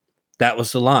 That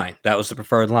was the line. That was the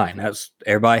preferred line.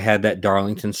 Everybody had that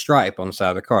Darlington stripe on the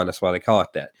side of the car. That's why they call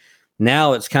it that.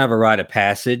 Now it's kind of a rite of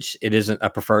passage. It isn't a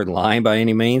preferred line by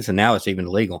any means, and now it's even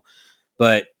illegal.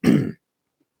 But I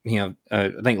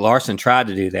think Larson tried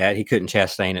to do that. He couldn't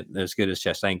Chastain it as good as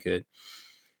Chastain could.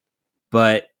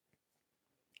 But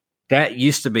that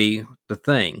used to be the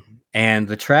thing. And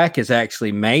the track is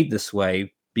actually made this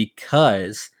way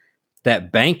because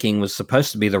that banking was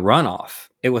supposed to be the runoff.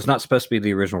 It was not supposed to be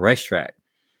the original racetrack.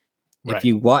 Right. If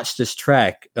you watch this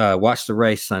track, watch the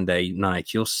race Sunday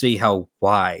night, you'll see how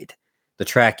wide the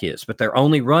track is. But they're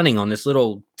only running on this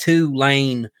little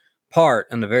 2-lane part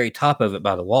on the very top of it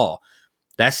by the wall.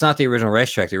 That's not the original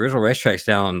racetrack. The original racetrack's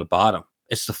down on the bottom.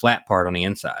 It's the flat part on the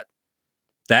inside.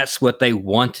 That's what they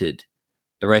wanted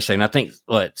the racetrack. And I think,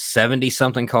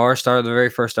 70-something cars started the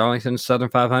very first Darlington Southern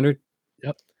 500?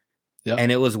 Yep.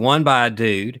 And it was won by a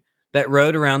dude that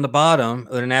rode around the bottom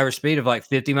at an average speed of like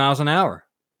 50 miles an hour.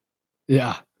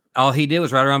 Yeah. All he did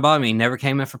was ride around the bottom. He never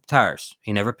came in for tires.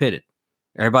 He never pitted.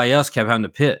 Everybody else kept having to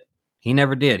pit. He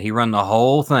never did. He run the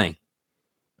whole thing.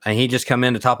 And he just come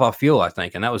in to top off fuel, I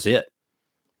think, and that was it.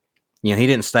 He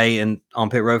didn't stay on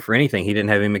pit road for anything. He didn't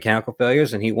have any mechanical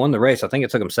failures, and he won the race. I think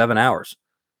it took him 7 hours.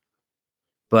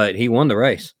 But he won the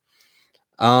race.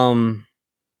 God,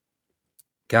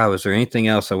 was there anything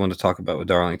else I wanted to talk about with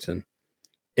Darlington?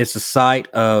 It's the site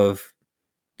of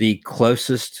the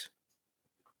closest,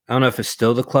 I don't know if it's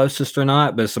still the closest or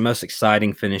not, but it's the most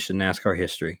exciting finish in NASCAR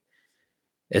history.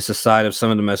 It's the site of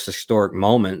some of the most historic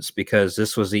moments, because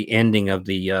this was the ending of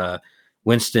the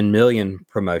Winston Million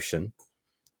promotion,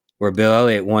 where Bill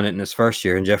Elliott won it in his first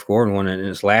year and Jeff Gordon won it in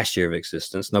his last year of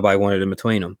existence. Nobody won it in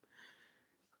between them.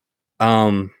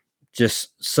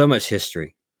 Just so much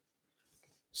history.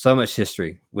 So much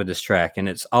history with this track, and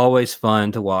it's always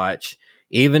fun to watch.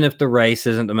 Even if the race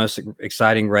isn't the most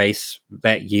exciting race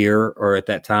that year or at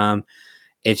that time,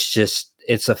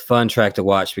 it's a fun track to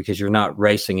watch, because you're not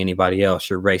racing anybody else.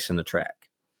 You're racing the track.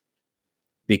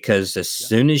 Because as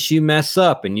soon as you mess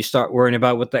up and you start worrying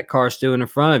about what that car's doing in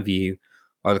front of you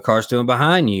or the car's doing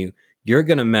behind you, you're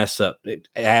going to mess up.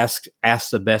 Ask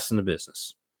the best in the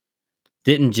business.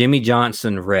 Didn't Jimmy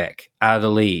Johnson wreck out of the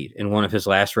lead in one of his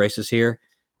last races here?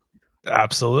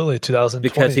 Absolutely. 2020.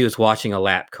 Because he was watching a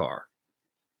lap car.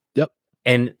 Yep.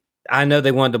 And I know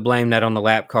they wanted to blame that on the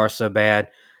lap car so bad.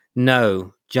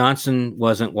 No, Johnson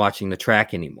wasn't watching the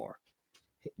track anymore.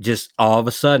 Just all of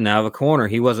a sudden, out of a corner,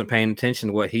 he wasn't paying attention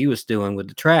to what he was doing with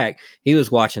the track. He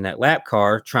was watching that lap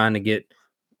car, trying to get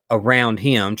around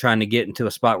him, trying to get into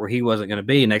a spot where he wasn't going to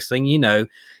be. Next thing you know,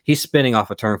 he's spinning off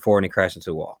a turn 4 and he crashed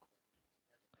into a wall.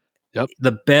 Yep.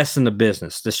 The best in the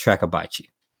business, this track will bite you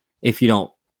if you don't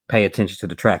pay attention to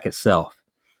the track itself.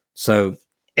 So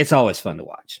it's always fun to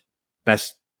watch.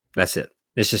 That's it.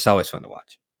 It's just always fun to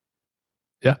watch.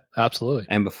 Yeah, absolutely.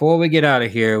 And before we get out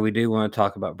of here, we do want to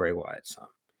talk about Bray Wyatt some.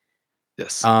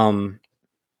 Yes.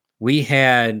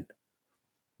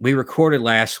 We recorded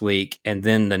last week, and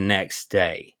then the next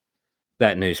day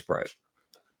that news broke.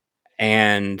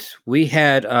 And we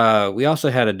also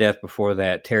had a death before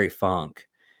that, Terry Funk.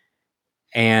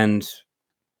 And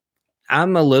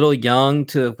I'm a little young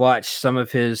to watch some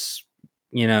of his,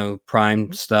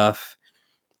 prime stuff.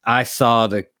 I saw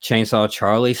the Chainsaw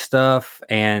Charlie stuff,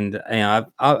 and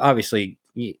obviously,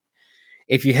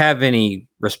 if you have any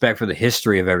respect for the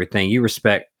history of everything, you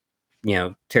respect,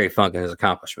 Terry Funk and his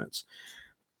accomplishments.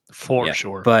 For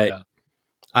sure. But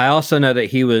I also know that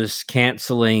he was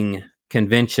canceling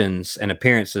conventions and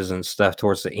appearances and stuff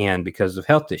towards the end because of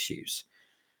health issues.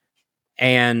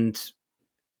 And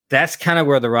that's kind of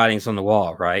where the writing's on the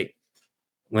wall, right?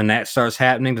 When that starts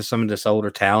happening to some of this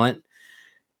older talent,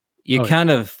 you kind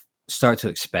of start to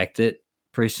expect it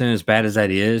pretty soon. As bad as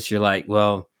that is, you're like,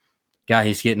 well, God,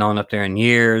 he's getting on up there in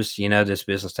years. This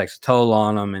business takes a toll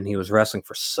on him, and he was wrestling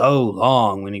for so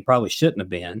long when he probably shouldn't have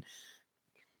been.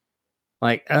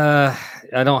 Like, I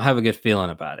don't have a good feeling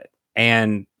about it.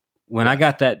 And when I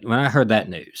heard that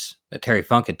news that Terry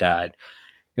Funk had died,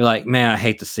 you're like, man, I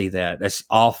hate to see that. That's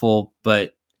awful,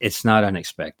 but it's not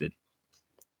unexpected.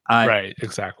 Right,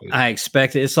 exactly. I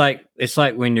expect it. It's like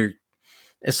when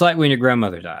your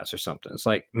grandmother dies or something. It's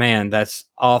like, man, that's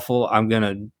awful.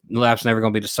 Life's never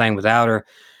gonna be the same without her.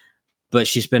 But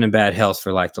she's been in bad health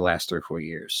for like the last 3 or 4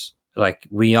 years. Like,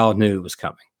 we all knew it was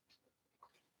coming.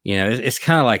 It's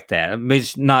kind of like that. I mean,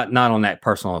 it's not on that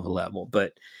personal of a level,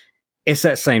 but it's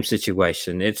that same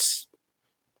situation. It's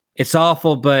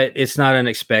awful, but it's not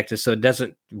unexpected, so it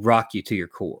doesn't rock you to your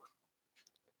core.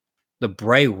 The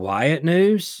Bray Wyatt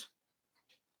news,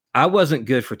 I wasn't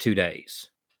good for 2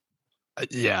 days.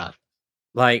 Yeah.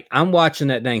 Like, I'm watching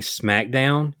that dang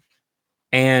SmackDown,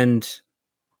 and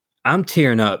I'm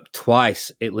tearing up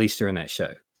twice at least during that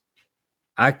show.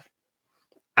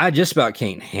 I just about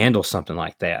can't handle something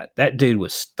like that. That dude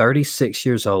was 36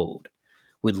 years old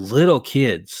with little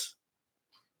kids.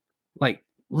 Like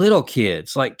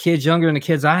kids younger than the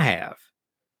kids I have.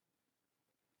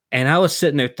 And I was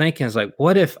sitting there thinking, it's like,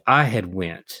 what if I had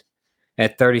went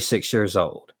at 36 years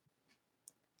old?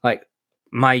 Like,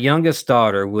 my youngest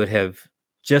daughter would have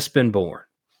just been born.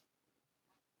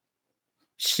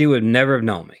 She would never have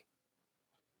known me.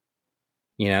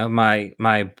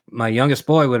 My youngest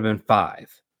boy would have been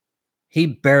 5. He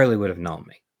barely would have known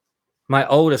me. My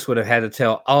oldest would have had to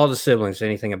tell all the siblings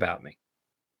anything about me.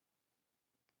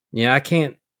 I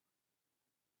can't.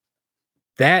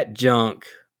 That junk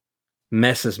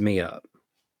messes me up.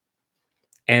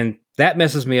 And that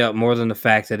messes me up more than the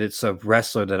fact that it's a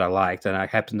wrestler that I liked and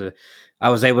I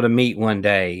was able to meet one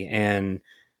day. And,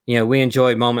 we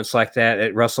enjoyed moments like that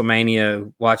at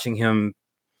WrestleMania, watching him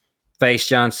face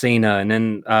John Cena. And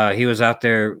then he was out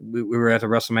there. We were at the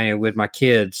WrestleMania with my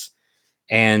kids.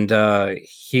 And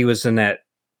he was in that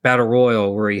battle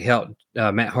royal where he helped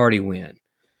Matt Hardy win.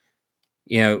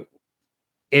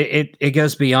 It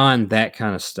goes beyond that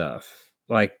kind of stuff.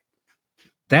 Like,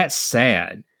 that's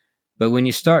sad. But when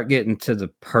you start getting to the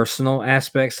personal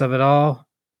aspects of it all,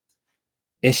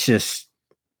 it's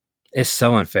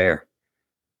so unfair.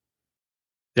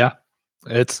 Yeah.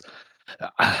 It's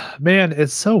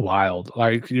so wild.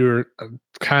 Like, you're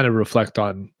kind of reflect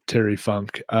on Terry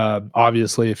Funk.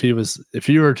 Obviously, if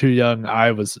you were too young,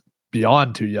 I was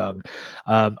beyond too young.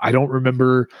 I don't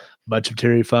remember much of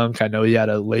Terry Funk. I know he had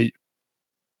a late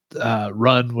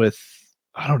run with,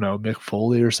 I don't know, Mick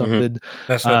Foley or something.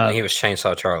 That's when he was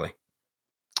Chainsaw Charlie.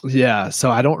 Yeah,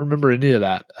 so I don't remember any of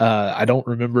that. I don't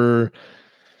remember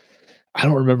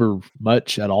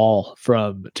much at all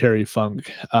from Terry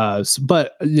Funk.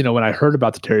 But when I heard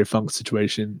about the Terry Funk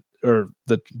situation or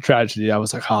the tragedy, I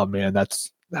was like, oh man,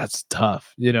 that's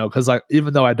tough. Because like,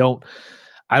 even though I don't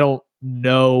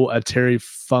know a Terry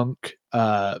Funk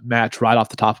match right off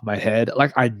the top of my head,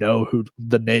 like, I know who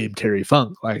the name Terry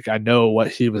Funk. Like, I know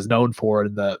what he was known for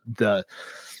and the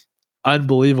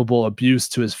unbelievable abuse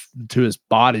to his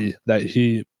body that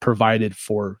he provided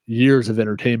for years of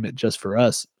entertainment just for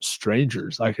us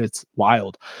strangers. Like, it's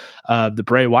wild. The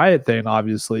Bray Wyatt thing,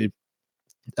 obviously,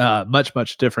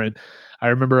 much different. I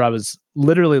remember I was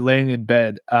literally laying in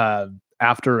bed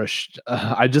after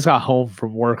I just got home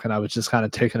from work, and I was just kind of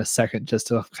taking a second just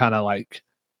to kind of like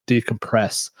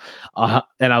decompress.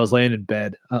 And I was laying in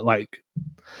bed,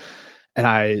 and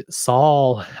I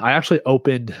actually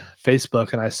opened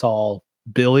Facebook, and I saw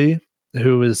Billy,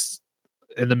 who is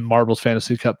in the Marbles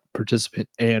Fantasy Cup participant,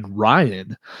 and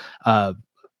Ryan,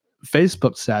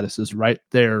 Facebook status is right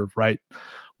there, right,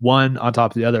 one on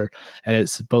top of the other, and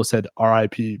it's both said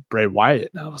R.I.P. Bray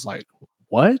Wyatt, and I was like,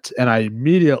 what? And I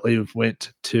immediately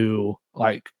went to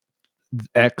like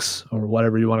X or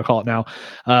whatever you want to call it now,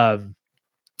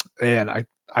 and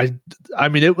I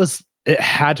mean, it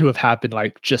had to have happened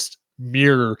like just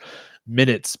mere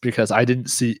minutes, because I didn't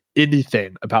see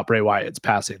anything about Bray Wyatt's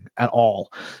passing at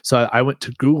all. So I went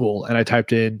to Google and I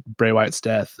typed in Bray Wyatt's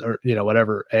death, or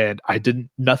whatever, and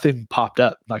nothing popped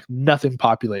up, like nothing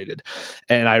populated.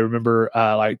 And I remember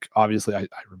like obviously I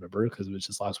remember because it was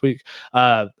just last week,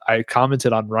 I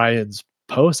commented on Ryan's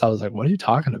post. I was like, what are you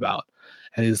talking about?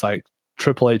 And he's like,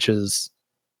 Triple H's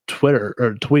Twitter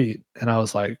or tweet, and I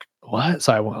was like, what?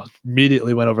 So I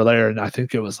immediately went over there, and I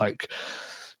think it was like,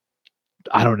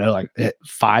 I don't know, like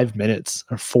 5 minutes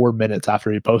or 4 minutes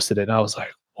after he posted it, and I was like,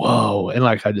 whoa. And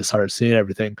like I just started seeing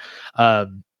everything. I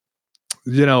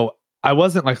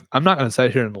wasn't like, I'm not gonna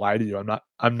sit here and lie to you,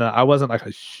 I wasn't like a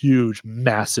huge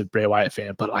massive Bray Wyatt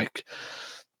fan, but like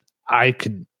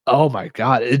oh my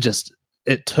god, it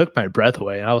took my breath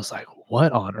away, and I was like,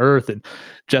 what on earth? And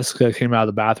Jessica came out of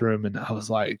the bathroom, and I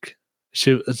was like,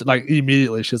 she was like,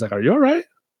 immediately she was like, are you all right?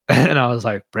 And I was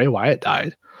like, Bray Wyatt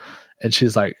died. And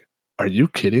she's like, are you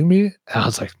kidding me? And I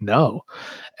was like, no.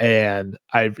 And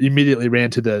I immediately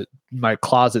ran to my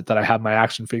closet that I have my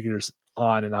action figures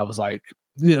on, and I was like,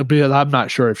 because I'm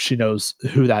not sure if she knows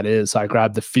who that is. So I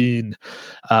grabbed the Fiend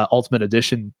Ultimate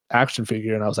Edition action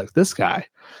figure, and I was like, this guy.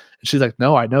 And she's like,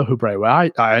 no, I know who Bray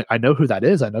Wyatt. I know who that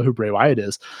is. I know who Bray Wyatt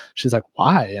is. She's like,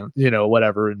 why? And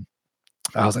whatever. And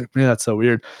I was like, man, that's so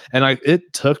weird. And like,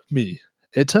 it took me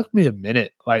a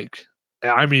minute. Like,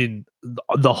 I mean,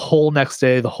 the whole next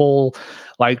day, the whole,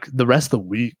 like the rest of the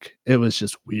week, it was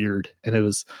just weird. And it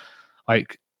was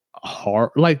like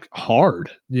hard, and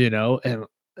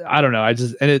I don't know.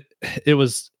 It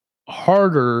was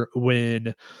harder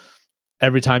when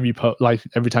every time you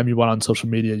went on social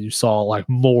media, you saw like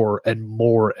more and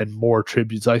more and more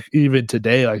tributes. Like even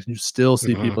today, like you still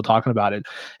see people talking about it,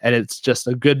 and it's just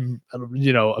a good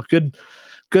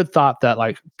thought that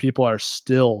like people are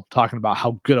still talking about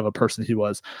how good of a person he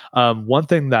was. One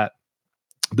thing that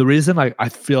the reason like I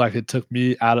feel like it took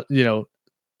me out,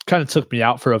 kind of took me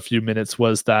out for a few minutes,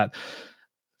 was that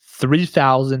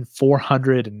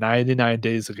 3,499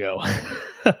 days ago,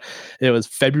 it was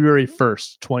February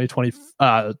 1st,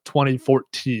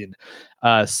 2014,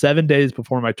 7 days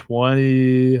before my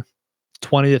 20th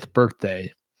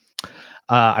birthday.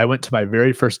 I went to my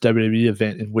very first WWE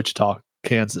event in Wichita,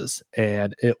 Kansas,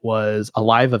 and it was a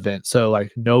live event. So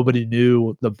like nobody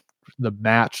knew the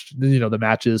match, the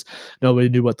matches. Nobody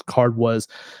knew what the card was.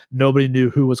 Nobody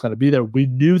knew who was going to be there. We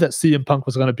knew that CM Punk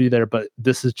was going to be there, but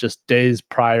this is just days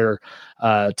prior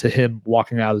to him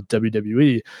walking out of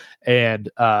WWE.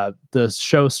 And the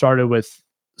show started with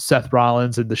Seth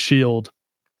Rollins and The Shield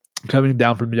coming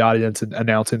down from the audience and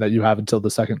announcing that you have until the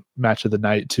second match of the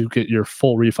night to get your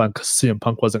full refund, because CM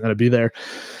Punk wasn't going to be there.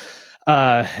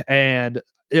 And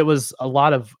it was a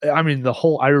lot of, I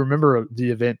remember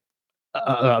the event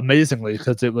amazingly,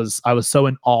 because I was so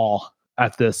in awe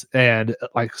at this, and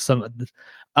like some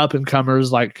up and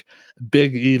comers like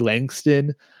Big E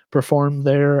Langston performed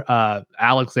there.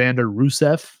 Alexander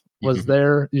Rusev was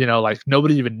there. Like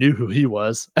nobody even knew who he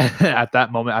was at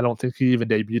that moment. I don't think he even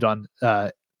debuted on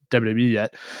WWE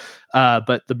yet.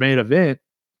 But the main event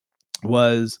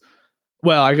was,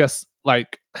 well, I guess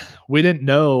like we didn't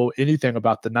know anything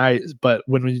about the night, but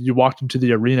when you walked into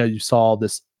the arena, you saw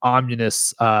this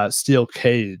ominous steel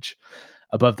cage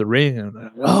above the ring, and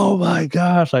oh my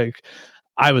gosh, like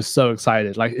I was so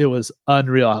excited. Like it was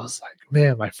unreal. I was like,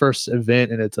 man, my first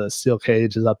event and it's a steel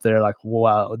cage is up there. Like,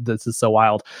 wow, this is so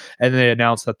wild. And they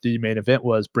announced that the main event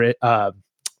was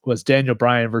Daniel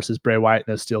Bryan versus Bray Wyatt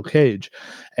in a steel cage.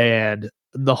 And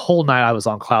the whole night I was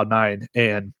on cloud nine.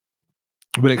 And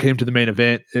when it came to the main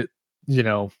event,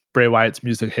 Bray Wyatt's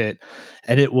music hit,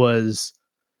 and it was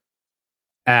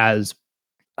I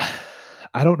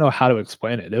don't know how to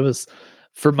explain it. It was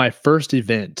for my first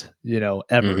event,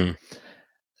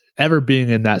 ever being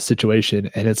in that situation.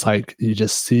 And it's like, you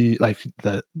just see like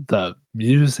the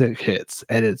music hits,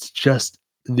 and it's just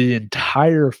the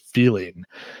entire feeling,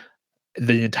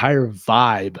 the entire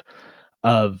vibe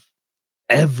of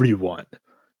everyone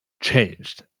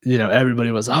changed.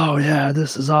 Everybody was, oh yeah,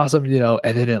 this is awesome,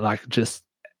 and then it like just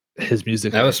his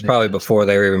music. That was probably before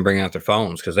they were even bringing out their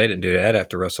phones, because they didn't do that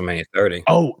after WrestleMania 30.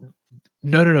 Oh,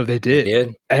 no, they did. They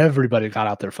did? Everybody got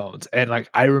out their phones. And like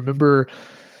I remember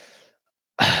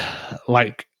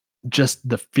like just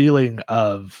the feeling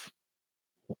of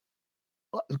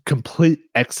complete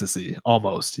ecstasy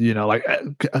almost, like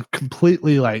a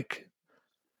completely like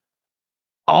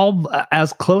all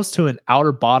as close to an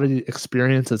outer body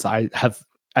experience as I have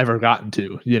ever gotten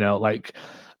to, like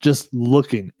just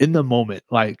looking in the moment,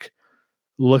 like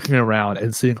looking around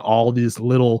and seeing all these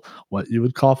little, what you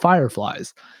would call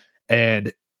fireflies,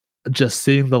 and just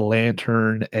seeing the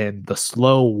lantern and the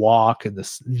slow walk and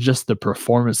this, just the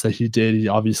performance that he did. He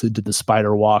obviously did the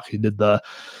spider walk. He just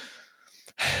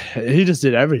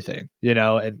did everything,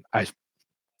 and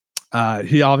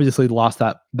he obviously lost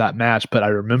that match, but I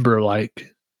remember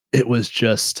like it was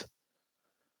just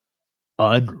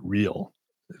unreal,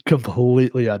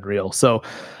 completely unreal. So,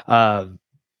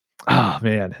 oh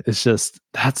man, it's just,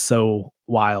 that's so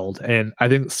wild. And I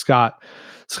think Scott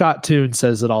Toon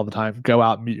says it all the time: go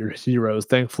out and meet your heroes.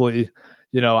 Thankfully,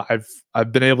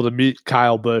 I've been able to meet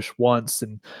Kyle Busch once,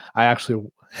 and I actually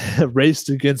raced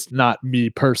against, not me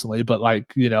personally, but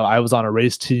like, I was on a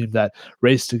race team that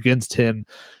raced against him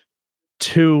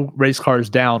 2 race cars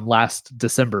down last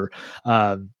December.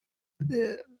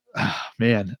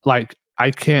 Man, like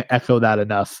I can't echo that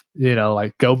enough.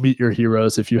 Like go meet your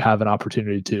heroes if you have an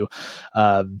opportunity to.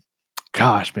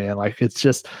 Gosh, man, like it's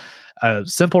just a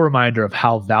simple reminder of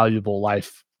how valuable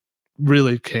life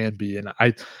really can be. And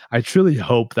I truly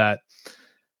hope that,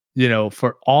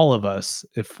 for all of us,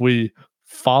 if we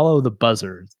follow the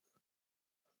buzzard,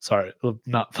 sorry,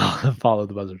 not follow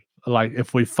the buzzard, like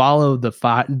if we follow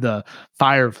the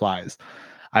fireflies,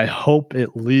 I hope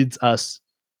it leads us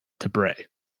to Bray.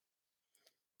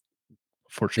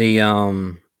 For sure.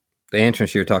 The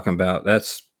entrance you're talking about,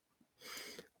 that's,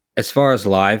 as far as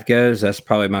live goes, that's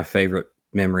probably my favorite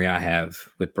memory I have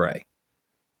with Bray.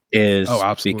 Is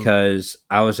because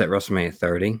I was at WrestleMania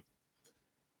 30,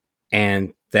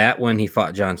 and that when he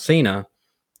fought John Cena,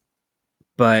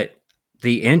 but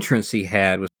the entrance he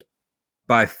had was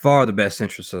by far the best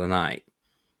entrance of the night,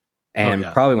 and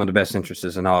probably one of the best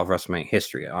entrances in all of WrestleMania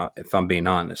history, if I'm being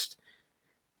honest.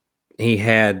 He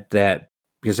had that,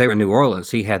 because they were in New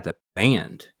Orleans, he had the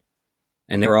band,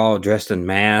 and they were all dressed in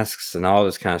masks and all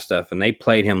this kind of stuff, and they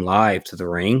played him live to the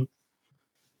ring.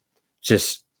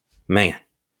 Just, man,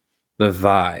 the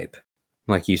vibe,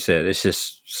 like you said, it's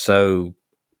just so,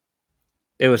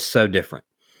 it was so different.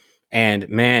 And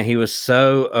man, he was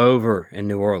so over in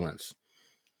New Orleans.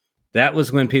 That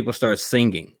was when people started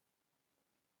singing,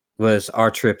 was our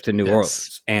trip to New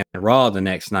Orleans. And Raw the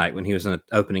next night when he was in an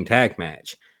opening tag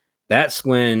match. That's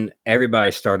when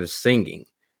everybody started singing.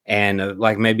 And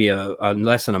like maybe a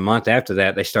less than a month after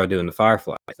that, they started doing the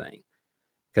Firefly thing,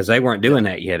 because they weren't doing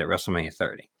that yet at WrestleMania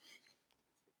 30.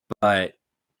 But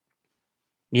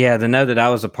yeah, to know that I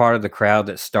was a part of the crowd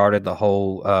that started the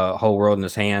whole World in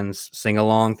His Hands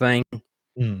sing-along thing,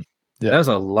 there's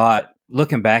a lot.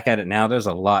 Looking back at it now, there's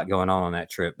a lot going on that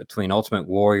trip between Ultimate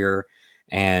Warrior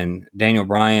and Daniel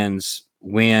Bryan's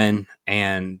win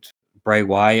and Bray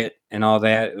Wyatt and all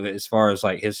that, as far as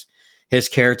like his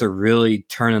character really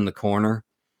turning the corner.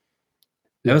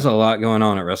 There was a lot going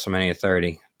on at WrestleMania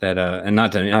 30 that, and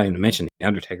not even to mention the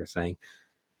Undertaker thing,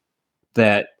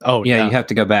 that you have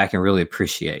to go back and really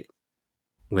appreciate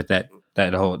with that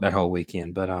whole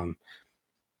weekend. But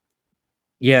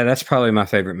yeah, that's probably my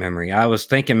favorite memory. I was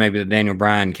thinking maybe the Daniel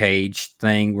Bryan Cage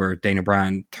thing, where Daniel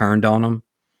Bryan turned on him,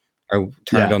 or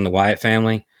turned on the Wyatt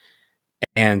family,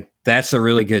 and that's a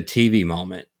really good TV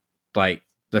moment. Like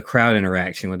the crowd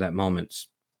interaction with that moment's,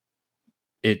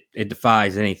 it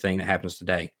defies anything that happens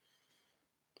today,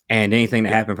 and anything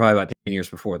that happened probably about 10 years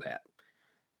before that.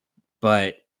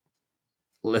 But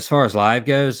as far as live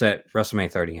goes, that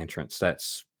WrestleMania 30 entrance,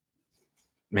 that's,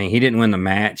 I mean, he didn't win the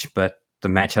match, but the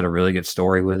match had a really good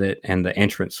story with it, and the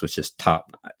entrance was just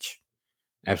top notch,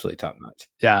 absolutely top notch.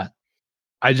 Yeah,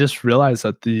 I just realized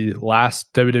that the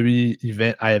last WWE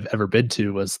event I have ever been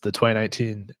to was the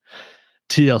 2019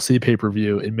 TLC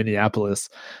pay-per-view in Minneapolis,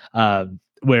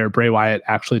 where Bray Wyatt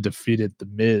actually defeated The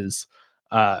Miz.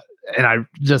 And I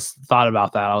just thought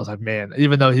about that. I was like, man,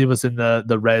 even though he was in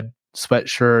the red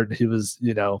sweatshirt, he was,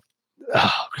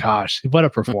 oh gosh, what a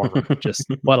performer. Just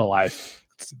what a life.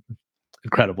 It's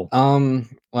incredible. Well,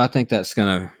 I think that's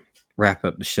gonna wrap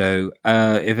up the show.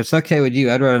 If it's okay with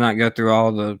you, I'd rather not go through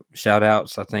all the shout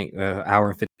outs. I think hour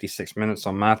and 56 minutes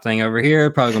on my thing over here,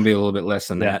 probably gonna be a little bit less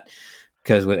than that,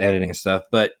 because with editing and stuff.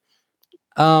 But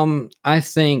I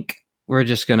think we're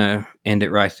just gonna end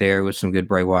it right there with some good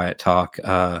Bray Wyatt talk.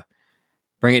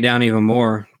 Bring it down even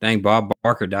more. Dang, Bob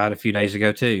Barker died a few days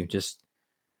ago too. Just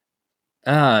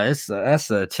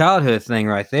that's a childhood thing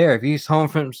right there. If you was home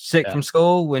from from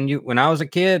school when I was a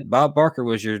kid, Bob Barker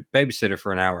was your babysitter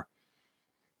for an hour.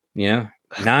 9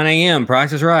 a.m.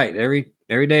 Price is Right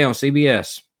every day on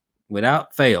CBS.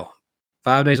 without fail,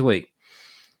 5 days a week.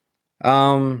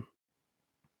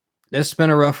 It's been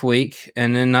a rough week,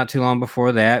 and then not too long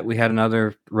before that, we had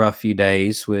another rough few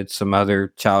days with some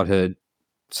other childhood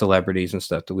celebrities and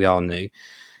stuff that we all knew.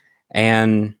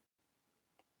 And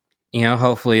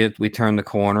hopefully we turn the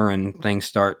corner and things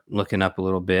start looking up a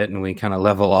little bit, and we kind of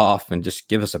level off and just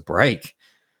give us a break.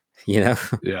 Yeah.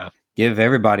 Give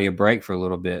everybody a break for a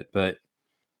little bit. But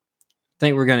I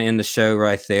think we're going to end the show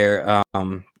right there. I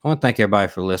want to thank everybody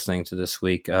for listening to this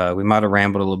week. We might have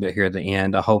rambled a little bit here at the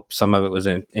end. I hope some of it was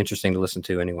interesting to listen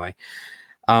to anyway.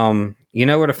 You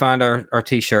know where to find our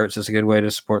t-shirts. It's a good way to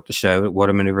support the show at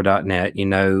whatamaneuver.net. You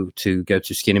know to go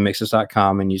to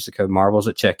skinnymixes.com and use the code marbles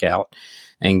at checkout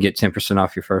and get 10%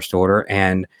 off your first order,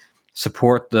 and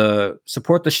support the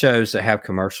shows that have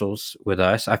commercials with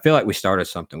us. I feel like we started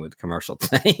something with the commercial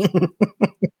thing.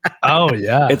 Oh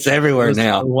yeah. It's everywhere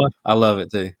now. I love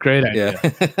it too. Great idea.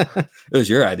 Yeah. It was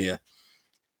your idea.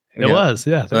 It was,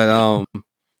 yeah. But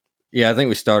yeah, I think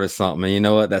we started something, and you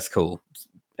know what? That's cool.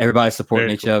 Everybody supporting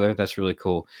each other. That's really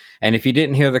cool. And if you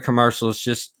didn't hear the commercials,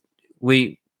 just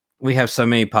we have so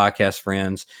many podcast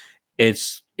friends.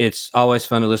 It's always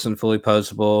fun to listen to Fully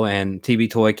Posable and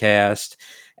TV Toycast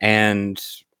and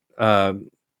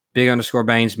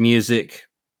Big_Bane's music,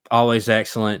 always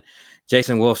excellent.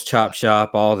 Jason Wolf's Chop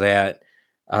Shop, all that.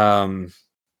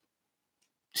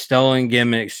 Stolen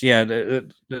Gimmicks. Yeah,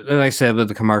 like I said, with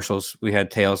the commercials, we had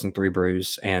Tales and Three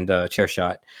Brews and Chair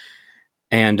Shot.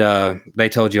 And they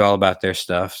told you all about their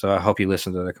stuff. So I hope you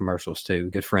listen to the commercials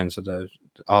too. Good friends of those.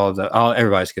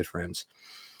 Everybody's good friends.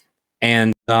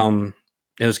 And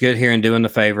it was good hearing Doing the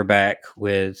Favor back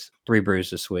with Three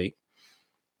Brews this week.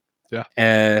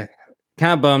 Yeah.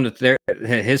 Kind of bummed that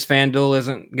his FanDuel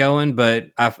isn't going, but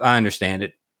I understand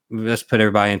it. Let's put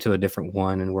everybody into a different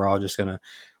one, and we're all just going to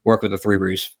work with the Three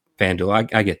Brews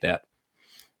FanDuel. I get that.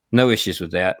 No issues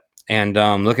with that. And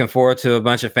looking forward to a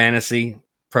bunch of fantasy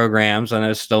programs. I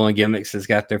know Stolen Gimmicks has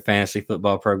got their fantasy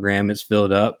football program. It's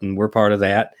filled up, and we're part of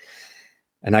that.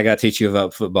 And I got to teach you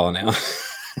about football now.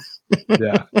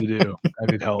 Yeah, you do. I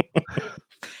need help.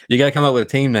 You got to come up with a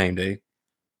team name, dude.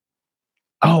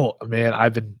 Oh man,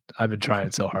 I've been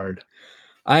trying so hard.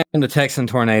 I am the Texan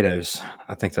Tornadoes.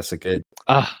 I think that's a good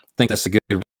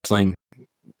wrestling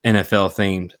NFL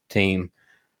themed team.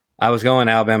 I was going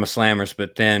Alabama Slammers,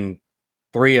 but then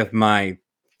 3 of my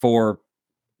 4,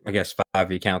 I guess 5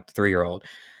 if you count the 3-year-old,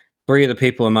 3 of the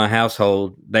people in my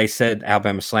household, they said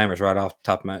Alabama Slammers right off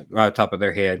the top of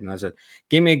their head. And I said,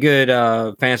 give me a good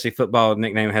fantasy football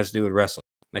nickname that has to do with wrestling.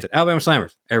 And they said, Alabama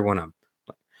Slammers, every one of them.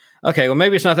 Okay, well,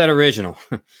 maybe it's not that original.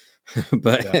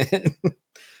 But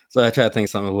so I try to think of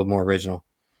something a little more original.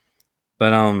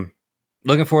 But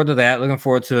looking forward to that. Looking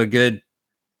forward to a good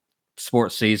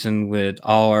sports season with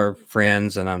all our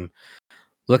friends. And I'm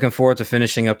looking forward to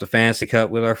finishing up the Fantasy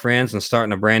Cup with our friends and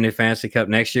starting a brand new Fantasy Cup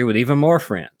next year with even more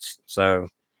friends. So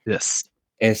yes,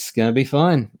 it's going to be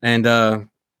fun. And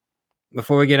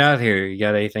before we get out of here, you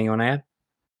got anything you want to add?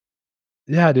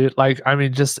 Yeah, dude. Like, I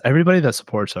mean, just everybody that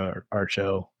supports our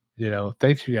show,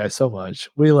 thank you guys so much.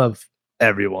 We love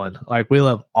everyone. Like, we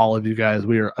love all of you guys.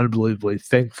 We are unbelievably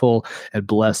thankful and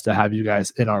blessed to have you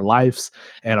guys in our lives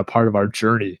and a part of our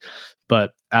journey.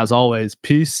 But as always,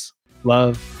 peace,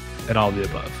 love, and all the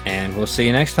above. And we'll see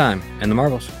you next time in the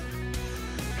Marbles.